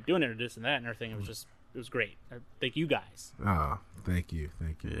 like, keep doing it or this and that and everything. It was great. Thank you guys. Oh, thank you.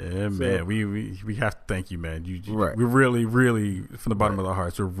 Yeah, man. We have to thank you, man. Right. We're really, really, from the bottom of our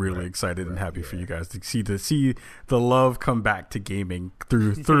hearts, we're really excited and happy for you guys to see the love come back to gaming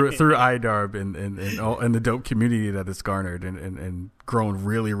through iDarb and the dope community that it's garnered and grown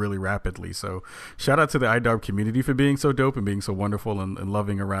really, really rapidly. So shout out to the iDarb community for being so dope and being so wonderful and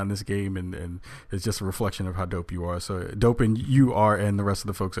loving around this game, and it's just a reflection of how dope you are. So dope, and you are, and the rest of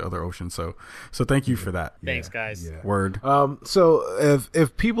the folks at Other Ocean. So thank you for that. Thanks, guys. Yeah. Word. So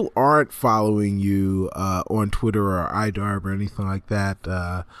if people aren't following you on Twitter or iDarb or anything like that,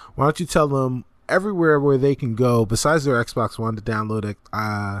 why don't you tell them everywhere where they can go besides their Xbox One to download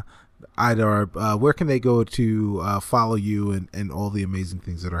iDarb, where can they go to follow you and all the amazing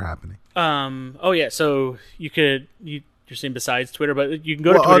things that are happening? So you're saying besides Twitter, but you can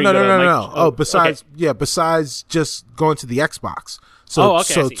go to Twitter. No. Besides just going to the Xbox. So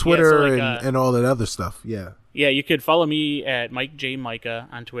Twitter and all that other stuff. Yeah. Yeah, you could follow me at Mike J. Micah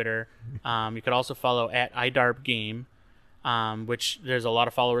on Twitter. You could also follow at iDarb Game, which there's a lot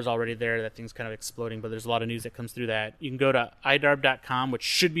of followers already there. That thing's kind of exploding, but there's a lot of news that comes through that. You can go to iDarb.com, which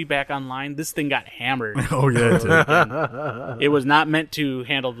should be back online. This thing got hammered. Oh, yeah, it did. It was not meant to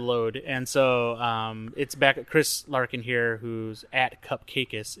handle the load. And so it's back at Chris Larkin here, who's at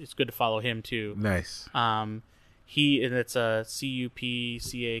Cupcakus. It's good to follow him, too. Nice. It's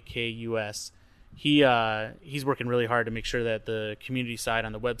CUPCAKUS. He's working really hard to make sure that the community side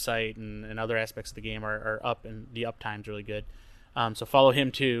on the website and other aspects of the game are up, and the uptime's really good. So follow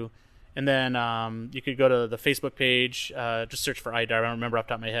him too. And then you could go to the Facebook page, just search for iDarb. I don't remember off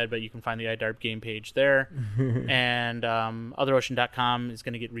the top of my head, but you can find the iDarb game page there. And OtherOcean.com is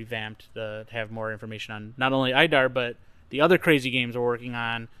going to get revamped to have more information on not only iDarb, but the other crazy games we're working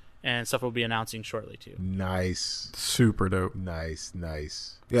on and stuff we'll be announcing shortly, too. Nice. Super dope. Nice.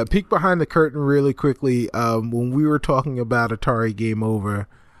 Yeah, peek behind the curtain really quickly. When we were talking about Atari Game Over,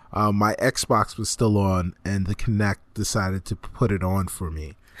 my Xbox was still on, and the Kinect decided to put it on for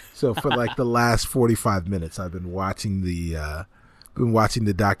me. So for like the last 45 minutes, I've been watching the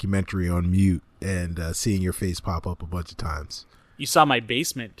documentary on mute and seeing your face pop up a bunch of times. You saw my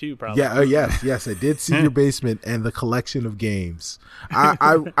basement too, probably. Yeah. Yes, I did see your basement and the collection of games.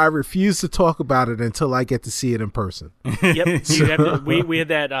 I refuse to talk about it until I get to see it in person. Yep. We had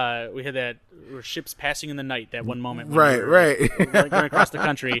that ships passing in the night. That one moment. Right. Going across the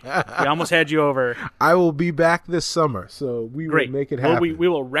country, we almost had you over. I will be back this summer, so we will make it happen. Well, we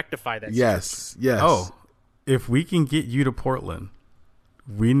will rectify that. Yes. Oh, if we can get you to Portland,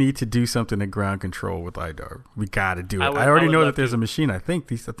 we need to do something at Ground Control with iDarb. We got to do it. I already know that there's a machine. I think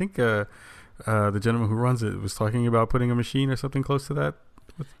the gentleman who runs it was talking about putting a machine or something close to that.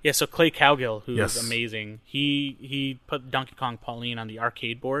 Yeah, so Clay Cowgill, who's amazing, he put Donkey Kong Pauline on the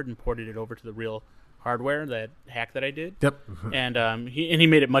arcade board and ported it over to the real hardware, that hack that I did. Yep. And he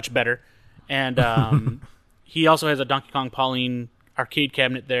made it much better. And he also has a Donkey Kong Pauline arcade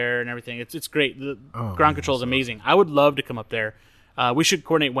cabinet there and everything. It's great. Ground Control is amazing. I would love to come up there. We should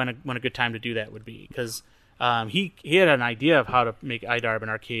coordinate when a good time to do that would be, because he had an idea of how to make iDarb an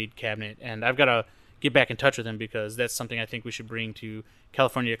arcade cabinet, and I've got to get back in touch with him because that's something I think we should bring to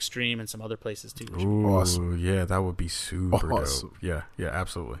California Extreme and some other places too. Ooh, awesome. Yeah, that would be super dope. Yeah,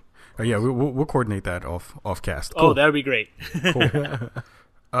 absolutely. We'll coordinate that off cast. Cool. Oh, that would be great. Cool.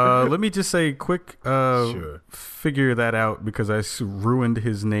 Let me just say quick, figure that out because I ruined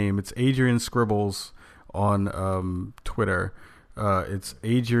his name. It's Adrian Scribbles on Twitter. It's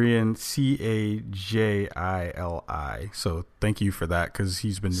Adrian Cajili. So thank you for that because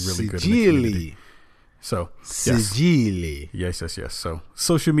he's been really good in the community. So Cajili. Yes. So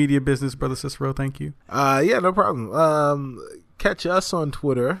social media business, Brother Cicero. Thank you. Yeah, no problem. Catch us on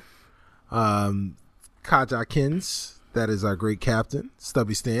Twitter. Kajakins, that is our great captain.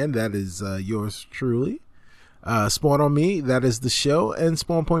 Stubby Stan, that is yours truly. Spawn on Me, that is the show, and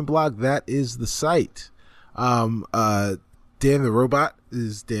Spawn Point Blog, that is the site. Dan the Robot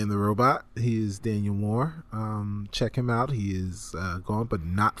is Dan the Robot. He is Daniel Moore. Check him out. He is gone but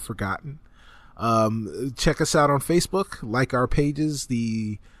not forgotten. Check us out on Facebook. Like our pages,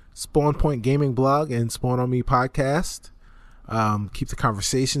 the Spawn Point Gaming Blog and Spawn on Me podcast. Keep the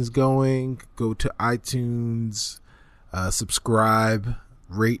conversations going. Go to iTunes, subscribe,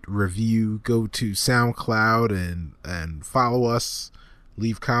 rate, review. Go to SoundCloud and follow us.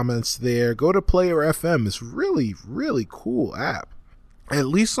 Leave comments there. Go to Player FM. It's really, really cool app. At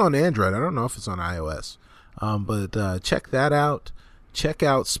least on Android. I don't know if it's on iOS. But check that out. Check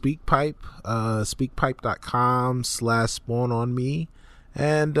out SpeakPipe, speakpipe.com/spawnonme.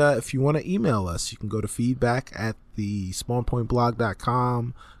 And if you want to email us, you can go to feedback at the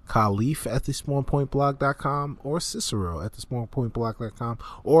spawnpointblog.com, Khalif at the spawnpointblog.com, or Cicero at the spawnpointblog.com,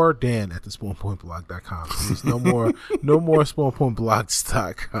 or Dan at the spawnpointblog.com. There's no more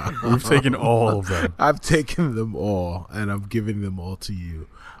spawnpointblogs.com. We've taken all of them. I've taken them all, and I'm giving them all to you.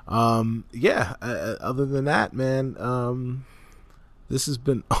 Other than that, man, this has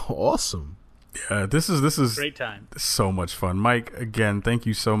been awesome. Yeah, this is great time. So much fun. Mike, again, thank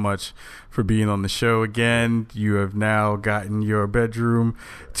you so much for being on the show again. You have now gotten your two-bedroom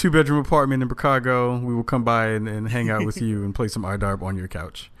apartment in Chicago. We will come by and hang out with you and play some iDarb on your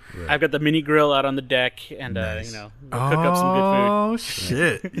couch. Yeah. I've got the mini grill out on the deck, and nice. We'll cook up some good food. Oh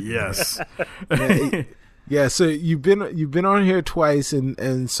shit! Yes. Yeah. So you've been on here twice,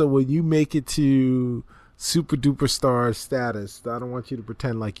 and so when you make it to super duper star status, I don't want you to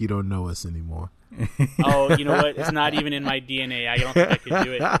pretend like you don't know us anymore. Oh, you know what? It's not even in my DNA. I don't think I could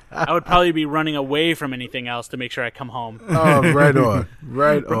do it. I would probably be running away from anything else to make sure I come home. Oh, right on.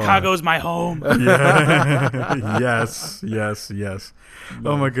 Chicago's my home. Yeah. Yes.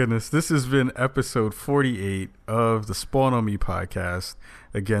 Oh my goodness. This has been episode 48 of the Spawn on Me podcast.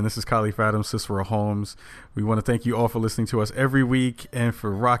 Again, this is Khalif Adams, Cicero Holmes. We want to thank you all for listening to us every week and for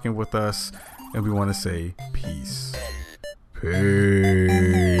rocking with us. And we want to say peace. Peace.